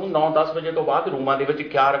ਰਾਤ ਨੂੰ 9-10 ਵਜੇ ਤੋਂ ਬਾਅਦ ਰੂਮਾਂ ਦੇ ਵਿੱਚ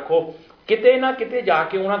ਖਿਆਲ ਰੱਖੋ। ਕਿਤੇ ਨਾ ਕਿਤੇ ਜਾ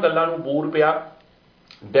ਕੇ ਉਹਨਾਂ ਗੱਲਾਂ ਨੂੰ ਬੂਰ ਪਿਆ,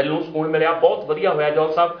 ਦਿਲ ਨੂੰ ਸਕੂਨ ਮਿਲਿਆ, ਬਹੁਤ ਵਧੀਆ ਹੋਇਆ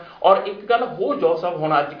ਜੌਲ ਸਾਹਿਬ। ਔਰ ਇੱਕ ਗੱਲ ਹੋਰ ਜੌਲ ਸਾਹਿਬ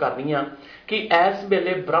ਹੁਣ ਅੱਜ ਕਰਨੀ ਆ ਕਿ ਇਸ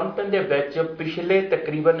ਵੇਲੇ ਬ੍ਰਮਟਨ ਦੇ ਵਿੱਚ ਪਿਛਲੇ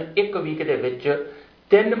ਤਕਰੀਬਨ 1 ਵੀਕ ਦੇ ਵਿੱਚ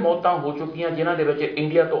 3 ਮੌਤਾਂ ਹੋ ਚੁੱਕੀਆਂ, ਜਿਨ੍ਹਾਂ ਦੇ ਵਿੱਚ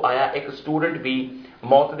ਇੰਡੀਆ ਤੋਂ ਆਇਆ ਇੱਕ ਸਟੂਡੈਂਟ ਵੀ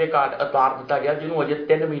ਮੌਤ ਦੇ ਘਾਟ ਉਤਾਰ ਦਿੱਤਾ ਗਿਆ, ਜਿਹਨੂੰ ਅਜੇ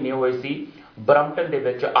 3 ਮਹੀਨੇ ਹੋਏ ਸੀ ਬ੍ਰਮਟਨ ਦੇ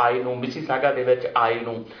ਵਿੱਚ ਆਏ ਨੂੰ, ਮਿਸੀਸਾਗਾ ਦੇ ਵਿੱਚ ਆਏ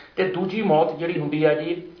ਨੂੰ। ਤੇ ਦੂਜੀ ਮੌਤ ਜਿਹੜੀ ਹੁੰਦੀ ਆ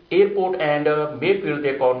ਜੀ ਏਅਰਪੋਰਟ ਐਂਡ ਮੇਫੀਲਡ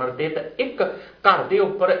ਦੇ ਕਾਰਨਰ ਤੇ, ਤਾਂ ਇੱਕ ਘਰ ਦੇ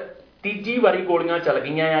ਉੱਪਰ ਤੀਜੀ ਵਾਰੀ ਗੋਲੀਆਂ ਚੱਲ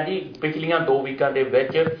ਗਈਆਂ ਆ ਜੀ ਪਿਛਲੀਆਂ 2 ਵੀਕਾਂ ਦੇ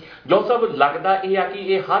ਵਿੱਚ। ਜੋ ਸਭ ਲੱਗਦਾ ਇਹ ਆ ਕਿ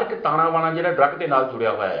ਇਹ ਹਰ ਇੱਕ ਤਾਣਾ ਬਾਣਾ ਜਿਹੜਾ ਡਰੱਗ ਦੇ ਨਾਲ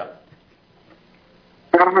ਜੁੜਿਆ ਹੋਇਆ ਆ।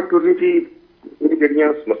 ਜੀ ਇਹ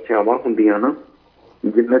ਜਿਹੜੀਆਂ ਸਮੱਸਿਆਵਾਂ ਹੁੰਦੀਆਂ ਨਾ,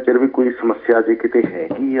 ਜਿੰਨਾ ਚਿਰ ਵੀ ਕੋਈ ਸਮੱਸਿਆ ਜੇ ਕਿਤੇ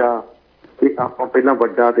ਹੈਗੀ ਆ ਤੇ ਆਪਾਂ ਪਹਿਲਾਂ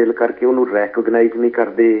ਵੱਡਾ ਦਿਲ ਕਰਕੇ ਉਹਨੂੰ ਰੈਕੋਗਨਾਈਜ਼ ਨਹੀਂ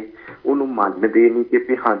ਕਰਦੇ, ਉਹਨੂੰ ਮੰਨਦੇ ਨਹੀਂ ਕਿ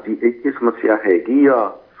ਵੀ ਹਾਂਜੀ ਇੱਥੇ ਸਮੱਸਿਆ ਹੈਗੀ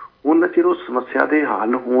ਆ, ਉਹਨਾਂ ਚਿਰ ਉਹ ਸਮੱਸਿਆ ਦੇ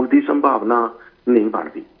ਹੱਲ ਹੋਣ ਦੀ ਸੰਭਾਵਨਾ ਨਹੀਂ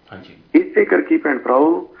ਬਣਦੀ। ਇਸੇ ਕਰਕੇ ਭੈਣ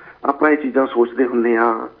ਭਰਾਓ ਆਪਾਂ ਇਹ ਚੀਜ਼ਾਂ ਸੋਚਦੇ ਹੁੰਦੇ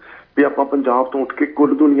ਆ ਵੀ ਆਪਾਂ ਪੰਜਾਬ ਤੋਂ ਉੱਠ ਕੇ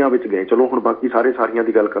ਕੁੱਲ ਦੁਨੀਆ ਵਿੱਚ ਗਏ। ਚਲੋ ਹੁਣ ਬਾਕੀ ਸਾਰੀਆਂ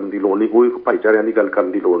ਦੀ ਗੱਲ ਕਰਨ ਦੀ ਲੋੜ ਨਹੀਂ, ਕੋਈ ਭਾਈਚਾਰਿਆਂ ਦੀ ਗੱਲ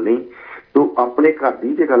ਕਰਨ ਦੀ ਲੋੜ ਨਹੀਂ, ਤੋ ਆਪਣੇ ਘਰ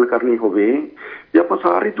ਦੀ ਜੇ ਗੱਲ ਕਰਨੀ ਹੋਵੇ ਜੇ ਆਪਾਂ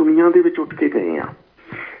ਸਾਰੀ ਦੁਨੀਆ ਦੇ ਵਿੱਚ ਉੱਠ ਕੇ ਗਏ ਆ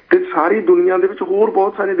ਤੇ ਸਾਰੀ ਦੁਨੀਆ ਦੇ ਵਿੱਚ ਹੋਰ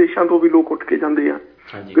ਬਹੁਤ ਸਾਰੇ ਦੇਸ਼ਾਂ ਤੋਂ ਵੀ ਲੋਕ ਉੱਠ ਕੇ ਜਾਂਦੇ ਆ।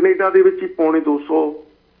 ਕੈਨੇਡਾ ਦੇ ਵਿੱਚ ਹੀ 250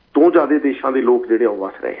 ਤੋਂ ਜ਼ਿਆਦਾ ਦੇਸ਼ਾਂ ਦੇ ਲੋਕ ਜਿਹੜੇ ਉਹ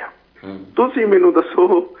ਵਸ ਰਹੇ ਆ। ਤੁਸੀਂ ਮੈਨੂੰ ਦੱਸੋ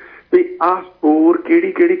ਵੀ ਆਹ ਹੋਰ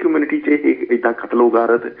ਕਿਹੜੀ ਕਮਿਊਨਿਟੀ 'ਚ ਏਦਾਂ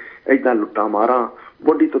ਕਤਲੋਗਾਰਤ, ਏਦਾਂ ਲੁੱਟਾਂ ਮਾਰਾਂ,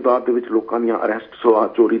 ਵੱਡੀ ਤਾਦਾਦ ਦੇ ਵਿੱਚ ਲੋਕਾਂ ਦੀਆਂ ਅਰੈਸਟ,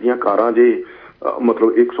 ਚੋਰੀ ਦੀਆਂ ਕਾਰਾਂ, ਜੇ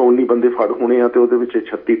ਮਤਲਬ 119 ਬੰਦੇ ਫੜ ਹੋਣੇ ਆ ਤੇ ਉਹਦੇ ਵਿੱਚ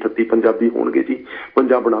 36-38 ਪੰਜਾਬੀ ਹੋਣਗੇ ਜੀ,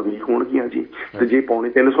 ਪੰਜਾਬਣਾ ਵੀ ਹੋਣਗੀਆਂ ਜੀ, ਤੇ ਜੇ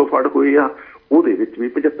 350 ਫੜ ਹੋਏ ਆ ਉਹਦੇ ਵਿੱਚ ਵੀ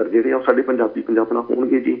 75 ਜਿਹੜੇ ਆ ਉਹ ਸਾਡੇ ਪੰਜਾਬਣਾ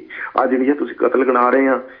ਹੋਣਗੇ ਜੀ। ਆ ਜਿਹੜੀਆਂ ਤੁਸੀਂ ਕਤਲ ਗਿਣਾ ਰਹੇ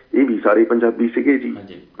ਆ ਇਹ ਵੀ ਸਾਰੇ ਪੰਜਾਬੀ ਸੀਗੇ ਜੀ।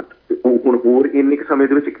 ਹੁਣ ਹੋਰ ਇੰਨੇ ਕੁ ਸਮੇਂ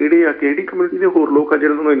ਦੇ ਵਿੱਚ ਕਿਹੜੀ ਕਮਿਊਨਿਟੀ ਦੇ ਹੋਰ ਲੋਕ ਆ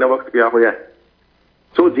ਜਿਹੜੇ ਨੂੰ ਇੰਨਾ ਵਕਤ ਪਿਆ ਹੋਇਆ।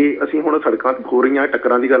 ਸੋ ਜੇ ਅਸੀਂ ਹੁਣ ਸੜਕਾਂ ਤੇ ਹੋ ਰਹੀਆਂ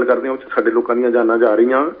ਟੱਕਰਾਂ ਦੀ ਗੱਲ ਕਰਦੇ ਹਾਂ, ਉਹ 'ਚ ਸਾਡੇ ਲੋਕਾਂ ਦੀਆਂ ਜਾਨਾਂ ਜਾ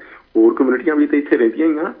ਰਹੀਆਂ, ਹੋਰ ਕਮਿਊਨਿਟੀਆਂ ਵੀ ਤਾਂ ਇੱਥੇ ਰਹਿੰਦੀਆਂ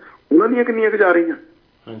ਹੀ ਆ, ਉਹਨਾਂ ਦੀਆਂ ਕਿੰਨੀਆਂ ਕੁ ਜਾ ਰਹੀਆਂ।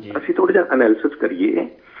 ਅਸੀਂ ਥੋੜ੍ਹਾ ਜਿਹਾ ਐਨਾਲਿਸਿਸ ਕਰੀਏ।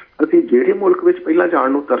 ਅਸੀਂ ਜਿਹੜੇ ਮੁਲਕ ਵਿੱਚ ਪਹਿਲਾਂ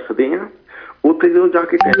ਜਾਣ ਨੂੰ ਤਰਸਦੇ ਹਾਂ ਉੱਥੇ ਜਦੋਂ ਜਾ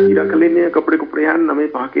ਕੇ ਟੈਕਸੀ ਰੱਖ ਲੈਂਦੇ ਹਾਂ, ਕੱਪੜੇ ਐਨ ਨਵੇਂ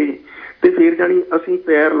ਪਾ ਕੇ, ਤੇ ਫਿਰ ਜਾਣੀ ਅਸੀਂ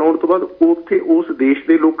ਪੈਰ ਲਾਉਣ ਤੋਂ ਬਾਅਦ ਉੱਥੇ ਉਸ ਦੇਸ਼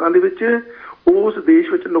ਦੇ ਲੋਕਾਂ ਦੇ ਵਿੱਚ ਉਸ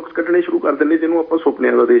ਦੇਸ਼ ਵਿੱਚ ਨੁਕਸ ਕੱਢਣੇ ਸ਼ੁਰੂ ਕਰ ਦਿੰਦੇ ਜਿਹਨੂੰ ਆਪਾਂ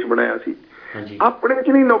ਸੁਪਨਿਆਂ ਦਾ ਦੇਸ਼ ਬਣਾਇਆ ਸੀ। ਆਪਣੇ ਵਿੱਚ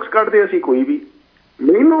ਨਹੀਂ ਨੁਕਸ ਕੱਢਦੇ ਅਸੀਂ ਕੋਈ ਵੀ।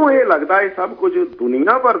 ਮੈਨੂੰ ਇਹ ਲੱਗਦਾ ਇਹ ਸਭ ਕੁਝ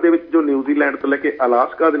ਦੁਨੀਆ ਭਰ ਦੇ ਵਿੱਚ ਜੋ ਨਿਊਜ਼ੀਲੈਂਡ ਤੋਂ ਲੈ ਕੇ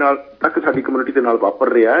ਅਲਾਸਕਾ ਦੇ ਨਾਲ ਤੱਕ ਸਾਡੀ ਕਮਿਊਨਿਟੀ ਦੇ ਨਾਲ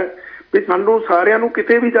ਵਾਪਰ ਰਿਹਾ ਹੈ ਵੀ ਸਾਨੂੰ ਸਾਰਿਆਂ ਨੂੰ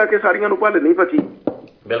ਕਿਤੇ ਵੀ ਜਾ ਕੇ ਸਾਰੀਆਂ ਨੂੰ ਭੱਲ ਨਹੀਂ ਪਚੀ।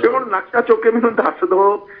 ਤੇ ਹੁਣ ਨਕਸ਼ਾ ਚੁੱਕ ਕੇ ਮੈਨੂੰ ਦੱਸ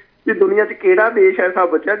ਦਿਓ ਕਿ ਦੁਨੀਆ 'ਚ ਕਿਹੜਾ ਦੇਸ਼ ਐਸਾ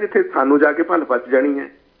ਬਚਿਆ ਜਿੱਥੇ ਸਾਨੂੰ ਜਾ ਕੇ ਭੱਲ ਪਚ ਜਾਣੀ ਹੈ।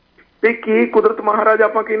 ਤੇ ਕੀ ਕੁਦਰਤ ਮਹਾਰਾਜ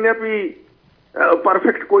ਆਪਾਂ ਕਹਿੰਦੇ ਆ ਵੀ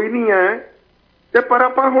ਪਰਫੈਕਟ ਕੋਈ ਨਹੀਂ ਹੈ, ਤੇ ਪਰ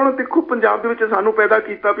ਆਪਾਂ ਹੁਣ ਦੇਖੋ ਪੰਜਾਬ ਦੇ ਵਿੱਚ ਸਾਨੂੰ ਪੈਦਾ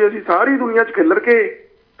ਕੀਤਾ ਵੀ ਅਸੀਂ ਸਾਰੀ ਦੁਨੀਆ 'ਚ ਖਿੱਲਰ ਕੇ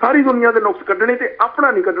ਸਾਰੀ ਦੁਨੀਆ ਦੇ ਨੁਕਸ ਕੱਢਣੇ ਤੇ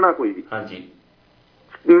ਆਪਣਾ ਨਹੀਂ ਕੱਢਣਾ ਕੋਈ ਵੀ।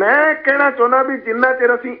 ਮੈਂ ਕਹਿਣਾ ਚਾਹੁੰਦਾ ਵੀ ਜਿੰਨਾ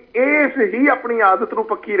ਚਿਰ ਅਸੀਂ ਇਸ ਹੀ ਆਪਣੀ ਆਦਤ ਨੂੰ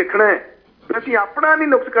ਪੱਕੀ ਰੱਖਣਾ ਹੈ, ਅਸੀਂ ਆਪਣਾ ਨਹੀਂ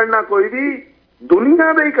ਨੁਕਸ ਕੱਢਣਾ ਕੋਈ ਵੀ,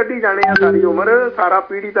 ਦੁਨੀਆ ਦੇ ਹੀ ਕੱਢੀ ਜਾਣੇ ਆ ਸਾਰੀ ਉਮਰ, ਸਾਰਾ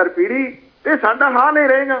ਪੀੜ੍ਹੀ ਦਰ ਪੀੜ੍ਹੀ, ਤੇ ਸਾਡਾ ਹਾਲ ਇਹ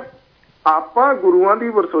ਰਹੇਗਾ। ਆਪਾਂ ਗੁਰੂਆਂ ਦੀ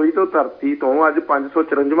ਵਰਸੋਈ ਤੋਂ ਧਰਤੀ ਤੋਂ ਅੱਜ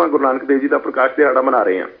 554ਵਾਂ ਗੁਰੂ ਨਾਨਕ ਦੇਵ ਜੀ ਦਾ ਪ੍ਰਕਾਸ਼ ਦਿਹਾੜਾ ਮਨਾ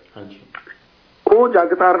ਰਹੇ ਹਾਂ। ਉਹ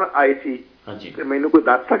ਜੱਗ ਤਾਰਨ ਆਏ ਸੀ ਤੇ ਮੈਨੂੰ ਕੋਈ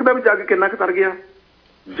ਦੱਸ ਸਕਦਾ ਵੀ ਜੱਗ ਕਿੰਨਾ ਕੁ ਤਰ ਗਿਆ?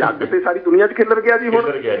 ਜੱਗ ਤੇ ਸਾਰੀ ਦੁਨੀਆ 'ਚ ਖਿਲਰ ਗਿਆ ਜੀ।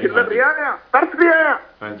 ਹੁਣ ਖਿਲਰ ਰਿਹਾ ਆ, ਤਰਸ ਰਿਹਾ ਆ।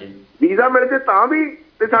 ਵੀਜ਼ਾ ਮਿਲ ਜੇ ਤਾਂ ਵੀ,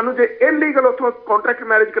 ਤੇ ਸਾਨੂੰ ਜੇ ਇਲੀਗਲ ਉੱਥੋਂ ਕਾਂਟਰੈਕਟ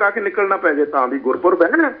ਮੈਰਿਜ ਕਰਾ ਕੇ ਨਿਕਲਣਾ ਪੈ ਜੇ ਤਾਂ ਵੀ ਗੁਰਪੁਰਬ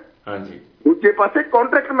ਹੈ। ਦੂਜੇ ਪਾਸੇ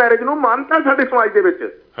ਕਾਂਟਰੈਕਟ ਮੈਰਿਜ ਨੂੰ ਮਾਨਤਾ ਸਾਡੇ ਸਮਾਜ ਦੇ ਵਿੱਚ,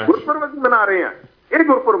 ਗੁਰਪੁਰਬ ਅਸੀਂ ਮਨਾ ਰਹੇ ਹਾਂ, ਇਹ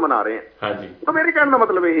ਗੁਰਪੁਰਬ ਮਨਾ ਰਹੇ ਹਾਂ। ਤਾਂ ਮੇਰੇ ਕਹਿਣ ਦਾ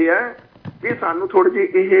ਮਤਲਬ ਇਹ ਹੈ ਕਿ ਸਾਨੂੰ ਥੋੜੀ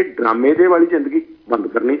ਜਿਹੀ ਇਹ ਡਰਾਮੇ ਦੇ ਵਾਲੀ ਜ਼ਿੰਦਗੀ ਬੰਦ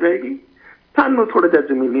ਕਰਨੀ ਪਏਗੀ। ਸਾਨੂੰ ਥੋੜਾ ਜਿਹਾ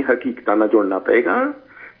ਜ਼ਮੀਨੀ ਹਕੀਕਤਾਂ ਨਾਲ ਜੁੜਨਾ ਪਏਗਾ।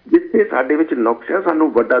 ਜਿੱਥੇ ਸਾਡੇ ਵਿੱਚ ਨੁਕਸ ਹੈ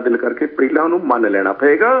ਸਾਨੂੰ ਵੱਡਾ ਦਿਲ ਕਰਕੇ ਪਹਿਲਾਂ ਉਹਨੂੰ ਮੰਨ ਲੈਣਾ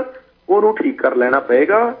ਪਏਗਾ, ਉਹਨੂੰ ਠੀਕ ਕਰ ਲੈਣਾ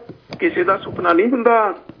ਪਏਗਾ। ਕਿਸੇ ਦਾ ਸੁਪਨਾ ਨਹੀਂ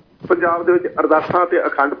ਹੁੰਦਾ ਪੰਜਾਬ ਦੇ ਵਿੱਚ ਅਰਦਾਸਾਂ ਤੇ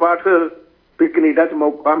ਅਖੰਡ ਪਾਠ ਵੀ ਕੈਨੇਡਾ 'ਚ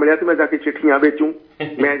ਮੌਕਾ ਮਿਲਿਆ ਤੇ ਮੈਂ ਜਾ ਕੇ ਚਿੱਠੀਆਂ ਵੇਚੂੰ,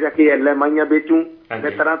 ਮੈਂ ਜਾ ਕੇ LMIਆਂ ਵੇਚੂੰ,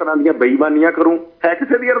 ਮੈਂ ਤਰ੍ਹਾਂ ਤਰ੍ਹਾਂ ਦੀਆਂ ਬੇਈਮਾਨੀਆਂ ਕਰੂੰ। ਹੈ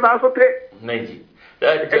ਕਿਸੇ ਦੀ ਅਰਦਾਸ ਉੱਥੇ? ਨਹੀਂ ਜੀ।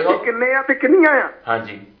 ਕਿੰਨੇ ਆ ਤੇ ਕਿੰਨੀਆਂ ਆ?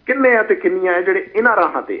 ਕਿੰਨੇ ਆ ਤੇ ਕਿੰਨੀਆਂ ਆ ਜਿਹੜੇ ਇਹਨਾਂ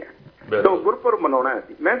ਰਾਹਾਂ ਤੇ ਆ। ਤਾਂ ਗੁਰਪੁਰਬ ਮਨਾਉਣਾ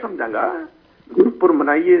ਅਸੀਂ, ਮੈਂ ਸਮਝਾਂਗਾ ਗੁਰਪੁਰਬ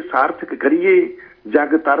ਮਨਾਈਏ, ਸਾਰਥਕ ਕਰੀਏ।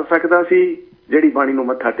 ਜੱਗ ਤਰ ਸਕਦਾ ਸੀ, ਜਿਹੜੀ ਬਾਣੀ ਨੂੰ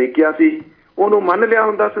ਮੱਥਾ ਟੇਕਿਆ ਸੀ, ਉਹਨੂੰ ਮੰਨ ਲਿਆ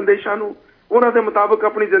ਹੁੰਦਾ, ਸੰਦੇਸ਼ਾਂ ਨੂੰ ਉਹਨਾਂ ਦੇ ਮੁਤਾਬਕ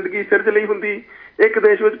ਆਪਣੀ ਜ਼ਿੰਦਗੀ ਸਿਰਜ ਲਈ ਹੁੰਦੀ। ਇੱਕ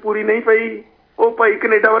ਦੇਸ਼ ਵਿੱਚ ਪੂਰੀ ਨਹੀਂ ਪਈ, ਉਹ ਭਾਈ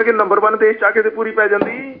ਕੈਨੇਡਾ ਵਰਗੇ ਨੰਬਰ 1 ਦੇਸ਼ ਚ ਆ ਕੇ ਤੇ ਪੂਰੀ ਪੈ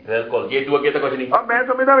ਜਾਂਦੀ। ਬਿਲਕੁਲ ਜੀ, ਅੱਗੇ ਤਾਂ ਕੁਝ ਨਹੀਂ। ਮੈਂ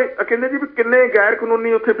ਸਮਝਦਾ ਕਹਿੰਦੇ ਜੀ ਵੀ ਕਿੰਨੇ ਗੈਰ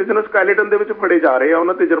ਕਾਨੂੰਨੀ ਉੱਥੇ ਬਿਜ਼ਨਸ ਕੈਲੇਡਨ ਦੇ ਵਿੱਚ ਫੜੇ ਜਾ ਰਹੇ ਆ,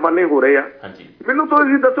 ਉਹਨਾਂ ਤੇ ਜੁਰਮਾਨੇ ਹੋ ਰਹੇ ਆ। ਮੈਨੂੰ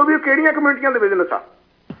ਤੁਸੀਂ ਦੱਸੋ ਵੀ ਕਿਹੜੀਆਂ ਕਮਿਊਨਿਟੀਆਂ ਦੇ ਬਿਜ਼ਨਸ ਆ?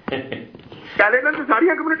 ਕੈਲੇਡਨ ਚ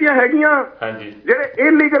ਸਾਰੀਆਂ ਕਮਿਊਨਿਟੀਆਂ ਹੈਗੀਆਂ। ਜਿਹੜੇ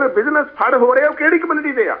ਇਲੀਗਲ ਬਿਜ਼ਨਸ ਫੜ ਹੋ ਰਹੇ ਉਹ ਕਿਹੜੀ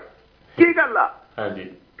ਕਮਿਊਨਿਟੀ ਦੇ ਆ? ਕੀ ਗੱਲ ਆ?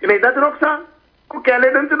 ਕੈਨੇਡਾ ਚ ਨੁਕਸਾ, ਉਹ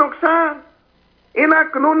ਕੈਲੇਡਨ ਚ ਨੁਕਸਾ। ਇਹਨਾਂ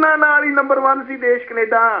ਕਾਨੂੰਨਾਂ ਨਾਲ ਹੀ ਨੰਬਰ 1 ਸੀ ਦੇਸ਼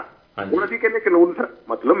ਕੈਨੇਡਾ। ਹੁਣ ਅਸੀਂ ਕਹਿੰਦੇ ਕਾਨੂੰਨ,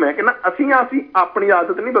 ਮਤਲਬ ਮੈਂ ਕਹਿੰਦਾ ਅਸੀਂ ਆਪਣੀ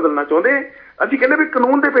ਆਦਤ ਨਹੀਂ ਬਦਲਣਾ ਚਾਹੁੰਦੇ। ਅਸੀਂ ਕਹਿੰਦੇ ਵੀ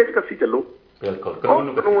ਕਾਨੂੰਨ ਦੇ ਪੇਚ ਕੱਸੀ ਚੱਲੋ।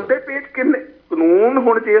 ਕਾਨੂੰਨ ਦੇ ਪੇਚ ਕਿੰਨੇ ਕਾਨੂੰਨ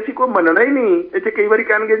ਹੁਣ ਜੇ ਅਸੀਂ ਕੋਈ ਮੰਨਣਾ ਹੀ ਨਹੀਂ, ਇੱਥੇ ਕਈ ਵਾਰੀ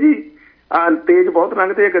ਕਹਿਣਗੇ ਜੀ ਤੇਜ਼ ਬਹੁਤ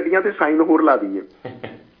ਲੰਘਦੇ ਗੱਡੀਆਂ ਤੇ ਸਾਈਨ ਹੋਰ ਲਾ ਦਈਏ।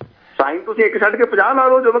 ਸਾਈਨ ਤੁਸੀਂ ਇੱਕ ਛੱਡ ਕੇ 50 ਲਾ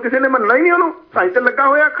ਲਓ, ਜਦੋਂ ਕਿਸੇ ਨੇ ਮੰਨਣਾ ਹੀ ਨਹੀਂ ਉਹਨੂੰ। ਸਾਈਨ ਤੇ ਲੱਗਾ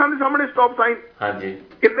ਹੋਇਆ ਅੱਖਾਂ ਦੇ ਸਾਹਮਣੇ ਸਟਾਪ ਸਾਈਨ।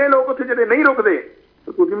 ਕਿੰਨੇ ਲੋਕ ਉੱਥੇ ਜਿਹੜੇ ਨਹੀਂ ਰੁਕਦੇ?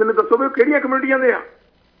 ਤੁਸੀਂ ਮੈਨੂੰ ਦੱਸੋ ਵੀ ਕਿਹੜੀਆਂ ਕਮਿਊਨਿਟੀਆਂ ਦੇ ਆ?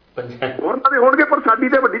 ਉਹਨਾਂ ਦੇ ਹੋਣਗੇ, ਪਰ ਸਾਡੀ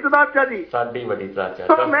ਤੇ ਵੱਡੀ ਤਾਦਾਦ ਚ ਆ ਜੀ। ਸਾਡੀ ਵੱਡੀ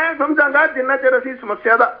ਤਾਦਾਦ। ਮੈਂ ਸਮਝਾਂਗਾ ਜਿੰਨਾ ਚਿਰ ਅਸੀਂ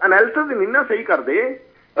ਸਮੱਸਿਆ ਦਾ ਐਨਾਲਿਸਿਸ ਨਹੀਂ ਨਾ ਸਹੀ ਕਰਦੇ,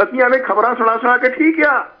 ਅਸੀਂ ਐਵੇਂ ਖਬਰਾਂ ਸੁਣਾ ਕੇ ਠੀਕ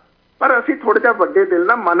ਆ, ਪਰ ਅਸੀਂ ਥੋੜਾ ਜਿਹਾ ਵੱਡੇ ਦਿਲ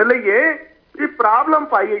ਨਾਲ ਮੰਨ ਲਈਏ ਕਿ ਪ੍ਰੋਬਲਮ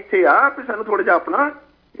ਪਾਈ ਇੱਥੇ ਆ ਵੀ ਸਾਨੂੰ ਥੋੜਾ ਜਿਹਾ ਆਪਣਾ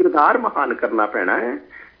ਕਿਰਦਾਰ ਮਹਾਨ ਕਰਨਾ ਪੈਣਾ ਹੈ।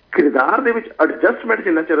 ਕਿਰਦਾਰ ਦੇ ਵਿੱਚ ਐਡਜਸਟਮੈਂਟ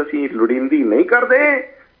ਜਿੰਨਾ ਚਿਰ ਅਸੀਂ ਲੋੜੀਂਦੀ ਨਹੀਂ ਕਰਦੇ,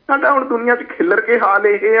 ਸਾਡਾ ਹੁਣ ਦੁਨੀਆ 'ਚ ਖਿੱਲਰ ਕੇ ਹਾਲ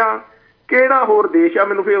ਇਹ ਆ। ਕਿਹੜਾ ਹੋਰ ਦੇਸ਼ ਆ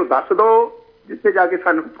ਮੈਨੂੰ ਫਿਰ ਉਹ ਦੱਸ ਦਿਓ ਜਿੱਥੇ ਜਾ ਕੇ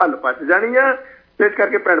ਸਾਨੂੰ ਫਲ ਪਚ ਜਾਣੀ ਆ। ਇਸ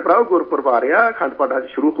ਕਰਕੇ ਭੈਣ ਭਰਾਓ ਗੁਰਪੁਰਬ ਆ ਰਿਹਾ, ਅਖੰਡ ਪਾਠ ਅੱਜ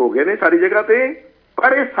ਸ਼ੁਰੂ ਹੋ ਗਏ ਨੇ ਸਾਰੀ ਜਗ੍ਹਾ ਤੇ,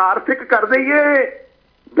 ਪਰ ਇਹ ਸਾਰਥਕ ਕਰ ਦਈਏ।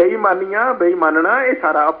 ਬੇਈਮਾਨੀਆਂ, ਬੇਈਮਾਨਣਾ ਇਹ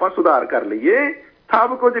ਸਾਰਾ ਆਪਾਂ ਸੁਧਾਰ ਕਰ ਲਈਏ।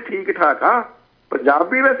 ਸਭ ਕੁਝ ਠੀਕ ਠਾਕ ਆ। ਪੰਜਾਬ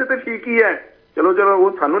ਵੀ ਵੈਸੇ ਤਾਂ ਠੀਕ ਹੀ ਹੈ, ਚਲੋ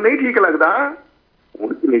ਉਹ ਸਾਨੂੰ ਨਹੀਂ ਠੀਕ ਲੱਗਦਾ।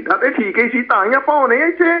 ਹੁਣ ਕੈਨੇਡਾ ਤੇ ਠੀਕ ਹੀ ਸੀ, ਤਾਂ ਹੀ ਆਪਾਂ ਆਉਣੇ ਆ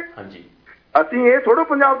ਇੱਥੇ। ਅਸੀਂ ਇਹ ਥੋੜ੍ਹਾ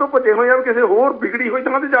ਪੰਜਾਬ ਤੋਂ ਭੱਜੇ ਹੋਏ ਆ ਕਿਸੇ ਹੋਰ ਵਿਗੜੀ ਹੋਈ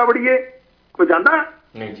ਥਾਂ ਤੇ ਜਾ ਵੜੀਏ। ਕੋਈ ਜਾਂਦਾ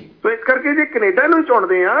ਨਹੀਂ ਜੀ। ਸੋ ਇਸ ਕਰਕੇ ਜੇ ਕੈਨੇਡਾ ਨੂੰ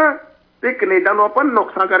ਚੁਣਦੇ ਆ ਤੇ ਕੈਨੇਡਾ ਨੂੰ ਆਪਾਂ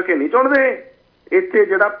ਨੁਕਸਾਂ ਕਰਕੇ ਨਹੀਂ ਚੁਣਦੇ। ਇੱਥੇ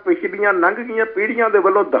ਜਿਹੜਾ ਪਿਛਲੀਆਂ ਲੰਘ ਗਈਆਂ ਪੀੜ੍ਹੀਆਂ ਦੇ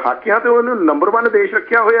ਵੱਲੋਂ ਦਹਾਕਿਆਂ ਤੇ ਉਹਨੂੰ ਨੰਬਰ 1 ਦੇਸ਼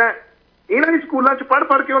ਰੱਖਿਆ ਹੋਇਆ। ਇਹਨਾਂ ਦੀ ਸਕੂਲਾਂ 'ਚ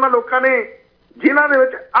ਪੜ੍ਹ ਕੇ ਉਹਨਾਂ ਲੋਕਾਂ ਨੇ, ਜਿਨ੍ਹਾਂ ਦੇ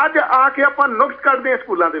ਵਿੱਚ ਅੱਜ ਆ ਕੇ ਆਪਾਂ ਨੁਕਸ ਕੱਢਦੇ ਹਾਂ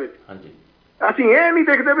ਸਕੂਲਾਂ ਦੇ ਵਿੱਚ, ਅਸੀਂ ਇਹ ਨਹੀਂ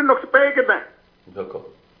ਦੇਖਦੇ ਵੀ ਨੁਕਸ ਪਏ ਕਿੱਦਾਂ।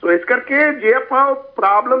 ਸੋ ਇਸ ਕਰਕੇ ਜੇ ਆਪਾਂ ਉਹ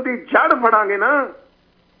ਪ੍ਰੋਬਲਮ ਦੀ ਜੜ ਫੜਾਂਗੇ ਨਾ,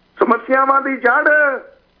 ਸਮੱਸਿਆਵਾਂ ਦੀ ਜੜ,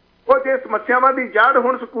 ਉਹ ਜੇ ਸਮੱਸਿਆਵਾਂ ਦੀ ਜੜ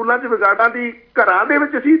ਹੁਣ ਸਕੂਲਾਂ 'ਚ ਵਿਗਾੜਾਂ ਦੀ ਘਰਾਂ ਦੇ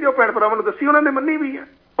ਵਿੱਚ ਸੀ ਤੇ ਉਹ ਭੈਣ ਭਰਾਵਾਂ ਨੂੰ ਦੱਸੀ ਉਹਨਾਂ ਨੇ ਮੰਨੀ ਵੀ ਆ,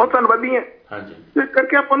 ਬਹੁਤ ਧੰਨਵਾਦੀ ਹੈ। ਇਸ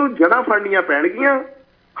ਕਰਕੇ ਆਪਾਂ ਨੂੰ ਜੜ੍ਹਾਂ ਫੜਨੀਆਂ ਪੈਣਗੀਆਂ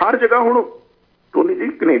ਹਰ ਜਗ੍ਹਾ। ਹੁਣ ਟੋਨੀ ਜੀ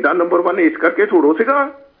ਕੈਨੇਡਾ ਨੰਬਰ 1 ਇਸ ਕਰਕੇ ਥੋੜੋ ਸੀਗਾ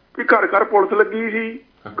ਕਿ ਘਰ ਘਰ ਪੁਲਿਸ ਲੱਗੀ ਸੀ,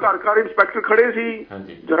 ਘਰ ਘਰ ਇੰਸਪੈਕਟਰ ਖੜੇ ਸੀ,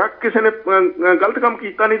 ਜਰਾ ਕਿਸੇ ਨੇ ਗਲਤ ਕੰਮ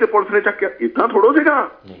ਕੀਤਾ ਨਹੀਂ ਤੇ ਪੁਲਿਸ ਨੇ ਚੱਕਿਆ, ਏਦਾਂ ਥੋੜੋ ਸੀਗਾ।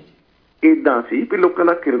 ਏਦਾਂ ਸੀ ਵੀ ਲੋਕਾਂ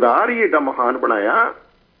ਦਾ ਕਿਰਦਾਰ ਹੀ ਏਡਾ ਮਹਾਨ ਬਣਾਇਆ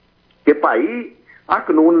ਕਿ ਭਾਈ ਆਹ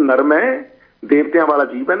ਕਾਨੂੰਨ ਨਰਮ ਹੈ, ਦੇਵਤਿਆਂ ਵਾਲਾ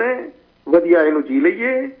ਜੀਵਨ ਹੈ, ਵਧੀਆ ਇਹਨੂੰ ਜੀ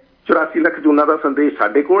ਲਈਏ। 84 ਲੱਖ ਜੂਨਾਂ ਦਾ ਸੰਦੇਸ਼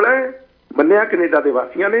ਸਾਡੇ ਕੋਲ ਹੈ, ਮੰਨਿਆ ਕੈਨੇਡਾ ਦੇ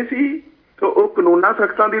ਵਾਸੀਆਂ ਨੇ ਸੀ, ਤੇ ਉਹ ਕਾਨੂੰਨਾਂ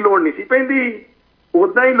ਸਖਤਾਂ ਦੀ ਲੋੜ ਨਹੀਂ ਸੀ ਪੈਂਦੀ।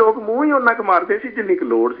 ਉਦਾਂ ਹੀ ਲੋਕ ਮੂੰਹ ਹੀ ਉਹਨਾਂ ਕੁ ਮਾਰਦੇ ਸੀ ਜਿੰਨੀ ਕੁ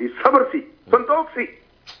ਲੋੜ ਸੀ, ਸਬਰ ਸੀ, ਸੰਤੋਖ ਸੀ।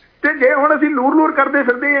 ਤੇ ਜੇ ਹੁਣ ਅਸੀਂ ਲੂਰ ਕਰਦੇ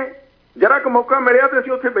ਫਿਰਦੇ ਹਾਂ, ਜਰਾ ਕੁ ਮੌਕਾ ਮਿਲਿਆ ਤੇ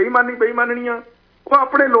ਅਸੀਂ ਉੱਥੇ ਬੇਈਮਾਨਣੀਆਂ, ਉਹ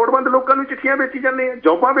ਆਪਣੇ ਲੋੜਵੰਦ ਲੋਕਾਂ ਨੂੰ ਚਿੱਠੀਆਂ ਵੇਚੀ ਜਾਂਦੇ ਆ,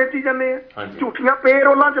 ਜੋਬਾਂ ਵੇਚੀ ਜਾਂਦੇ ਆ, ਝੂਠੀਆਂ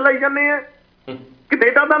ਪੇਰੋਲਾਂ ਚਲਾਈ ਜਾਂਦੇ ਆ।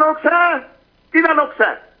 ਕੈਨੇਡਾ ਦਾ ਨੁਕਸ ਹੈ, ਕਿਹਦਾ ਨੁਕਸ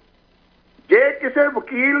ਹੈ? ਜੇ ਕਿਸੇ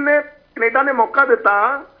ਵਕੀਲ ਨੇ ਕੈਨੇਡਾ ਨੇ ਮੌਕਾ ਦਿੱਤਾ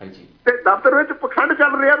ਤੇ ਦਫ਼ਤਰ ਵਿੱਚ ਪਖੰਡ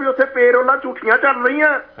ਚੱਲ ਰਿਹਾ ਵੀ ਉੱਥੇ ਪੇਰੋਲਾਂ ਝੂਠੀਆਂ ਚੱਲ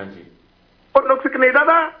ਰਹੀਆਂ, ਉਹ ਨੁਕਸ ਕੈਨੇਡਾ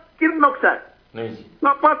ਦਾ? ਕਿਹਦਾ ਨੁਕਸ ਹੈ?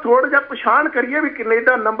 ਆਪਾਂ ਥੋੜਾ ਜਿਹਾ ਪਛਾਣ ਕਰੀਏ ਵੀ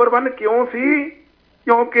ਕੈਨੇਡਾ ਨੰਬਰ 1 ਕਿਉਂ ਸੀ?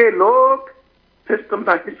 ਕਿਉਂਕਿ ਲੋਕ ਸਿਸਟਮ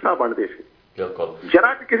ਦਾ ਹਿੱਸਾ ਬਣਦੇ ਸੀ।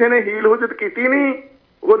 ਜਰਾ ਕਿਸੇ ਨੇ ਹੀਲ ਹੁਜਤ ਕੀਤੀ ਨਹੀਂ,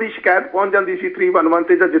 ਉਹਦੀ ਸ਼ਿਕਾਇਤ ਪਹੁੰਚ ਜਾਂਦੀ ਸੀ 311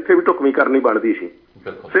 ਤੇ, ਜਾਂ ਜਿੱਥੇ ਵੀ ਢੁਕਵੀਂ ਕਰਨੀ ਬਣਦੀ ਸੀ।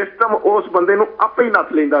 ਸਿਸਟਮ ਉਸ ਬੰਦੇ ਨੂੰ ਆਪੇ ਹੀ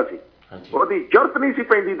ਨੱਥ ਲੈਂਦਾ ਸੀ, ਉਹਦੀ ਜ਼ਰੂਰਤ ਨਹੀਂ ਸੀ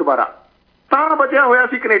ਪੈਂਦੀ ਦੁਬਾਰਾ। ਤਾਂ ਬਚਿਆ ਹੋਇਆ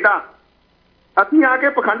ਸੀ ਕੈਨੇਡਾ। ਅਸੀਂ ਆ ਕੇ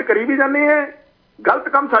ਪਖੰਡ ਕਰੀ ਵੀ ਜਾਂਦੇ ਹਾਂ, ਗਲਤ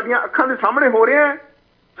ਕੰਮ ਸਾਡੀਆਂ ਅੱਖਾਂ ਦੇ ਸਾਹਮਣੇ ਹੋ ਰਿਹਾ,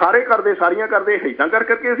 ਸਾਰੇ ਕਰਦੇ ਸਾਰੀਆਂ ਕਰਦੇ, ਏਦਾਂ ਕਰ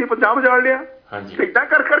ਕਰਕੇ ਅਸੀਂ ਪੰਜਾਬ ਉਜਾੜ ਲਿਆ, ਏਦਾਂ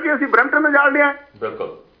ਕਰ ਕਰਕੇ ਅਸੀਂ ਬਰੈਂਪਟਨ ਉਜਾੜ ਲਿਆ,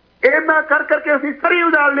 ਏਦਾਂ ਕਰ ਕਰਕੇ ਅਸੀਂ ਸਰੀ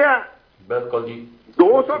ਉਜਾੜ ਲਿਆ। ਬਿਲਕੁਲ ਜੀ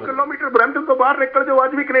 200 ਕਿਲੋਮੀਟਰ ਬਰੈਂਪਟਨ ਤੋਂ ਬਾਹਰ ਨਿਕਲ ਜਾਓ,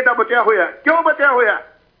 ਅੱਜ ਵੀ ਕੈਨੇਡਾ ਬਚਿਆ ਹੋਇਆ। ਕਿਉਂ ਬਚਿਆ ਹੋਇਆ?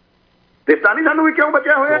 ਦਿਸਦਾ ਨਹੀਂ ਸਾਨੂੰ ਵੀ ਕਿਉਂ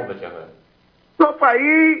ਬਚਿਆ ਹੋਇਆ? ਸੋ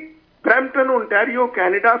ਭਾਈ ਬਰੈਂਪਟਨ, ਓਨਟਾਰੀਓ,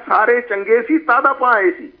 ਕੈਨੇਡਾ ਸਾਰੇ ਚੰਗੇ ਸੀ, ਤਦ ਆਪਾਂ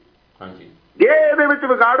ਆਏ ਸੀ। ਜੇ ਇਹਦੇ ਵਿੱਚ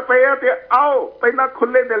ਵਿਗਾੜ ਪਏ ਆ ਤੇ ਆਓ ਪਹਿਲਾਂ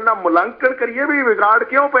ਖੁੱਲੇ ਦਿਲ ਨਾਲ ਮੁਲਾਂਕਣ ਕਰੀਏ ਵੀ ਵਿਗਾੜ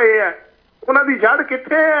ਕਿਉਂ ਪਏ ਆ, ਉਹਨਾਂ ਦੀ ਜੜ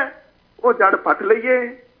ਕਿੱਥੇ ਹੈ, ਉਹ ਜੜ ਪੱਟ ਲਈਏ।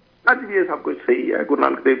 ਅੱਜ ਵੀ ਇਹ ਸਭ ਕੁਝ ਸਹੀ ਹੈ, ਗੁਰੂ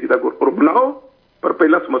ਨਾਨਕ ਦੇਵ ਜੀ ਦਾ ਗੁਰਪੁਰਬ ਬਣਾਓ, ਪਰ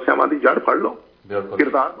ਪਹਿਲਾਂ ਸਮੱਸਿਆਵਾਂ ਦੀ ਜੜ ਫੜ ਲਓ,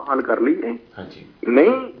 ਕਿਰਦਾਰ ਬਹਾਲ ਕਰ ਲਈਏ।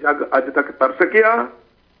 ਨਹੀਂ ਜੱਗ ਅੱਜ ਤੱਕ ਤਰ ਸਕਿਆ,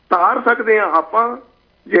 ਤਾਰ ਸਕਦੇ ਹਾਂ ਆਪਾਂ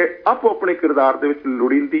ਜੇ ਆਪੋ ਆਪਣੇ ਕਿਰਦਾਰ ਦੇ ਵਿੱਚ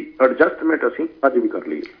ਲੋੜੀਂਦੀ ਐਡਜਸਟਮੈਂਟ ਅਸੀਂ ਅੱਜ ਵੀ ਕਰ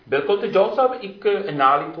ਲਈਏ। ਬਿਲਕੁਲ। ਤੇ ਜੋਗ ਸਾਹਿਬ ਇੱਕ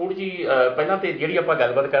ਨਾਲ ਹੀ ਥੋੜੀ ਜਿਹੀ ਪਹਿਲਾਂ ਤੇ ਜਿਹੜੀ ਆਪਾਂ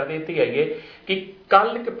ਗੱਲਬਾਤ ਕਰਦੇ ਇੱਥੇ ਆਈਏ ਕਿ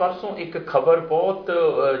ਕੱਲ ਕਿ ਪਰਸੋਂ ਇੱਕ ਖਬਰ ਬਹੁਤ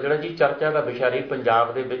ਜਿਹੜਾ ਜੀ ਚਰਚਾ ਦਾ ਵਿਸ਼ਾ ਰਹੀ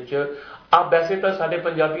ਪੰਜਾਬ ਦੇ ਵਿੱਚ। ਵੈਸੇ ਤਾਂ ਸਾਡੇ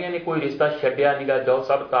ਪੰਜਾਬੀਆਂ ਨੇ ਕੋਈ ਰਿਸ਼ਤਾ ਛੱਡਿਆ ਨੀਗਾ ਜੋਗ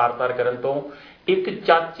ਸਾਹਿਬ ਤਾਰ ਕਰਨ ਤੋਂ। ਇੱਕ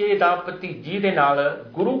ਚਾਚੇ ਦਾ ਭਤੀਜੀ ਦੇ ਨਾਲ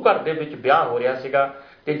ਗੁਰੂ ਘਰ ਦੇ ਵਿੱਚ ਵਿਆਹ ਹੋ ਰਿਹਾ ਸੀਗਾ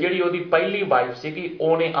ਤੇ ਜਿਹੜੀ ਉਹਦੀ ਪਹਿਲੀ ਵਾਈਫ ਸੀਗੀ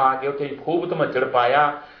ਉਹਨੇ ਆ ਕੇ ਉੱਥੇ ਖੂਬ ਧਮੱਚੜ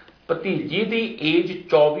ਪਾਇਆ। ਭਤੀਜੀ ਦੀ ਏਜ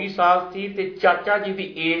 24 ਸਾਲ ਸੀ ਤੇ ਚਾਚਾ ਜੀ ਦੀ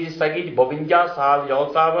ਏਜ ਸੀਗੀ 52 ਸਾਲ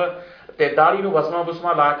ਜੋਗ ਸਾਹਿਬ। ਤੇ ਦਾੜੀ ਨੂੰ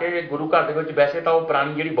ਵਸਮਾ ਲਾ ਕੇ ਗੁਰੂ ਘਰ ਦੇ ਵਿੱਚ, ਵੈਸੇ ਤਾਂ ਉਹ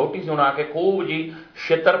ਪੁਰਾਣੀ ਜਿਹੜੀ ਵਹੁਟੀ ਸੀ ਉਹਨੇ ਆ ਕੇ ਖੂਬ ਜੀ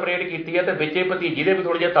ਛਿੱਤਰ ਪਰੇਡ ਕੀਤੀ ਹੈ ਤੇ ਵਿੱਚੇ ਭਤੀਜੀ ਦੇ ਵੀ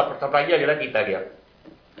ਥੋੜਾ ਜਿਹਾ ਥਪਾਈਆ ਜਿਹੜਾ ਕੀਤਾ ਗਿਆ।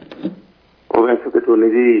 ਉਹ ਵੈਸੇ ਤੇ ਟੋਨੀ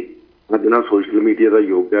ਜੀ ਅੱਜ ਨਾਲ ਸੋਸ਼ਲ ਮੀਡੀਆ ਦਾ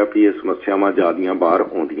ਯੁੱਗ ਹੈ ਵੀ ਇਹ ਸਮੱਸਿਆਵਾਂ ਜ਼ਿਆਦੀਆਂ ਬਾਹਰ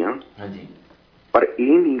ਆਉਂਦੀਆਂ, ਪਰ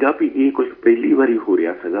ਇਹ ਨਹੀਂਗਾ ਵੀ ਇਹ ਕੁਝ ਪਹਿਲੀ ਵਾਰੀ ਹੋ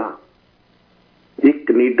ਰਿਹਾ ਸੀਗਾ। ਇਹ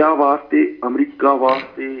ਕੈਨੇਡਾ ਵਾਸਤੇ, ਅਮਰੀਕਾ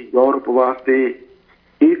ਵਾਸਤੇ, ਯੂਰਪ ਵਾਸਤੇ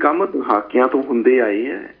ਇਹ ਕੰਮ ਦਹਾਕਿਆਂ ਤੋਂ ਹੁੰਦੇ ਆਏ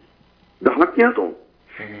ਹੈ, ਦਹਾਕਿਆਂ ਤੋਂ।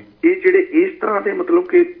 ਇਹ ਜਿਹੜੇ ਇਸ ਤਰ੍ਹਾਂ ਦੇ ਮਤਲਬ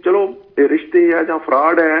ਕਿ ਚਲੋ ਰਿਸ਼ਤੇ ਹੈ ਜਾਂ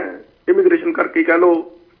ਫਰਾਡ ਹੈ, ਇਮੀਗ੍ਰੇਸ਼ਨ ਕਰਕੇ ਕਹਿ ਲਓ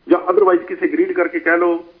ਜਾਂ ਅਦਰਵਾਈਜ਼ ਕਿਸੇ ਗਰੀਡ ਕਰਕੇ ਕਹਿ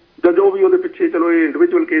ਲਓ ਜਾਂ ਜੋ ਵੀ ਉਹਦੇ ਪਿੱਛੇ, ਚਲੋ ਇਹ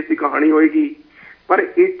ਇੰਡੀਵਿਜੂਅਲ ਕੇਸ ਦੀ ਕਹਾਣੀ ਹੋਏਗੀ, ਪਰ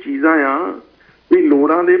ਇਹ ਚੀਜ਼ਾਂ ਆ ਵੀ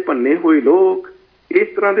ਲੋੜਾਂ ਦੇ ਭੰਨੇ ਹੋਏ ਲੋਕ ਇਸ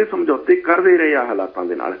ਤਰ੍ਹਾਂ ਦੇ ਸਮਝੌਤੇ ਕਰਦੇ ਰਹੇ ਆ, ਹਾਲਾਤਾਂ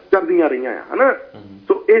ਦੇ ਨਾਲ ਕਰਦੀਆਂ ਰਹੀਆਂ ਆ, ਹਨਾ।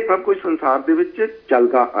 ਸੋ ਇਹ ਸਭ ਕੁਝ ਸੰਸਾਰ ਦੇ ਵਿੱਚ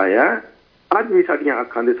ਚੱਲਦਾ ਆਇਆ, ਅੱਜ ਵੀ ਸਾਡੀਆਂ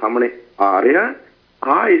ਅੱਖਾਂ ਦੇ ਸਾਹਮਣੇ ਆ ਰਿਹਾ।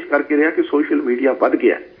 ਇਸ ਕਰਕੇ ਰਿਹਾ ਕਿ ਸੋਸ਼ਲ ਮੀਡੀਆ ਵੱਧ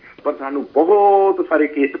ਗਿਆ, ਪਰ ਸਾਨੂੰ ਬਹੁਤ ਸਾਰੇ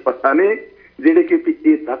ਕੇਸ ਪਤਾ ਨੇ ਜਿਹੜੇ ਕਿ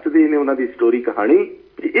ਇਹ ਦੱਸਦੇ ਨੇ ਉਹਨਾਂ ਦੀ ਸਟੋਰੀ, ਕਹਾਣੀ।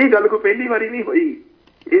 ਇਹ ਗੱਲ ਕੋਈ ਪਹਿਲੀ ਵਾਰੀ ਨਹੀਂ ਹੋਈ,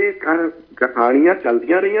 ਇਹ ਕਹਾਣੀਆਂ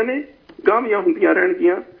ਚੱਲਦੀਆਂ ਰਹੀਆਂ ਨੇ, ਗਾਮੀਆਂ ਹੁੰਦੀਆਂ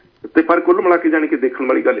ਰਹਿਣਗੀਆਂ। ਤੇ ਪਰ ਕੁੱਲ ਮਿਲਾ ਕੇ ਜਾਣੀ ਕਿ ਦੇਖਣ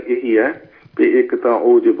ਵਾਲੀ ਗੱਲ ਇਹੀ ਹੈ ਕਿ ਇੱਕ ਤਾਂ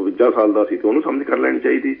ਉਹ ਜੇ 52 ਸਾਲ ਦਾ ਸੀ ਤੇ ਉਹਨੂੰ ਸਮਝ ਕਰ ਲੈਣੀ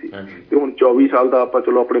ਚਾਹੀਦੀ ਸੀ, ਤੇ ਹੁਣ 24 ਸਾਲ ਦਾ ਆਪਾਂ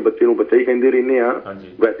ਚਲੋ ਆਪਣੇ ਬੱਚੇ ਨੂੰ ਬੱਚਾ ਹੀ ਕਹਿੰਦੇ ਰਹਿੰਦੇ ਆ।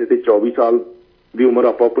 ਵੈਸੇ ਤੇ 24 ਸਾਲ ਦੀ ਉਮਰ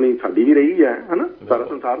ਆਪਾਂ ਆਪਣੀ ਸਾਡੀ ਵੀ ਰਹੀ ਹੈ, ਹਨਾ, ਸਾਰਾ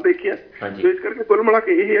ਸੰਸਾਰ ਦੇਖਿਆ। ਤੇ ਇਸ ਕਰਕੇ ਕੁੱਲ ਮਿਲਾ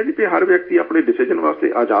ਕੇ ਇਹ ਹੈ ਜੀ ਵੀ ਹਰ ਵਿਅਕਤੀ ਆਪਣੇ ਡਿਸੀਜਨ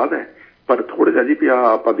ਵਾਸਤੇ ਆਜ਼ਾਦ ਹੈ, ਪਰ ਥੋੜਾ ਜਿਹਾ ਜੀ ਵੀ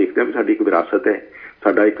ਆਪਾਂ ਦੇਖਦੇ ਹਾਂ ਵੀ ਸਾਡੀ ਇੱਕ ਵਿਰਾਸਤ ਹੈ,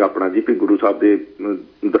 ਸਾਡਾ ਇੱਕ ਆਪਣਾ ਜੀ ਵੀ ਗੁਰੂ ਸਾਹਿਬ ਦੇ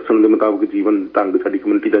ਦੱਸਣ ਦੇ ਮੁਤਾਬਕ ਜੀਵਨ ਢੰਗ ਸਾਡੀ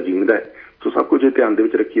ਕਮਿਊਨਿਟੀ ਦਾ ਜੀਣ ਦਾ ਹੈ। ਸੋ ਸਭ ਕੁਝ ਧਿਆਨ ਦੇ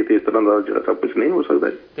ਵਿੱਚ ਰੱਖੀਏ ਤੇ ਇਸ ਤਰ੍ਹਾਂ ਦਾ ਜਿਹੜਾ ਸਭ ਕੁਝ ਨਹੀਂ ਹੋ ਸਕਦਾ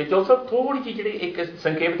ਜੀ। ਤੇ ਜੋ ਸਭ ਥੋੜੀ ਜਿਹੀ ਜਿਹੜੀ ਇੱਕ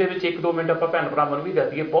ਸੰਖੇਪ ਦੇ ਵਿੱਚ 1-2 ਮਿੰਟ ਆਪਾਂ ਭੈਣ ਭਰਾਵਾਂ ਨੂੰ ਵੀ ਦੱਸ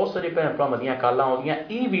ਦਈਏ, ਬਹੁਤ ਸਾਰੇ ਭੈਣ ਭਰਾਵਾਂ ਦੀਆਂ ਕਾਲਾਂ ਆਉਂਦੀਆਂ,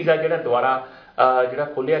 ਇਹ ਵੀਜ਼ਾ ਜਿਹੜਾ ਦੁਆਰਾ ਜਿਹੜਾ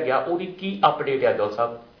ਖੋਲਿਆ ਗਿਆ ਉਹਦੀ ਕੀ ਅਪਡੇਟ ਹੈ ਜੋ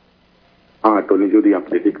ਸਾਹਿਬ? ਟੋਨੀ ਜੀ ਉਹਦੀ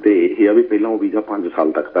ਅਪਡੇਟ ਇੱਕ ਤੇ ਇਹ ਆ ਵੀ ਪਹਿਲਾਂ ਉਹ ਵੀਜ਼ਾ 5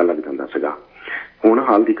 ਸਾਲ ਤੱਕ ਦਾ ਲੱਗ ਜਾਂਦਾ ਸੀਗਾ, ਹੁਣ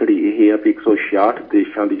ਹਾਲ ਦੀ ਘੜੀ ਇਹ ਆ ਵੀ 166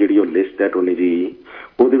 ਦੇਸ਼ਾਂ ਦੀ ਜਿਹੜੀ ਉਹ ਲਿਸਟ ਹੈ ਟੋਨੀ ਜੀ,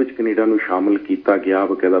 ਉਹਦੇ ਵਿੱਚ ਕੈਨੇਡਾ ਨੂੰ ਸ਼ਾਮਲ ਕੀਤਾ ਗਿਆ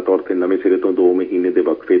ਬਕਾਇਦਾ ਤੌਰ ਤੇ ਨਵੇਂ ਸਿਰੇ ਤੋਂ 2 ਮਹੀਨੇ ਦੇ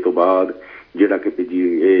ਵਕਫੇ ਤੋਂ ਬਾਅਦ, ਜਿਹੜਾ ਕਿ ਜੀ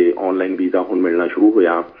ਇਹ ਆਨਲਾਈਨ ਵੀਜ਼ਾ ਹੁਣ ਮਿਲਣਾ ਸ਼ੁਰੂ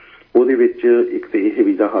ਹੋਇਆ। ਉਹਦੇ ਵਿੱਚ ਇੱਕ ਤੇ ਇਹ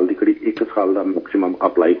ਵੀਜ਼ਾ ਹਾਲ ਦੀ ਘੜੀ 1 ਸਾਲ ਦਾ ਮੈਕਸਿਮਮ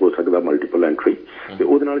ਅਪਲਾਈ ਹੋ ਸਕਦਾ, ਮਲਟੀਪਲ ਐਂਟਰੀ, ਤੇ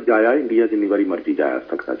ਉਹਦੇ ਨਾਲ ਜਾਇਆ ਇੰਡੀਆ ਜਿੰਨੀ ਵਾਰੀ ਮਰਜ਼ੀ ਜਾਇਆ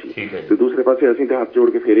ਸਕਦਾ ਜੀ। ਤੇ ਦੂਸਰੇ ਪਾਸੇ ਅਸੀਂ ਤੇ ਹੱਥ ਜੋੜ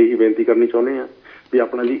ਕੇ ਫਿਰ ਇਹੀ ਬੇਨਤੀ ਕਰਨੀ ਚਾਹੁੰਦੇ ਹਾਂ ਵੀ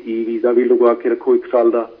ਆਪਣਾ ਜੀ ਈ ਵੀਜ਼ਾ ਵੀ ਲਗਵਾ ਕੇ ਰੱਖੋ 1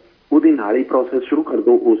 ਸਾਲ ਦਾ, ਉਹਦੇ ਨਾਲ ਹੀ ਪ੍ਰੋਸੈਸ ਸ਼ੁਰੂ ਕਰ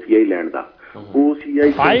ਦਿਓ OCI ਲੈਣ ਦਾ। OCI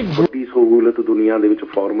ਵੱਡੀ ਸਹੂਲਤ ਦੁਨੀਆ ਦੇ ਵਿੱਚ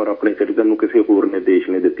ਫਾਰਮਰ ਆਪਣੇ ਸਿਟੀਜ਼ਨ ਨੂੰ ਕਿਸੇ ਹੋਰ ਨੇ ਦੇਸ਼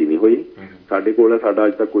ਨੇ ਦਿੱਤੀ ਨਹੀਂ ਹੋਈ। ਸਾਡੇ ਕੋਲ ਸਾਡਾ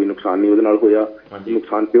ਅੱਜ ਤੱਕ ਕੋਈ ਨੁਕਸਾਨ ਨਹੀਂ ਉਹਦੇ ਨਾਲ ਹੋਇਆ।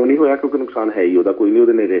 ਨੁਕਸਾਨ ਕਿਉਂ ਨਹੀਂ ਹੋਇਆ? ਕਿਉਂਕਿ ਨੁਕਸਾਨ ਹੈ ਹੀ ਉਹਦਾ ਕੋਈ ਨਹੀਂ,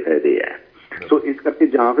 ਉਹਦੇ ਨੇੜੇ ਫਾਇਦੇ ਹੈ। ਸੋ ਇਸ ਕਰਕੇ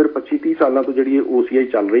ਜਾਂ ਫਿਰ 25-30 ਸਾਲਾਂ ਤੋਂ ਜਿਹੜੀ OCI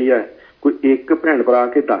ਚੱਲ ਰਹੀ ਹੈ, ਕੋਈ ਇੱਕ ਭੈਣ ਭਰਾ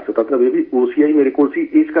ਕੇ ਦੱਸ ਤਾਂ ਦੇਵੇ ਵੀ OCI ਮੇਰੇ ਕੋਲ ਸੀ,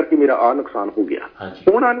 ਇਸ ਕਰਕੇ ਮੇਰਾ ਆਹ ਨੁਕਸਾਨ ਹੋ ਗਿਆ,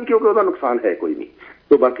 ਹੋਣਾ ਨਹੀਂ ਕਿਉਂਕਿ ਉਹਦਾ ਨੁਕਸਾਨ ਹੈ ਕੋਈ ਨਹੀਂ।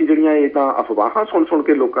 ਸੋ ਬਾਕੀ ਜਿਹੜੀਆਂ ਇਹ ਤਾਂ ਅਫਵਾਹਾਂ ਸੁਣ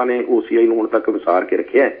ਕੇ ਲੋਕਾਂ ਨੇ OCI ਨੂੰ ਹੁਣ ਤੱਕ ਵਿਸਾਰ ਕੇ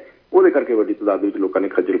ਰੱਖਿਆ, ਉਹਦੇ ਕਰਕੇ ਵੱਡੀ ਤਾਦਾਦ ਦੇ ਵਿੱਚ ਲੋਕਾਂ ਨੇ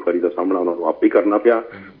ਖੱਜਲ ਖੁਆਰੀ ਦਾ ਸਾਹਮਣਾ ਉਹਨਾਂ ਨੂੰ ਆਪੇ ਕਰਨਾ ਪਿਆ।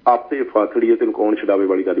 ਆਪੇ ਫਾਥੜੀ ਤੇ ਕੌਣ ਛਡਾਵੇ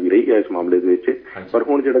ਵਾਲੀ ਗੱਲ ਵੀ ਰਹੀ ਹੈ ਇਸ ਮਾਮਲੇ ਦੇ ਵਿੱਚ। ਪਰ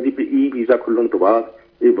ਹੁਣ ਜਿਹੜਾ ਜੀ ਈ ਵੀਜ਼ਾ ਖੁੱਲਣ ਤੋਂ ਬਾਅਦ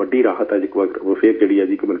ਇਹ ਵੱਡੀ ਰਾਹਤ ਹੈ ਜੀ, ਫਿਰ ਜਿਹੜੀ ਹੈ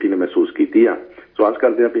ਜੀ ਕਮਿਊਨਿਟੀ ਨੇ ਮਹਿਸੂਸ ਕੀਤੀ ਆ। ਸੋ ਆਸ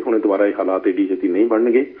ਕਰਦੇ ਆ ਵੀ ਹੁਣ ਦੁਬਾਰਾ ਇਹ ਹਾਲਾਤ ਏਡੀ ਛੇਤੀ ਨਹੀਂ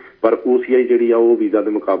ਬਣਨਗੇ, ਪਰ OCI ਜਿਹੜੀ ਆ ਉਹ ਵੀਜ਼ਾ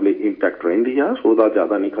ਦੇ ਮੁਕਾਬਲੇ ਇੰਪੈਕਟ ਰਹਿੰਦੀ ਆ। ਸੋ ਉਹਦਾ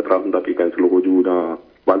ਜ਼ਿਆਦਾ ਨਹੀਂ ਖਤਰਾ ਹੁੰਦਾ ਵੀ ਕੈਂਸਲ ਹੋ ਜੂ ਜਾਂ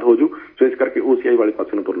ਬੰਦ ਹੋ ਜੂ। ਸੋ ਇਸ ਕਰਕੇ OCI ਵਾਲੇ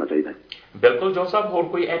ਪਾਸੇ ਨੂੰ ਤੁਰਨਾ ਚਾਹੀਦਾ ਹੈ। ਬਿਲਕੁਲ ਜੋ ਸਾਹਿਬ, ਹੋਰ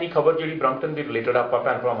ਕੋਈ ਐਨੀ ਖਬਰ ਜਿਹੜੀ ਬਰੰਪਟਨ ਦੀ ਰਿਲੇਟਡ ਆਪਾਂ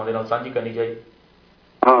ਭੈਣ ਭਰਾਵਾਂ ਦੇ ਨਾਲ ਸਾਂਝੀ ਕਰਨੀ ਚਾਹੀਦੀ?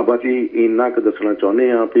 हाँ बस जी इन्ना क दसना चाਹੁंदे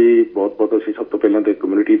आ भी बहुत बहुत असीं सब तो पहलां ते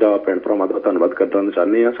कम्यूनिटी का भैन भरावां दा धन्नवाद करना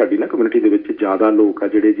चाहते हैं। साडी ना कम्यूनिटी दे विच ज़्यादा लोग आ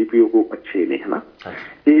जिहड़े जी भी वो अच्छे ने है ना।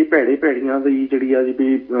 ये भैड़े भैड़ियां दी जिहड़ी आ जी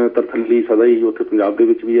भी तरथली सदा ही उत्थे पंजाब दे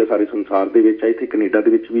विच भी आ, सारे संसार दे विच आ, इत्थे कनेडा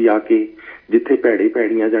दे विच भी आके जिथे भैड़े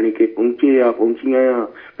भैड़ियां जानी कि पहुंचियां आ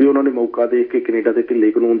भी उन्होंने मौका देख के कनेडा के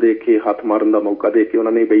ढिले कानून देख के हाथ मारन का मौका देख के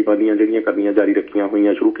उन्होंने बेईमानियां जिहड़ियां करनियां जारी रखियां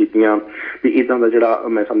हुई शुरू कीतियां भी इदां दा जिहड़ा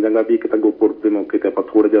मैं समझांगा भी एक तां गुरपुरब के मौके ते आपां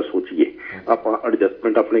थोड़ा जिहा सोचीए, आपां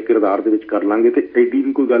एडजस्टमेंट अपने किरदार दे विच कर लांगे ते एडी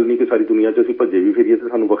भी कोई गल नहीं कि सारी दुनिया च असीं भज्जे भी फिरीए ते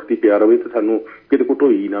सानूं वक्ती पिया रहे ते सानूं किते कोई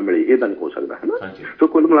ढोई ना मिले, इह तां नहीं हो सकदा है ना। सो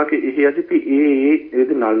कुल मिला के इह है जी भी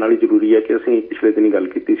इहदे नाल ही जरूरी है कि असीं पिछले दिनी गल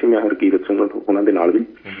कीती सी मैं हरकीरत सिंह उन्हां दे नाल भी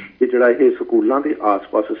कि जिहड़ा इह स्कूलां दे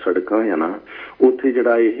आस-पास सड़कां है ना उत्थे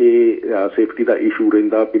जिहड़ा इह सेफ्टी का इशू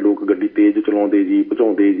रहिंदा भी लोग गड्डी तेज चलाउंदे जी,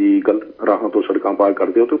 भजाउंदे जी, गलत राहां तो सड़कां पार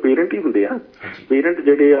करदे, उत्थे पेरेंट ही हुंदे आ। पेरेंट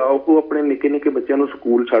जिहड़े आ ओह अपने निक्के निक्के बच्चों नूं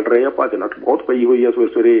स्कूल छड्ड रहे आ, भज नੱਠ बहुत पई हुई है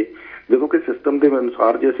सवेरे सवेरे ਜਦੋਂ कि सिस्टम के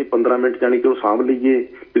अनुसार जे ਅਸੀਂ 15 मिनट जानी कि सांभ लीए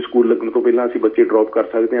भी स्कूल लगन तो पहला ਅਸੀਂ ਬੱਚੇ ड्रॉप कर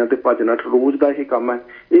सकते हैं तो भज नੱਠ रोज़ का यही काम है,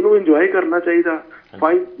 इनू इंजॉय करना चाहिए।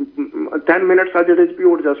 5-10 मिनट्स आ जिहड़े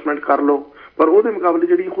भी एडजस्टमेंट कर लो पर ਉਹਦੇ ਮੁਕਾਬਲੇ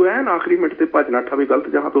ਜਿਹੜੀ ਹੋਇਆ ਹੈ ਨਾ ਆਖਰੀ ਮਿੰਟ ਤੇ ਭੱਜ ਨੱਠਾ ਵੀ ਗਲਤ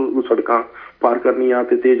ਜਹਾਂ ਤੋਂ ਸੜਕਾਂ ਪਾਰ ਕਰਨੀਆਂ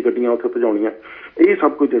ਤੇ ਤੇਜ਼ ਗੱਡੀਆਂ ਉੱਥੇ ਭਜਾਉਣੀਆਂ, ਇਹ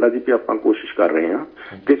ਸਭ ਕੁਝ ਜਿਹੜਾ ਜੀ ਵੀ ਆਪਾਂ ਕੋਸ਼ਿਸ਼ ਕਰ ਰਹੇ ਹਾਂ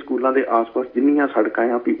ਕਿ ਸਕੂਲਾਂ ਦੇ ਆਸ-ਪਾਸ ਜਿੰਨੀਆਂ ਸੜਕਾਂ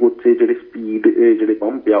ਆ ਵੀ ਉੱਥੇ ਜਿਹੜੇ ਸਪੀਡ ਜਿਹੜੇ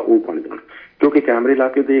ਬੰਪ ਆ ਉਹ ਬਣ ਜਾਣ, क्योंकि कैमरे ला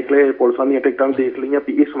के देख ले पुलिस दी टिकटां देख लिया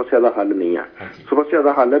भी इस समस्या का हल नहीं है। समस्या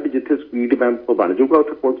का हल है भी जिथे स्पीड बैंप बन जाऊगा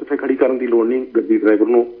उत्थे पुलिस उत्थे खड़ी करन दी लोड़ नहीं, गड्डी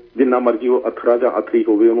ड्राइवर नूं जिन्ना मर्जी वो अथरा जां अथरी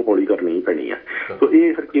होवे उहनूं हौली करनी ही पैनी है। तो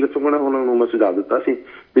ये हरकीरत सिंह उन्हां नूं मैं सुझाव दिता सी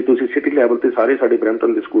भी तुसीं सिटी लैवल ते सारे साडे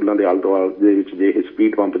ब्रैम्पटन दे स्कूलां दे आले दुआले दे विच जे इह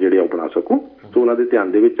स्पीड पंप जिहड़े आ बना सको तो उन्हां दे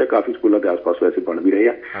ध्यान दे विच है, काफ़ी स्कूलां दे आस-पास वैसे बन भी रहे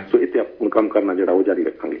हैं। सो इत्थे हुण काम करना जिहड़ा वो जारी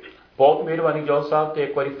रखांगे जी। बहुत मेहरबानी जॉर्ज साहब ते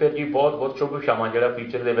एक बार फिर जी बहुत बहुत शुभकामनां जिहड़ा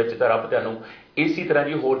फ्यूचर दे विच ते रब तुहानूं इसी तरह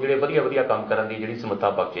जी होर जिहड़े वधिया वधिया काम करन दी जिहड़ी समर्था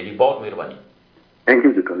बख्शे जी। बहुत मेहरबानी, thank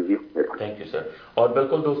you ji. Thank you sir. और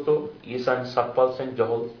बिल्कुल दोस्तों ये सन सतपाल सिंह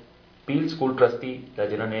जौहल पील स्कूल ट्रस्टी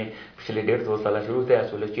जिन्होंने पिछले 1.5-2 साल शुरू से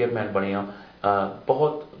इस वेले चेयरमैन बने आ,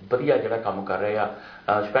 बहुत वधिया जिहड़ा काम कर रहे आ,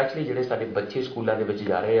 स्पैशली जिहड़े साडे बच्चे स्कूलों के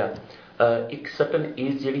जा रहे आ। एक सर्टन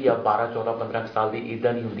एज जिहड़ी आ 12-14-15 साल की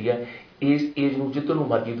इदां दी हुंदी है, इस एज नूं जिੱਧਰ ਨੂੰ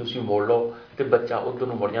मर्जी तुसीं मोड़ लो तो बच्चा उधर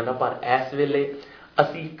ਨੂੰ मुड़ जाता। पर इस वेले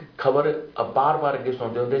ਅਸੀਂ ਇੱਕ ਖਬਰ ਬਾਰ-ਬਾਰ ਅੱਗੇ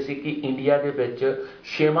ਸੁਣਦੇ ਹੁੰਦੇ ਸੀ ਕਿ ਇੰਡੀਆ ਦੇ ਵਿੱਚ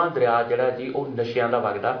 6ਵਾਂ ਦਰਿਆ ਜਿਹੜਾ ਜੀ ਉਹ ਨਸ਼ਿਆਂ ਦਾ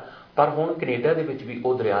ਵਗਦਾ, ਪਰ ਹੁਣ ਕੈਨੇਡਾ ਦੇ ਵਿੱਚ ਵੀ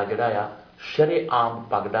ਉਹ ਦਰਿਆ ਜਿਹੜਾ ਆ ਸ਼ਰੇਆਮ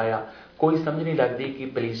ਵਗਦਾ ਆ। ਕੋਈ ਸਮਝ ਨਹੀਂ ਲੱਗਦੀ ਕਿ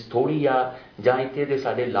ਪੁਲਿਸ ਥੋੜੀ ਆ ਜਾਂ ਇੱਥੇ ਦੇ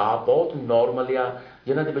ਸਾਡੇ ਲਾਅ ਬਹੁਤ ਨੋਰਮਲ ਆ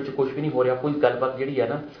ਜਿਨ੍ਹਾਂ ਦੇ ਵਿੱਚ ਕੁਝ ਵੀ ਨਹੀਂ ਹੋ ਰਿਹਾ, ਕੋਈ ਗੱਲਬਾਤ ਜਿਹੜੀ ਆ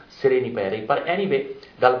ਨਾ ਸਿਰੇ ਨਹੀਂ ਪੈ ਰਹੀ। ਪਰ ਐਨੀਵੇ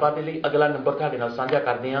ਗੱਲਬਾਤ ਦੇ ਲਈ ਅਗਲਾ ਨੰਬਰ ਤੁਹਾਡੇ ਨਾਲ ਸਾਂਝਾ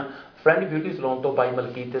ਕਰਦੇ ਹਾਂ ਫਰੈਂਡ ਬਿਊਟੀ ਸਲੂਨ ਤੋਂ ਬਾਈ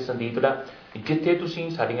ਮਲਕੀਤ ਤੇ ਸੰਦੀਪ ਦਾ, ਜਿੱਥੇ ਤੁਸੀਂ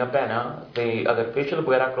ਸਾਡੀਆਂ ਭੈਣਾਂ ਤੇ ਅਗਰ ਫੇਸ਼ੀਅਲ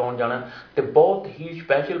ਵਗੈਰਾ ਕਰਾਉਣ ਜਾਣਾ ਤੇ ਬਹੁਤ ਹੀ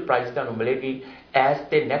ਸਪੈਸ਼ਲ ਪ੍ਰਾਈਸ ਤੁਹਾਨੂੰ ਮਿਲੇਗੀ ਐਸ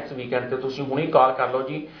ਤੇ ਨੈਕਸਟ ਵੀਕਐਂਡ ਤੇ ਤੁਸੀਂ ਹੁਣੇ ਕਾਲ ਕਰ ਲਓ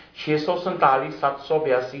ਜੀ 647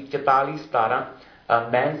 782 44 17।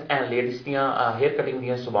 ਮੈਨਸ ਐਂਡ ਲੇਡੀਜ਼ ਦੀਆਂ ਹੇਅਰ ਕਟਿੰਗ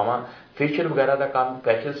ਦੀਆਂ ਸੇਵਾਵਾਂ, ਫੇਸ਼ੀਅਲ ਵਗੈਰਾ ਦਾ ਕੰਮ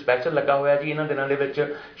ਸਪੈਸ਼ਲ ਲੱਗਾ ਹੋਇਆ ਜੀ ਇਹਨਾਂ ਦਿਨਾਂ ਦੇ ਵਿੱਚ।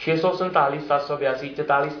 647 782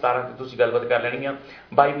 44 17 ਤੇ ਤੁਸੀਂ ਗੱਲਬਾਤ ਕਰ ਲੈਣੀ ਆ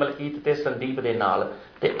ਬਾਈ ਮਲਕੀਤ ਤੇ ਸੰਦੀਪ ਦੇ ਨਾਲ।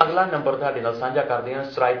 ਤੇ ਅਗਲਾ ਨੰਬਰ ਤੁਹਾਡੇ ਨਾਲ ਸਾਂਝਾ ਕਰਦੇ ਹਾਂ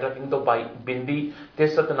ਸਰਾਈ ਟਰੱਕਿੰਗ ਤੋਂ ਬਾਈ ਬਿੰਦੀ ਤੇ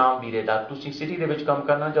ਸਤਨਾਮ ਵੀਰੇ ਦਾ। ਤੁਸੀਂ ਸਿਟੀ ਦੇ ਵਿੱਚ ਕੰਮ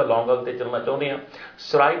ਕਰਨਾ ਜਾਂ ਲੌਂਗ ਹਾਲ ਤੇ ਚੱਲਣਾ ਚਾਹੁੰਦੇ ਆ,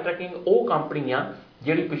 ਸਰਾਈ ਟਰੱਕਿੰਗ ਉਹ ਕੰਪਨੀ ਆ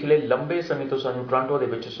ਜਿਹੜੀ ਪਿਛਲੇ ਲੰਬੇ ਸਮੇਂ ਤੋਂ ਸਾਨੂੰ ਟੋਰਾਂਟੋ ਦੇ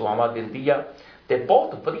ਵਿੱਚ ਸੇਵਾਵਾਂ ਦਿੰਦੀ ਆ ਤੇ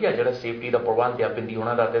ਬਹੁਤ ਵਧੀਆ ਜਿਹੜਾ ਸੇਫਟੀ ਦਾ ਪ੍ਰਬੰਧ ਆ ਬਿੰਦੀ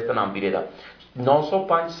ਉਹਨਾਂ ਦਾ ਤੇ ਸਤਨਾਮ ਵੀਰੇ ਦਾ।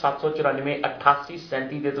 905 794 88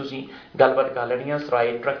 37 ਤੇ ਤੁਸੀਂ ਗੱਲਬਾਤ ਕਰ ਲੈਣੀ ਆ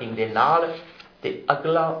ਸਰਾਈ ਟਰੱਕਿੰਗ ਦੇ ਨਾਲ। ਤੇ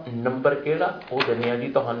ਅਗਲਾ ਨੰਬਰ ਕਿਹੜਾ ਉਹ ਦਿੰਦੇ ਆ ਜੀ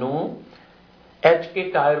ਤੁਹਾਨੂੰ HK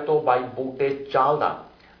ਟਾਇਰ ਤੋਂ ਬਾਈ ਬੂਟੇ ਚਾਲ ਦਾ।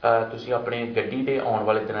 ਤੁਸੀਂ ਆਪਣੇ ਗੱਡੀ ਦੇ ਆਉਣ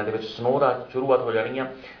ਵਾਲੇ ਦਿਨਾਂ ਦੇ ਵਿੱਚ ਸਨੋ ਦਾ ਸ਼ੁਰੂਆਤ ਹੋ ਜਾਣੀ ਆ,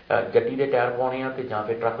 ਗੱਡੀ ਦੇ ਟਾਇਰ ਪਾਉਣੇ ਆ ਤੇ ਜਾਂ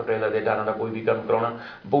ਫਿਰ ਟਰੱਕ ਟ੍ਰੇਲਰ ਦੇ ਟਾਇਰਾਂ ਦਾ ਕੋਈ ਵੀ ਕੰਮ ਕਰਾਉਣਾ।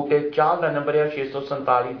 ਬੂਟੇ ਚਾਲ ਦਾ ਨੰਬਰ ਆ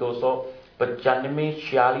 647 295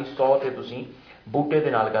 4600 ਤੇ ਤੁਸੀਂ ਬੂਟੇ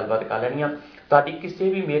ਦੇ ਨਾਲ ਗੱਲਬਾਤ ਕਰ ਲੈਣੀ ਆ। ਤੁਹਾਡੀ ਕਿਸੇ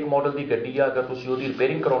ਵੀ ਮੇਕ ਮਾਡਲ ਦੀ ਗੱਡੀ ਆ ਅਗਰ ਤੁਸੀਂ ਉਹਦੀ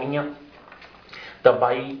ਰਿਪੇਅਰਿੰਗ ਕਰਾਉਣੀ ਆ ਤਾਂ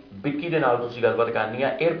ਬਾਈ ਵਿੱਕੀ ਦੇ ਨਾਲ ਤੁਸੀਂ ਗੱਲਬਾਤ ਕਰਨੀ ਆ।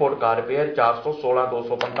 에어ਪੋਰਟ ਕਾਰ ਰਿਪੇਅਰ 416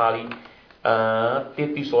 245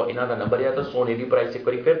 3300 ਇਹਨਾਂ ਦਾ ਨੰਬਰ ਆ। ਤਾਂ ਸੋਨੇ ਦੀ ਪ੍ਰਾਈਸ ਇੱਕ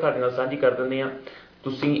ਵਾਰੀ ਫਿਰ ਤੁਹਾਡੇ ਨਾਲ ਸਾਂਝੀ ਕਰ ਦਿੰਦੇ ਆ।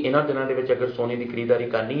 ਤੁਸੀਂ ਇਹਨਾਂ ਦਿਨਾਂ ਦੇ ਵਿੱਚ ਅਗਰ ਸੋਨੇ ਦੀ ਖਰੀਦਦਾਰੀ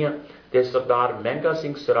ਕਰਨੀ ਆ ਤੇ ਸਰਦਾਰ ਮਹਿੰਗਾ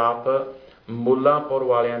ਸਿੰਘ ਸਰਾਫ ਮੁੱਲਾਂਪੁਰ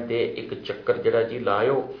ਵਾਲਿਆਂ ਦੇ ਇੱਕ ਚੱਕਰ ਜਿਹੜਾ ਜੀ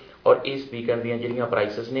ਲਾਇਓ। ਔਰ ਇਸ ਵੀਕਐਂਡ ਦੀਆਂ ਜਿਹੜੀਆਂ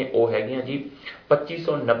ਪ੍ਰਾਈਸਿਸ ਨੇ ਉਹ ਹੈਗੀਆਂ ਜੀ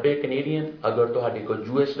 2590 ਕੈਨੇਡੀਅਨ। ਅਗਰ ਤੁਹਾਡੇ ਕੋਲ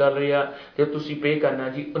US ਡਾਲਰ ਆ ਤੇ ਤੁਸੀਂ ਪੇ ਕਰਨਾ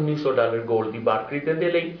ਜੀ $1900 ਗੋਲਡ ਦੀ ਬਾਰ ਖਰੀਦਣ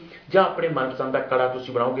ਦੇ ਲਈ, ਜਾਂ ਆਪਣੇ ਮਨਪਸੰਦ ਦਾ ਕੜਾ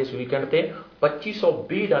ਤੁਸੀਂ ਬਣਾਓਗੇ ਇਸ ਵੀਕਐਂਡ ਤੇ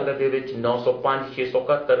 $2520 ਦੇ ਵਿੱਚ 905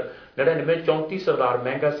 671 99 34 ਸਰਦਾਰ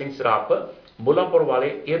ਮਹਿੰਗਾ ਸਿੰਘ ਸਰਾਫ ਮੁੱਲਾਂਪੁਰ ਵਾਲੇ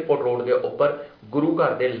에어ਪੋਰਟ ਰੋਡ ਦੇ ਉੱਪਰ ਗੁਰੂ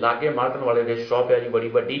ਘਰ ਦੇ ਲਾਗੇ ਮਾਰਟਨ ਵਾਲੇ ਦੇ ਸ਼ਾਪ ਹੈ ਜੀ ਬੜੀ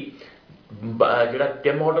ਵੱਡੀ। ਜਿਹੜਾ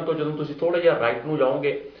ਟਿਮ ਹੋਟਲ ਤੋਂ ਜਦੋਂ ਤੁਸੀਂ ਥੋੜਾ ਜਿਹਾ ਰਾਈਟ ਨੂੰ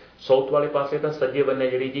ਜਾਓਗੇ ਸਾਊਥ ਵਾਲੇ ਪਾਸੇ ਤਾਂ ਸੱਜੇ ਬੰਨੇ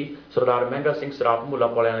ਜਿਹੜੀ ਜੀ ਸਰਦਾਰ ਮਹਿੰਗਾ ਸਿੰਘ ਸਰਾਫ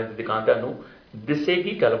ਮੁੱਲਾਂਪੁਰ ਵਾਲਿਆਂ ਦੀ ਦੁਕਾਨ ਤੁਹਾਨੂੰ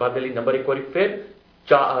दिसेगी। गलबात के लिए नंबर एक बार फिर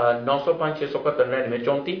 905 671 99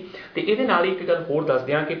 34। तो ये एक गल होर दस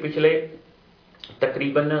दें कि पिछले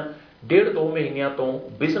तकरीबन 1.5-2 महीनों तो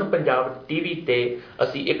विजन पंजाब TV ते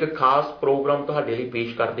असी एक खास प्रोग्राम तुहाडे लई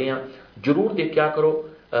पेश करते हैं। जरूर देखा करो।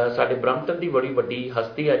 साडे ब्रम्पटन की बड़ी वड्डी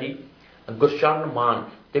हस्ती है जी गुरशरण मान,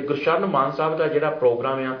 तो गुरशरण मान साहब का जिहड़ा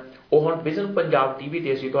प्रोग्राम आ वो हुण विजन पंजाब TV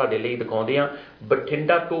ते असी तुहाडे लई दिखाउंदे आ,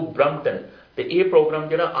 बठिंडा टू ब्रम्पटन। तो ये प्रोग्राम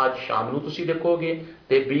जिहड़ा अज शाम नूं तुसीं देखोगे,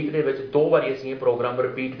 तो वीक दे विच 2 वारी असीं ये प्रोग्राम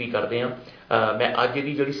रिपीट भी करते हैं। मैं अज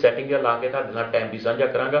इहदी जिहड़ी सैटिंग ला के तुहाडे नाल टाइम भी साझा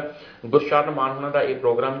करांगा। गुरशरण मान हुणां दा ये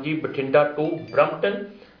प्रोग्राम जी बठिंडा टू ब्रम्पटन,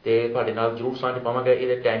 तो तुहाडे नाल जरूर सांझ पावांगा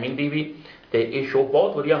इहदे टाइमिंग दी भी। तो ये शो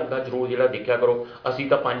बहुत वधिया हुंदा, जरूर जिहड़ा देखिया करो। असीं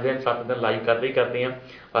तां 5 दिन 7 दिन लाइव करते ही करते हैं,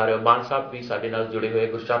 पर मान साहब भी साडे नाल जुड़े हुए।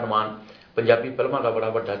 गुरशरण मान पंजाबी फिल्मां दा बड़ा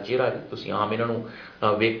वड्डा चेहरा है, तुसीं आम इन्हां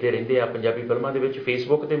नूं वेखदे रहिंदे आ पंजाबी फिल्मां दे विच।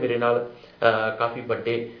 फेसबुक ते मेरे नाल काफ़ी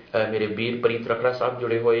वड्डे मेरे वीर प्रीत रखड़ा साहब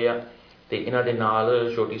जुड़े हुए आ, तो इन्हां दे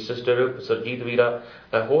नाल छोटी सिस्टर सरजीत वीरा,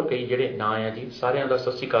 होर कई जिहड़े नां आ जी। सारिआं दा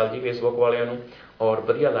सत श्री अकाल जी फेसबुक वालिआं नूं। और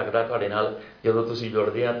वधिया लगदा तुहाडे नाल जदों तुसीं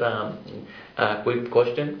जुड़दे आ तां कोई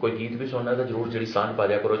क्वेश्चन कोई गीत भी सुनना तो जरूर जिहड़ी सांझ पा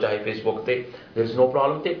दिया करो, चाहे फेसबुक ते, देयर इज़ नो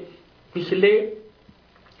प्रॉब्लम। ते पिछले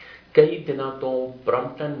कई दिनों तो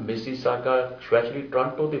ब्रम्पटन मिसीसागा स्पैशली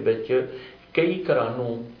टोरंटो दे विच कई घरां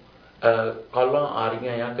नूं कॉलां आ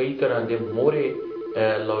रहीआं आ, कई घरां दे मोहरे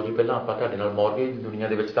लो जी पहलां आपां तुहाडे नाल मॉर्गेज दी दुनिया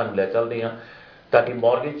दे विच तुहानूं लै चलदे हां। ताकि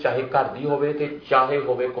मॉर्गेज चाहे घर दी होवे ते चाहे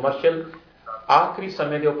होवे कमर्शियल, आखिरी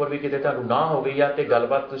समय के उपर भी किते तुहानूं ना हो गई आ ते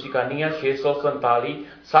गलबात तुसीं करनी आ 647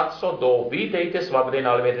 702 2023 ते सबब दे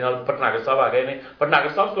नाल मेरे नाल भटनागर साहब आ गए ने।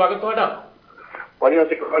 भटनागर साहब स्वागत तुहाडा।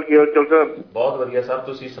 बहुत वधिया साहब,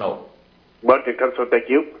 तुसीं सुणाओ। बहुत ठीक ठाक सर,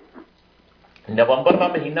 थैंक यू। नवंबर का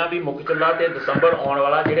महीना भी मुक चला ते दसंबर आने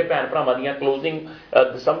वाला, जिहड़े भैन भरावां दीयां क्लोजिंग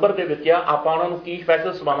दसंबर दे विच आ, आपां उहनां नूं की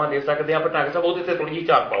स्पैशल सवावां दे सकदे हां भटनागर साहब, ਉਹਦੇ ਤੇ ਥੋੜੀ ਜਿਹੀ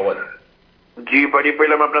ਝਾਕ ਪਾਓ जी। बड़ी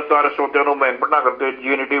पहले मैं अपने सारे श्रोतिਆਂ ਨੂੰ ਮੈਂ ਭਟਨਾਗਰ ਤੇ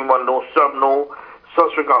ਜੀਐਨਟੀ ਟੀਮ ਵੱਲੋਂ ਸਭ ਨੂੰ ਸਤਿ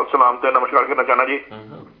ਸ਼੍ਰੀ ਅਕਾਲ ਸਲਾਮ ਤੇ ਨਮਸਕਾਰ ਕਰਨਾ ਚਾਹਨਾ ਜੀ,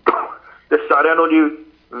 ਤੇ ਸਾਰਿਆਂ ਨੂੰ ਜੀ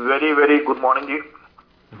ਵੈਰੀ ਵੈਰੀ ਗੁੱਡ ਮਾਰਨਿੰਗ ਜੀ।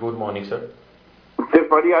 Good morning sir. ਤੇ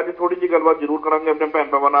ਭਾਜੀ ਅੱਜ ਥੋੜੀ ਜਿਹੀ ਗੱਲਬਾਤ ਜ਼ਰੂਰ ਕਰਾਂਗੇ ਆਪਣੇ ਭੈਣ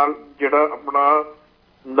ਭਰਾਵਾਂ ਨਾਲ, ਜਿਹੜਾ ਆਪਣਾ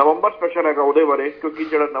ਨਵੰਬਰ ਸਪੈਸ਼ਲ ਹੈਗਾ ਉਹਦੇ ਬਾਰੇ, ਕਿਉਂਕਿ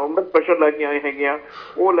ਜਿਹੜਾ ਨਵੰਬਰ ਸਪੈਸ਼ਲ ਲੈ ਕੇ ਆਏ ਹੈਗੇ ਆ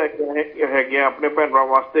ਉਹ ਲੈ ਕੇ ਆਏ ਹੈਗੇ ਆ ਆਪਣੇ ਭੈਣ ਭਰਾਵਾਂ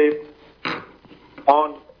ਵਾਸਤੇ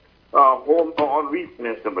own home own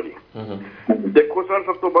business number ਜੀ। ਦੇਖੋ ਸਰ,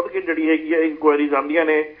 ਸਭ ਤੋਂ ਵੱਧ ਕੇ ਜਿਹੜੀ ਹੈਗੀ ਆ ਇਨਕੁਆਇਰੀਜ਼ ਆਉਂਦੀਆਂ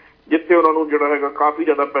ਨੇ ਜਿੱਥੇ ਉਹਨਾਂ ਨੂੰ ਜਿਹੜਾ ਹੈਗਾ ਕਾਫੀ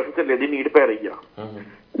ਜ਼ਿਆਦਾ ਪੈਸੇ ਧੇਲੇ ਦੀ ਨੀਡ ਪੈ ਰਹੀ ਆ।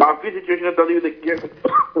 ਕਾਫੀ ਸਿਚੁਏਸ਼ਨ ਏਦਾਂ ਦੀ ਵੀ ਦੇਖੀਆਂ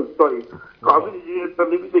ਸੌਰੀ ਕਾਫੀ ਸਿਚੁਏਸ਼ਨ ਏਦਾਂ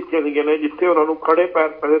ਦੀ ਵੀ ਦੇਖੀਆਂ ਗਈਆਂ ਨੇ ਜਿੱਥੇ ਉਹਨਾਂ ਨੂੰ ਖੜੇ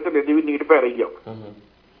ਪੈਸੇ ਧੇਲੇ ਦੀ ਵੀ ਨੀਡ ਪੈ ਰਹੀ ਆ।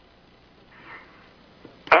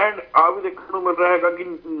 ਐਂਡ ਆ ਵੀ ਦੇਖਣ ਨੂੰ ਮਿਲ ਰਿਹਾ ਹੈਗਾ ਕਿ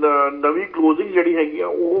ਨਵੀਂ ਕਲੋਜ਼ਿੰਗ ਜਿਹੜੀ ਹੈਗੀ ਆ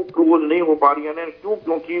ਉਹ ਕਲੋਜ਼ ਨਹੀਂ ਹੋ ਪਾ ਰਹੀਆਂ ਨੇ।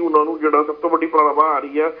 ਕਿਉਂਕਿ ਉਹਨਾਂ ਨੂੰ ਜਿਹੜਾ ਸਭ ਤੋਂ ਵੱਡੀ ਪ੍ਰੋਬਲਮ ਆ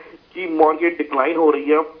ਰਹੀ ਆ ਕਿ ਮਾਰਕੀਟ ਡਿਕਲਾਈਨ ਹੋ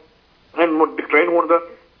ਰਹੀ ਆ। ਐਂਡ ਡਿਕਲਾਈਨ ਹੋਣ ਦਾ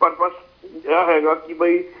ਪਰਪਸ ਇਹ ਹੈਗਾ ਕਿ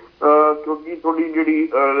ਬਈ ਕਿਉਂਕਿ ਤੁਹਾਡੀ ਜਿਹੜੀ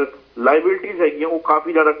ਲਾਇਬਿਲਿਟੀਜ਼ ਹੈਗੀਆਂ ਉਹ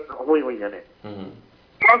ਕਾਫੀ ਜ਼ਿਆਦਾ ਹੋਈਆਂ ਨੇ।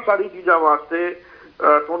 ਬਹੁਤ ਸਾਰੀ ਚੀਜ਼ਾਂ ਵਾਸਤੇ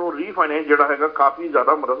ਤੁਹਾਨੂੰ ਰੀਫਾਈਨੈਂਸ ਜਿਹੜਾ ਹੈਗਾ ਕਾਫੀ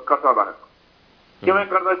ਜ਼ਿਆਦਾ ਮਦਦ ਕਰ ਸਕਦਾ ਹੈ। ਕਿਵੇਂ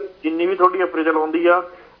ਕਰਦਾ? ਜਿੰਨੀ ਵੀ ਤੁਹਾਡੀ ਅਪਰੇਜ਼ਲ ਆਉਂਦੀ ਆ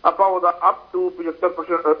ਆਪਾਂ ਉਹਦਾ ਅਪ ਟੂ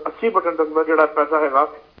 75% 80% ਤੱਕ ਦਾ ਜਿਹੜਾ ਪੈਸਾ ਹੈਗਾ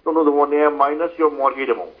ਤੁਹਾਨੂੰ ਦਵਾਉਂਦੇ ਆ ਮਾਈਨਸ ਯੋਰ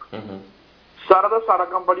ਮੌਰਗੇਜ ਅਮਾਊਂਟ। ਸਾਰਾ ਦਾ ਸਾਰਾ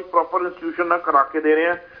ਕੰਮ ਬੜੀ ਪ੍ਰੋਪਰ ਇੰਸਟੀਟਿਊਸ਼ਨ ਨਾਲ ਕਰਾ ਕੇ ਦੇ ਰਹੇ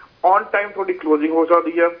ਆ। ਔਨ ਟਾਈਮ ਤੁਹਾਡੀ ਕਲੋਜ਼ਿੰਗ ਹੋ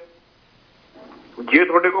ਸਕਦੀ ਆ। ਜੇ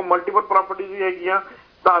ਤੁਹਾਡੇ ਕੋਲ ਮਲਟੀਪਲ ਪ੍ਰਾਪਰਟੀਜ਼ ਵੀ ਹੈਗੀਆਂ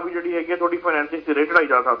ਤਾਂ ਵੀ ਜਿਹੜੀ ਹੈਗੀ ਤੁਹਾਡੀ ਫਾਈਨੈਂਸਿੰਗ ਸਿਰੇ ਚੜਾਈ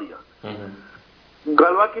ਜਾ ਸਕਦੀ ਆ।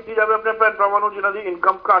 ਗੱਲਬਾਤ ਕੀਤੀ ਜਾਵੇ ਆਪਣੇ ਭੈਣ ਭਰਾਵਾਂ ਨੂੰ ਜਿਨ੍ਹਾਂ ਦੀ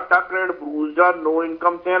ਇਨਕਮ ਘੱਟ ਆ, ਕ੍ਰੈਡਿਟ ਬਰੂਜ਼ ਜਾਂ ਨੋ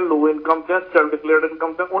ਇਨਕਮ ਤੇ ਲੋ ਇਨਕਮ ਤੇ ਸੈਲਫ ਡਿਕਲੇਅਰਡ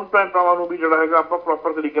ਇਨਕਮ ਤੇ, ਉਹਨਾਂ ਭੈਣ ਭਰਾਵਾਂ ਨੂੰ ਵੀ ਜਿਹੜਾ ਹੈਗਾ ਆਪਾਂ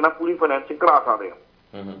ਪ੍ਰੋਪਰ ਤਰੀਕੇ ਨਾਲ ਪੂਰੀ ਫਾਈਨੈਂਸਿੰਗ ਕਰਾ ਸਕਦੇ ਹਾਂ।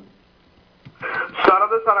 ਸਾਰਾ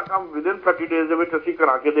ਦਾ ਸਾਰਾ ਕੰਮ ਵਿਦਿਨ 30 ਡੇਜ਼ ਦੇ ਵਿੱਚ ਅਸੀਂ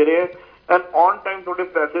ਕਰਾ ਕੇ ਦੇ ਰਹੇ ਹਾਂ। ਐਂਡ ਔਨ ਟਾਈਮ ਤੁਹਾਡੇ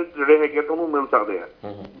ਪੈਸੇ ਜਿਹੜੇ ਹੈਗੇ ਤੁਹਾਨੂੰ ਮਿਲ ਸਕਦੇ ਆ।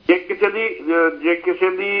 ਜੇ ਕਿਸੇ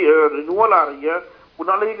ਦੀ ਰਿਨਿਊਅਲ ਆ ਰਹੀ ਹੈ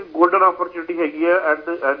ਉਹਨਾਂ ਲਈ ਇੱਕ ਗੋਲਡਨ ਅਪਰਚੁਨਿਟੀ ਹੈਗੀ ਹੈ ਐਟ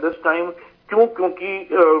ਦਿਸ ਟਾਈਮ। ਕਿਉਂਕਿ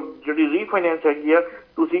ਜਿਹੜੀ ਰੀਫਾਈਨੈਂਸ ਹੈਗੀ ਆ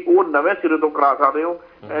ਤੁਸੀਂ ਉਹ ਨਵੇਂ ਸਿਰੇ ਤੋਂ ਕਰਾ ਸਕਦੇ ਹੋ।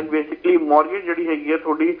 ਐਂਡ ਬੇਸਿਕਲੀ ਮੌਰਗੇਜ ਜਿਹੜੀ ਹੈਗੀ ਹੈ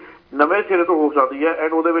ਤੁਹਾਡੀ ਨਵੇਂ ਸਿਰੇ ਤੋਂ ਹੋ ਸਕਦੀ ਹੈ।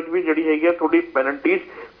 ਐਂਡ ਉਹਦੇ ਵਿੱਚ ਵੀ ਜਿਹੜੀ ਹੈਗੀ ਹੈ ਤੁਹਾਡੀ ਪੈਨਲਟੀਜ਼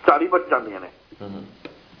ਸਾਰੀ ਬਚ ਜਾਂਦੀਆਂ ਨੇ।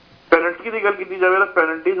 ਪੈਨਲਟੀ ਦੀ ਗੱਲ ਕੀਤੀ ਜਾਵੇ ਤਾਂ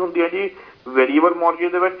ਪੈਨਲਟੀਜ਼ ਹੁੰਦੀਆਂ ਜੀ ਵੇਰੀਏਬਲ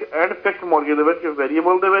ਮੌਰਗੇਜ ਦੇ ਵਿੱਚ ਐਂਡ ਫਿਕਸਡ ਮੌਰਗੇਜ ਦੇ ਵਿੱਚ।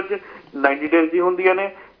 ਵੇਰੀਏਬਲ ਦੇ ਵਿੱਚ 90 ਡੇਜ਼ ਦੀ ਹੁੰਦੀਆਂ ਨੇ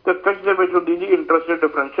ਤੇ ਫਿਕਸਡ ਦੇ ਵਿੱਚ ਹੁੰਦੀ ਜੀ ਇੰਟਰਸਟ ਰੇਟ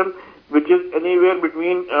ਡਿਫਰੈਂਸ਼ੀਅਲ ਵਿਚ ਇਜ਼ ਐਨੀਵੇਅਰ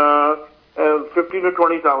ਬਿਟਵੀਨ 15 to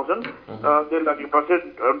 20,000 ਦੇ ਲਾਗੇ ਪਾਸੇ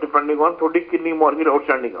ਡਿਪੈਂਡਿੰਗ ਔਨ ਤੁਹਾਡੀ ਕਿੰਨੀ ਮੌਰਗੇਜ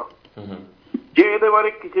ਆਊਟਸਟੈਂਡਿੰਗ ਆ। ਜੇ ਇਹਦੇ ਬਾਰੇ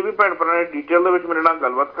ਕਿਸੇ ਵੀ ਭੈਣ ਭਰਾ ਨੇ ਡਿਟੇਲ ਦੇ ਵਿੱਚ ਮੇਰੇ ਨਾਲ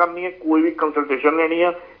ਗੱਲਬਾਤ ਕਰਨੀ ਹੈ, ਕੋਈ ਵੀ ਕੰਸਲਟੇਸ਼ਨ ਲੈਣੀ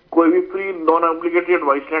ਆ, ਕੋਈ ਵੀ ਫ੍ਰੀ ਨੋਨ ਐਪਲੀਕੇਟਰੀ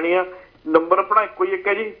ਐਡਵਾਈਸ ਲੈਣੀ ਆ, ਨੰਬਰ ਆਪਣਾ ਇੱਕੋ ਹੀ ਇੱਕ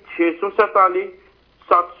ਹੈ ਜੀ 647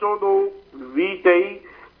 702 2023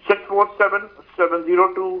 647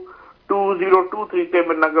 702 2023 ਤੇ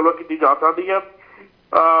ਮੇਰੇ ਨਾਲ ਗੱਲਬਾਤ ਕੀਤੀ ਜਾ ਸਕਦੀ ਆ।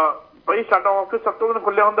 ਭਾਈ ਸਾਡਾ ਆਫਿਸ ਸਭ ਤੋਂ ਦਿਨ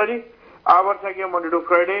ਖੁੱਲਿਆ ਹੁੰਦਾ ਜੀ। ਆਵਰਸ ਹੈਗੇ Monday to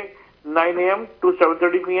Friday 9 AM to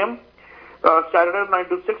 7:30 PM Saturday 9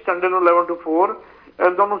 to 6, Sunday ਨੂੰ 11 to 4।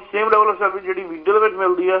 ਤੁਹਾਨੂੰ ਸੇਮ ਲੈਵਲ ਆਫ ਸਰਵਿਸ ਜਿਹੜੀ ਵੀਡੀਓ ਦੇ ਵਿੱਚ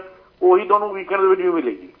ਮਿਲਦੀ ਆ ਉਹੀ ਤੁਹਾਨੂੰ ਵੀਕਐਂਡ ਦੇ ਵਿੱਚ ਵੀ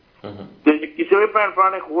ਮਿਲੇਗੀ। ਤੇ ਕਿਸੇ ਵੀ ਭੈਣ ਭਰਾ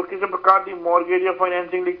ਨੇ ਹੋਰ ਕਿਸੇ ਪ੍ਰਕਾਰ ਦੀ ਮੌਰਗੇਜ ਜਾਂ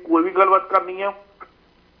ਫਾਈਨੈਂਸਿੰਗ ਲਈ ਕੋਈ ਵੀ ਗੱਲਬਾਤ ਕਰਨੀ ਆ,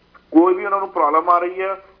 ਕੋਈ ਵੀ ਉਹਨਾਂ ਨੂੰ ਪ੍ਰੋਬਲਮ ਆ ਰਹੀ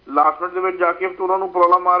ਆ, ਲਾਸਟ ਮਿੰਟ ਦੇ ਵਿੱਚ ਜਾ ਕੇ ਉਹਨਾਂ ਨੂੰ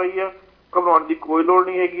ਪ੍ਰੋਬਲਮ ਆ ਰਹੀ ਆ, ਘਬਰਾਉਣ ਦੀ ਕੋਈ ਲੋੜ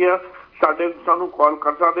ਨਹੀਂ ਹੈਗੀ ਆ। ਸਾਨੂੰ ਕਾਲ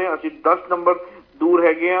ਕਰ ਸਕਦੇ ਆ, ਅਸੀਂ 10 ਨੰਬਰ ਦੂਰ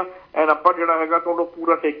ਹੈਗੇ ਆ ਐਂਡ ਆਪਾਂ ਜਿਹੜਾ ਹੈਗਾ ਤੁਹਾਨੂੰ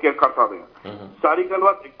ਪੂਰਾ ਟੇਕ ਕੇਅਰ ਕਰ ਸਕਦੇ ਆ। ਸਾਰੀ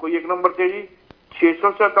ਗੱਲਬਾਤ ਇੱਕੋ ਹੀ ਇੱਕ ਨੰਬਰ ਤੇ ਜੀ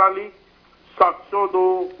 647 702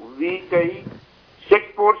 2023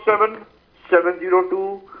 647 702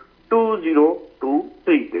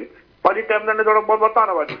 2023 ਤੇ। ਭਾਜੀ ਟਾਈਮ ਦੇਣ ਲਈ ਤੁਹਾਡਾ ਬਹੁਤ ਬਹੁਤ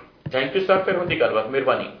ਧੰਨਵਾਦ ਜੀ। Thank you sir. ਫਿਰ ਹੁੰਦੀ ਗੱਲਬਾਤ,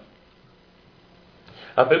 ਮਿਹਰਬਾਨੀ।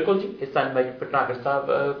 ਬਿਲਕੁਲ ਜੀ, ਇਸ ਟਾਈਮ ਬਾਈ ਭਟਨਾਗਰ ਸਾਹਿਬ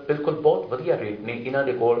ਬਿਲਕੁਲ ਬਹੁਤ ਵਧੀਆ ਰੇਟ ਨੇ ਇਹਨਾਂ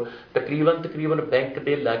ਦੇ ਕੋਲ। ਤਕਰੀਬਨ ਬੈਂਕ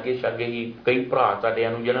ਦੇ ਲਾਗੇ ਛਾਗੇ ਹੀ ਕਈ ਭਰਾ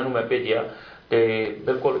ਸਾਡਿਆਂ ਨੂੰ ਜਿਹਨਾਂ ਨੂੰ ਮੈਂ ਭੇਜਿਆ ਤੇ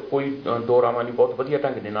ਬਿਲਕੁਲ ਕੋਈ ਦੋ ਰਾਵਾਂ ਨਹੀਂ, ਬਹੁਤ ਵਧੀਆ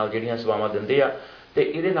ਢੰਗ ਦੇ ਨਾਲ ਜਿਹੜੀਆਂ ਸੇਵਾਵਾਂ ਦਿੰਦੇ ਆ। ਤੇ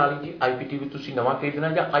ਇਹਦੇ ਨਾਲ ਹੀ ਜੀ IPTV ਤੁਸੀਂ ਨਵਾਂ ਖਰੀਦਣਾ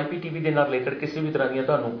ਜਾਂ IPTV ਦੇ ਨਾਲ ਰਿਲੇਟਡ ਕਿਸੇ ਵੀ ਤਰ੍ਹਾਂ ਦੀਆਂ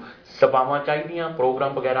ਤੁਹਾਨੂੰ ਸੇਵਾਵਾਂ ਚਾਹੀਦੀਆਂ,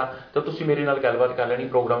 ਪ੍ਰੋਗਰਾਮ ਵਗੈਰਾ, ਤਾਂ ਤੁਸੀਂ ਮੇਰੇ ਨਾਲ ਗੱਲਬਾਤ ਕਰ ਲੈਣੀ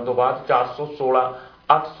ਪ੍ਰੋਗਰਾਮ ਤੋਂ ਬਾਅਦ। 416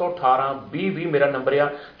 818 2020 ਮੇਰਾ ਨੰਬਰ ਆ।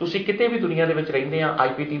 ਤੁਸੀਂ ਕਿਤੇ ਵੀ ਦੁਨੀਆ ਦੇ ਵਿੱਚ ਰਹਿੰਦੇ ਆ,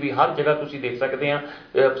 IPTV ਹਰ ਜਗ੍ਹਾ ਤੁਸੀਂ ਦੇਖ ਸਕਦੇ ਆ।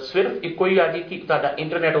 ਸਿਰਫ ਇੱਕੋ ਹੀ ਆ ਜੀ ਕਿ ਤੁਹਾਡਾ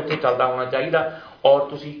ਇੰਟਰਨੈਟ ਉੱਥੇ ਚੱਲਦਾ ਹੋਣਾ ਚਾਹੀਦਾ ਔਰ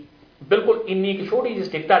ਤੁਸੀਂ ਬਿਲਕੁਲ ਇੰਨੀ ਇੱਕ ਛੋਟੀ ਜਿਹੀ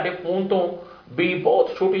ਸਟਿਕ ਤੁਹਾਡੇ ਫੋਨ ਤੋਂ ਵੀ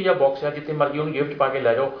ਬਹੁਤ ਛੋਟੀ ਜਿਹਾ ਬਾਕਸ ਆ, ਜਿੱਥੇ ਮਰਜ਼ੀ ਉਹਨੂੰ ਗਿਫਟ ਪਾ ਕੇ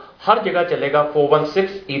ਲੈ ਜਾਓ, ਹਰ ਜਗ੍ਹਾ ਚੱਲੇਗਾ।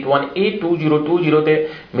 4168182020 ਤੇ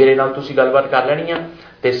ਮੇਰੇ ਨਾਲ ਤੁਸੀਂ ਗੱਲਬਾਤ ਕਰ ਲੈਣੀ ਆ।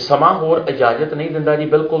 ਤੇ ਸਮਾਂ ਹੋਰ ਇਜਾਜ਼ਤ ਨਹੀਂ ਦਿੰਦਾ ਜੀ,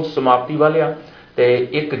 ਬਿਲਕੁਲ ਸਮਾਪਤੀ ਵਾਲੇ ਆ। ਤੇ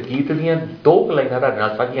ਇੱਕ ਗੀਤ ਦੀਆਂ 2 ਲਾਈਨਾਂ ਤੁਹਾਡੇ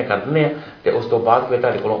ਨਾਲ ਸਾਂਝੀਆਂ ਕਰ ਦਿੰਦੇ ਆ ਤੇ ਉਸ ਤੋਂ ਬਾਅਦ ਫਿਰ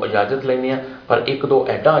ਤੁਹਾਡੇ ਕੋਲੋਂ ਇਜਾਜ਼ਤ ਲੈਂਦੇ ਆ। ਪਰ 1-2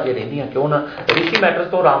 ਐਡਾਂ ਅਜੇ ਰਹਿੰਦੀਆਂ, ਕਿਉਂ ਨਾ ਰਿਸ਼ੀ ਮੈਟਰਸ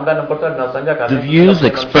ਤੋਂ ਰਾਮ ਦਾ ਨੰਬਰ ਤੁਹਾਡੇ ਨਾਲ ਸਾਂਝਾ ਕਰ The views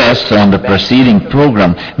expressed on the preceding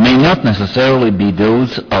program may not necessarily be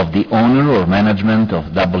those of the owner or management of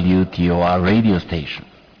WTOR radio station.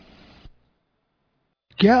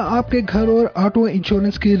 क्या आपके घर और ऑटो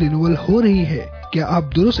इंश्योरेंस की रिन्यूअल हो रही है? क्या आप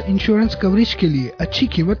दुरुस्त इंश्योरेंस कवरेज के लिए अच्छी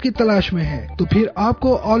कीमत की तलाश में हैं? तो फिर आपको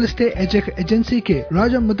ऑल स्टेट एजेंसी के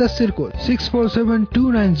राजा मुदस्सिर को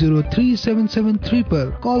 6472903773 पर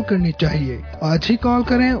कॉल करनी चाहिए। आज ही कॉल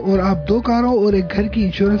करें और आप 2 कारों और एक घर की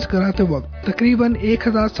इंश्योरेंस कराते वक्त तकरीबन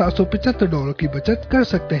 $1775 की बचत कर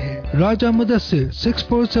सकते हैं। राजा मुदस्सिर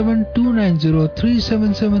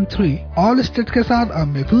 6472903773 ऑल स्टेट के साथ अब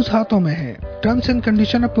महफूज हाथों में है। Terms and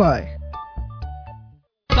condition apply.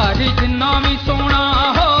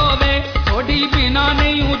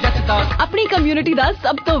 अपनी कम्युनिटी दा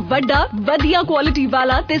सब तो बड़ा वधिया क्वालिटी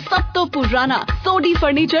वाला ते सब तो पुराना सोडी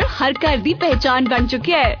फर्नीचर हर घर दी पहचान बन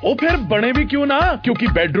चुका है। ओ फिर बने भी क्यों ना, क्योंकि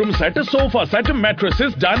bedroom set, sofa set,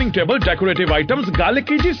 mattresses, dining table, decorative items, गल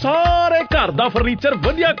की जी सारे घर दा फर्नीचर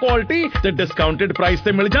वधिया क्वालिटी ते डिस्काउंटेड प्राइस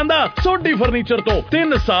ते मिल जांदा। सोडी फर्नीचर तो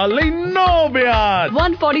 3 साल लई नो ब्याज।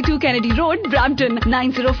 142 कैनेडी रोड, ब्रैम्पटन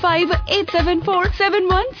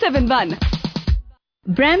 9058747171।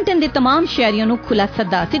 ਬਰੈਂਪਟਨ ਦੇ तमाम ਸ਼ਹਿਰੀਆਂ ਨੂੰ ਖੁੱਲਾ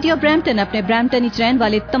ਸੱਦਾ। ਸਿਟੀ ਆਫ ਬਰੈਂਪਟਨ ਆਪਣੇ ਬਰੈਂਪਟਨ ਵਿੱਚ ਰਹਿਣ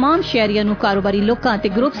ਵਾਲੇ तमाम ਸ਼ਹਿਰੀਆਂ ਨੂੰ, ਕਾਰੋਬਾਰੀ ਲੋਕਾਂ ਤੇ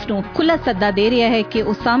ਗਰੁੱਪਸ ਨੂੰ ਖੁੱਲਾ ਸੱਦਾ ਦੇ ਰਿਹਾ ਹੈ ਕਿ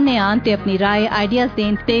ਉਹ ਸਾਹਮਣੇ ਆਉਣ ਤੇ ਆਪਣੀ ਰਾਏ, ਆਈਡੀਆਜ਼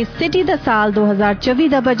ਦੇਣ ਤੇ ਸਿਟੀ ਦਾ ਸਾਲ 2024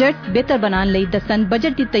 ਦਾ ਬਜਟ ਬਿਹਤਰ ਬਣਾਉਣ ਲਈ ਦੱਸਣ।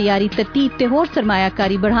 ਬਜਟ ਦੀ ਤਿਆਰੀ, ਤਰਤੀਬ ਤੇ ਹੋਰ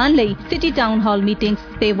ਸਰਮਾਇਆਕਾਰੀ बढ़ाਉਣ ਲਈ ਸਿਟੀ ਟਾਊਨ ਹਾਲ ਮੀਟਿੰਗਸ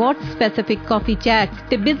ਤੇ ਵਾਰਡ ਸਪੈਸੀਫਿਕ ਕਾਫੀ ਚੈਟਸ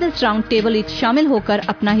ਤੇ ਬਿਜ਼ਨਸ ਰਾਉਂਡ ਟੇਬਲ ਵਿੱਚ ਸ਼ਾਮਿਲ ਹੋकर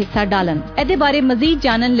ਆਪਣਾ ਹਿੱਸਾ ਡਾਲਣ। ਇਹਦੇ ਬਾਰੇ ਮਜ਼ੀਦ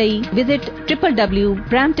ਜਾਣਨ ਲਈ ਵਿਜ਼ਿਟ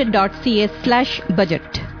www.brampton.ca/budget।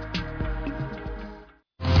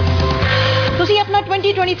 ਤੁਸੀਂ ਆਪਣਾ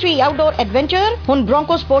 2023 ਆਊਟਡੋਰ ਐਡਵੈਂਚਰ ਹੁਣ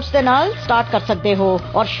ਬ੍ਰੋਂਕੋ ਸਪੋਰਟਸ ਦੇ ਨਾਲ ਸਟਾਰਟ ਕਰ ਸਕਦੇ ਹੋ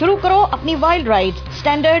ਔਰ ਸ਼ੁਰੂ ਕਰੋ ਆਪਣੀ ਵਾਈਲਡ ਰਾਈਡ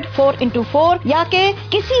ਸਟੈਂਡਰਡ 4x4 ਜਾਂ ਕਿ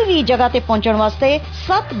ਕਿਸੇ ਵੀ ਜਗ੍ਹਾ ਤੇ ਪਹੁੰਚਣ ਵਾਸਤੇ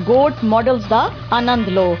 7 ਗੋਲਡ ਮਾਡਲਸ ਦਾ ਆਨੰਦ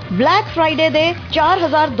ਲਓ। ਬਲੈਕ ਫਰਾਈਡੇ ਦੇ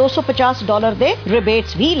 $4,250 ਦੇ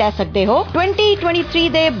ਰਿਬੇਟਸ ਵੀ ਲੈ ਸਕਦੇ ਹੋ 2023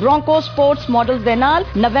 ਦੇ ਬ੍ਰੋਂਕੋ ਸਪੋਰਟਸ ਮਾਡਲਸ ਦੇ ਨਾਲ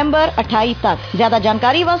ਨਵੰਬਰ 28 ਤੱਕ। ਜ਼ਿਆਦਾ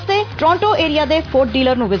ਜਾਣਕਾਰੀ ਵਾਸਤੇ ਟੋਰਾਂਟੋ ਏਰੀਆ ਦੇ ਫੋਰਡ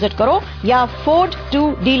ਡੀਲਰ ਨੂੰ ਵਿਜ਼ਿਟ ਕਰੋ ਜਾਂ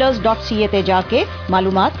ford2dealers.ca ਤੇ ਜਾ ਕੇ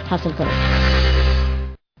ਮਾਲੂਮਾਤ ਹਾਸਲ ਕਰੋ।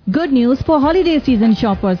 Good news for holiday season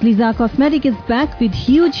shoppers. Liza Cosmetic is back with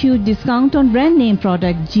huge discount on brand name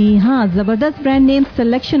products. जी हाँ, जबरदस्त brand name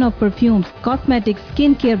selection of perfumes, cosmetics,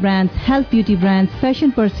 skincare brands, health beauty brands,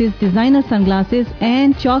 fashion purses, designer sunglasses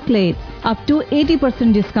and chocolates. Up to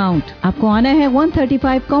 80% discount. आपको आना है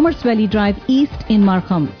 135 Commerce Valley Drive East in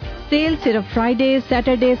Markham. Cell सिर्फ Friday,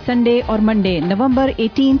 Saturday, Sunday और Monday, November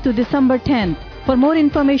 18 to December 10th. For more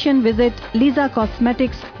information, visit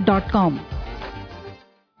lizacosmetics.com.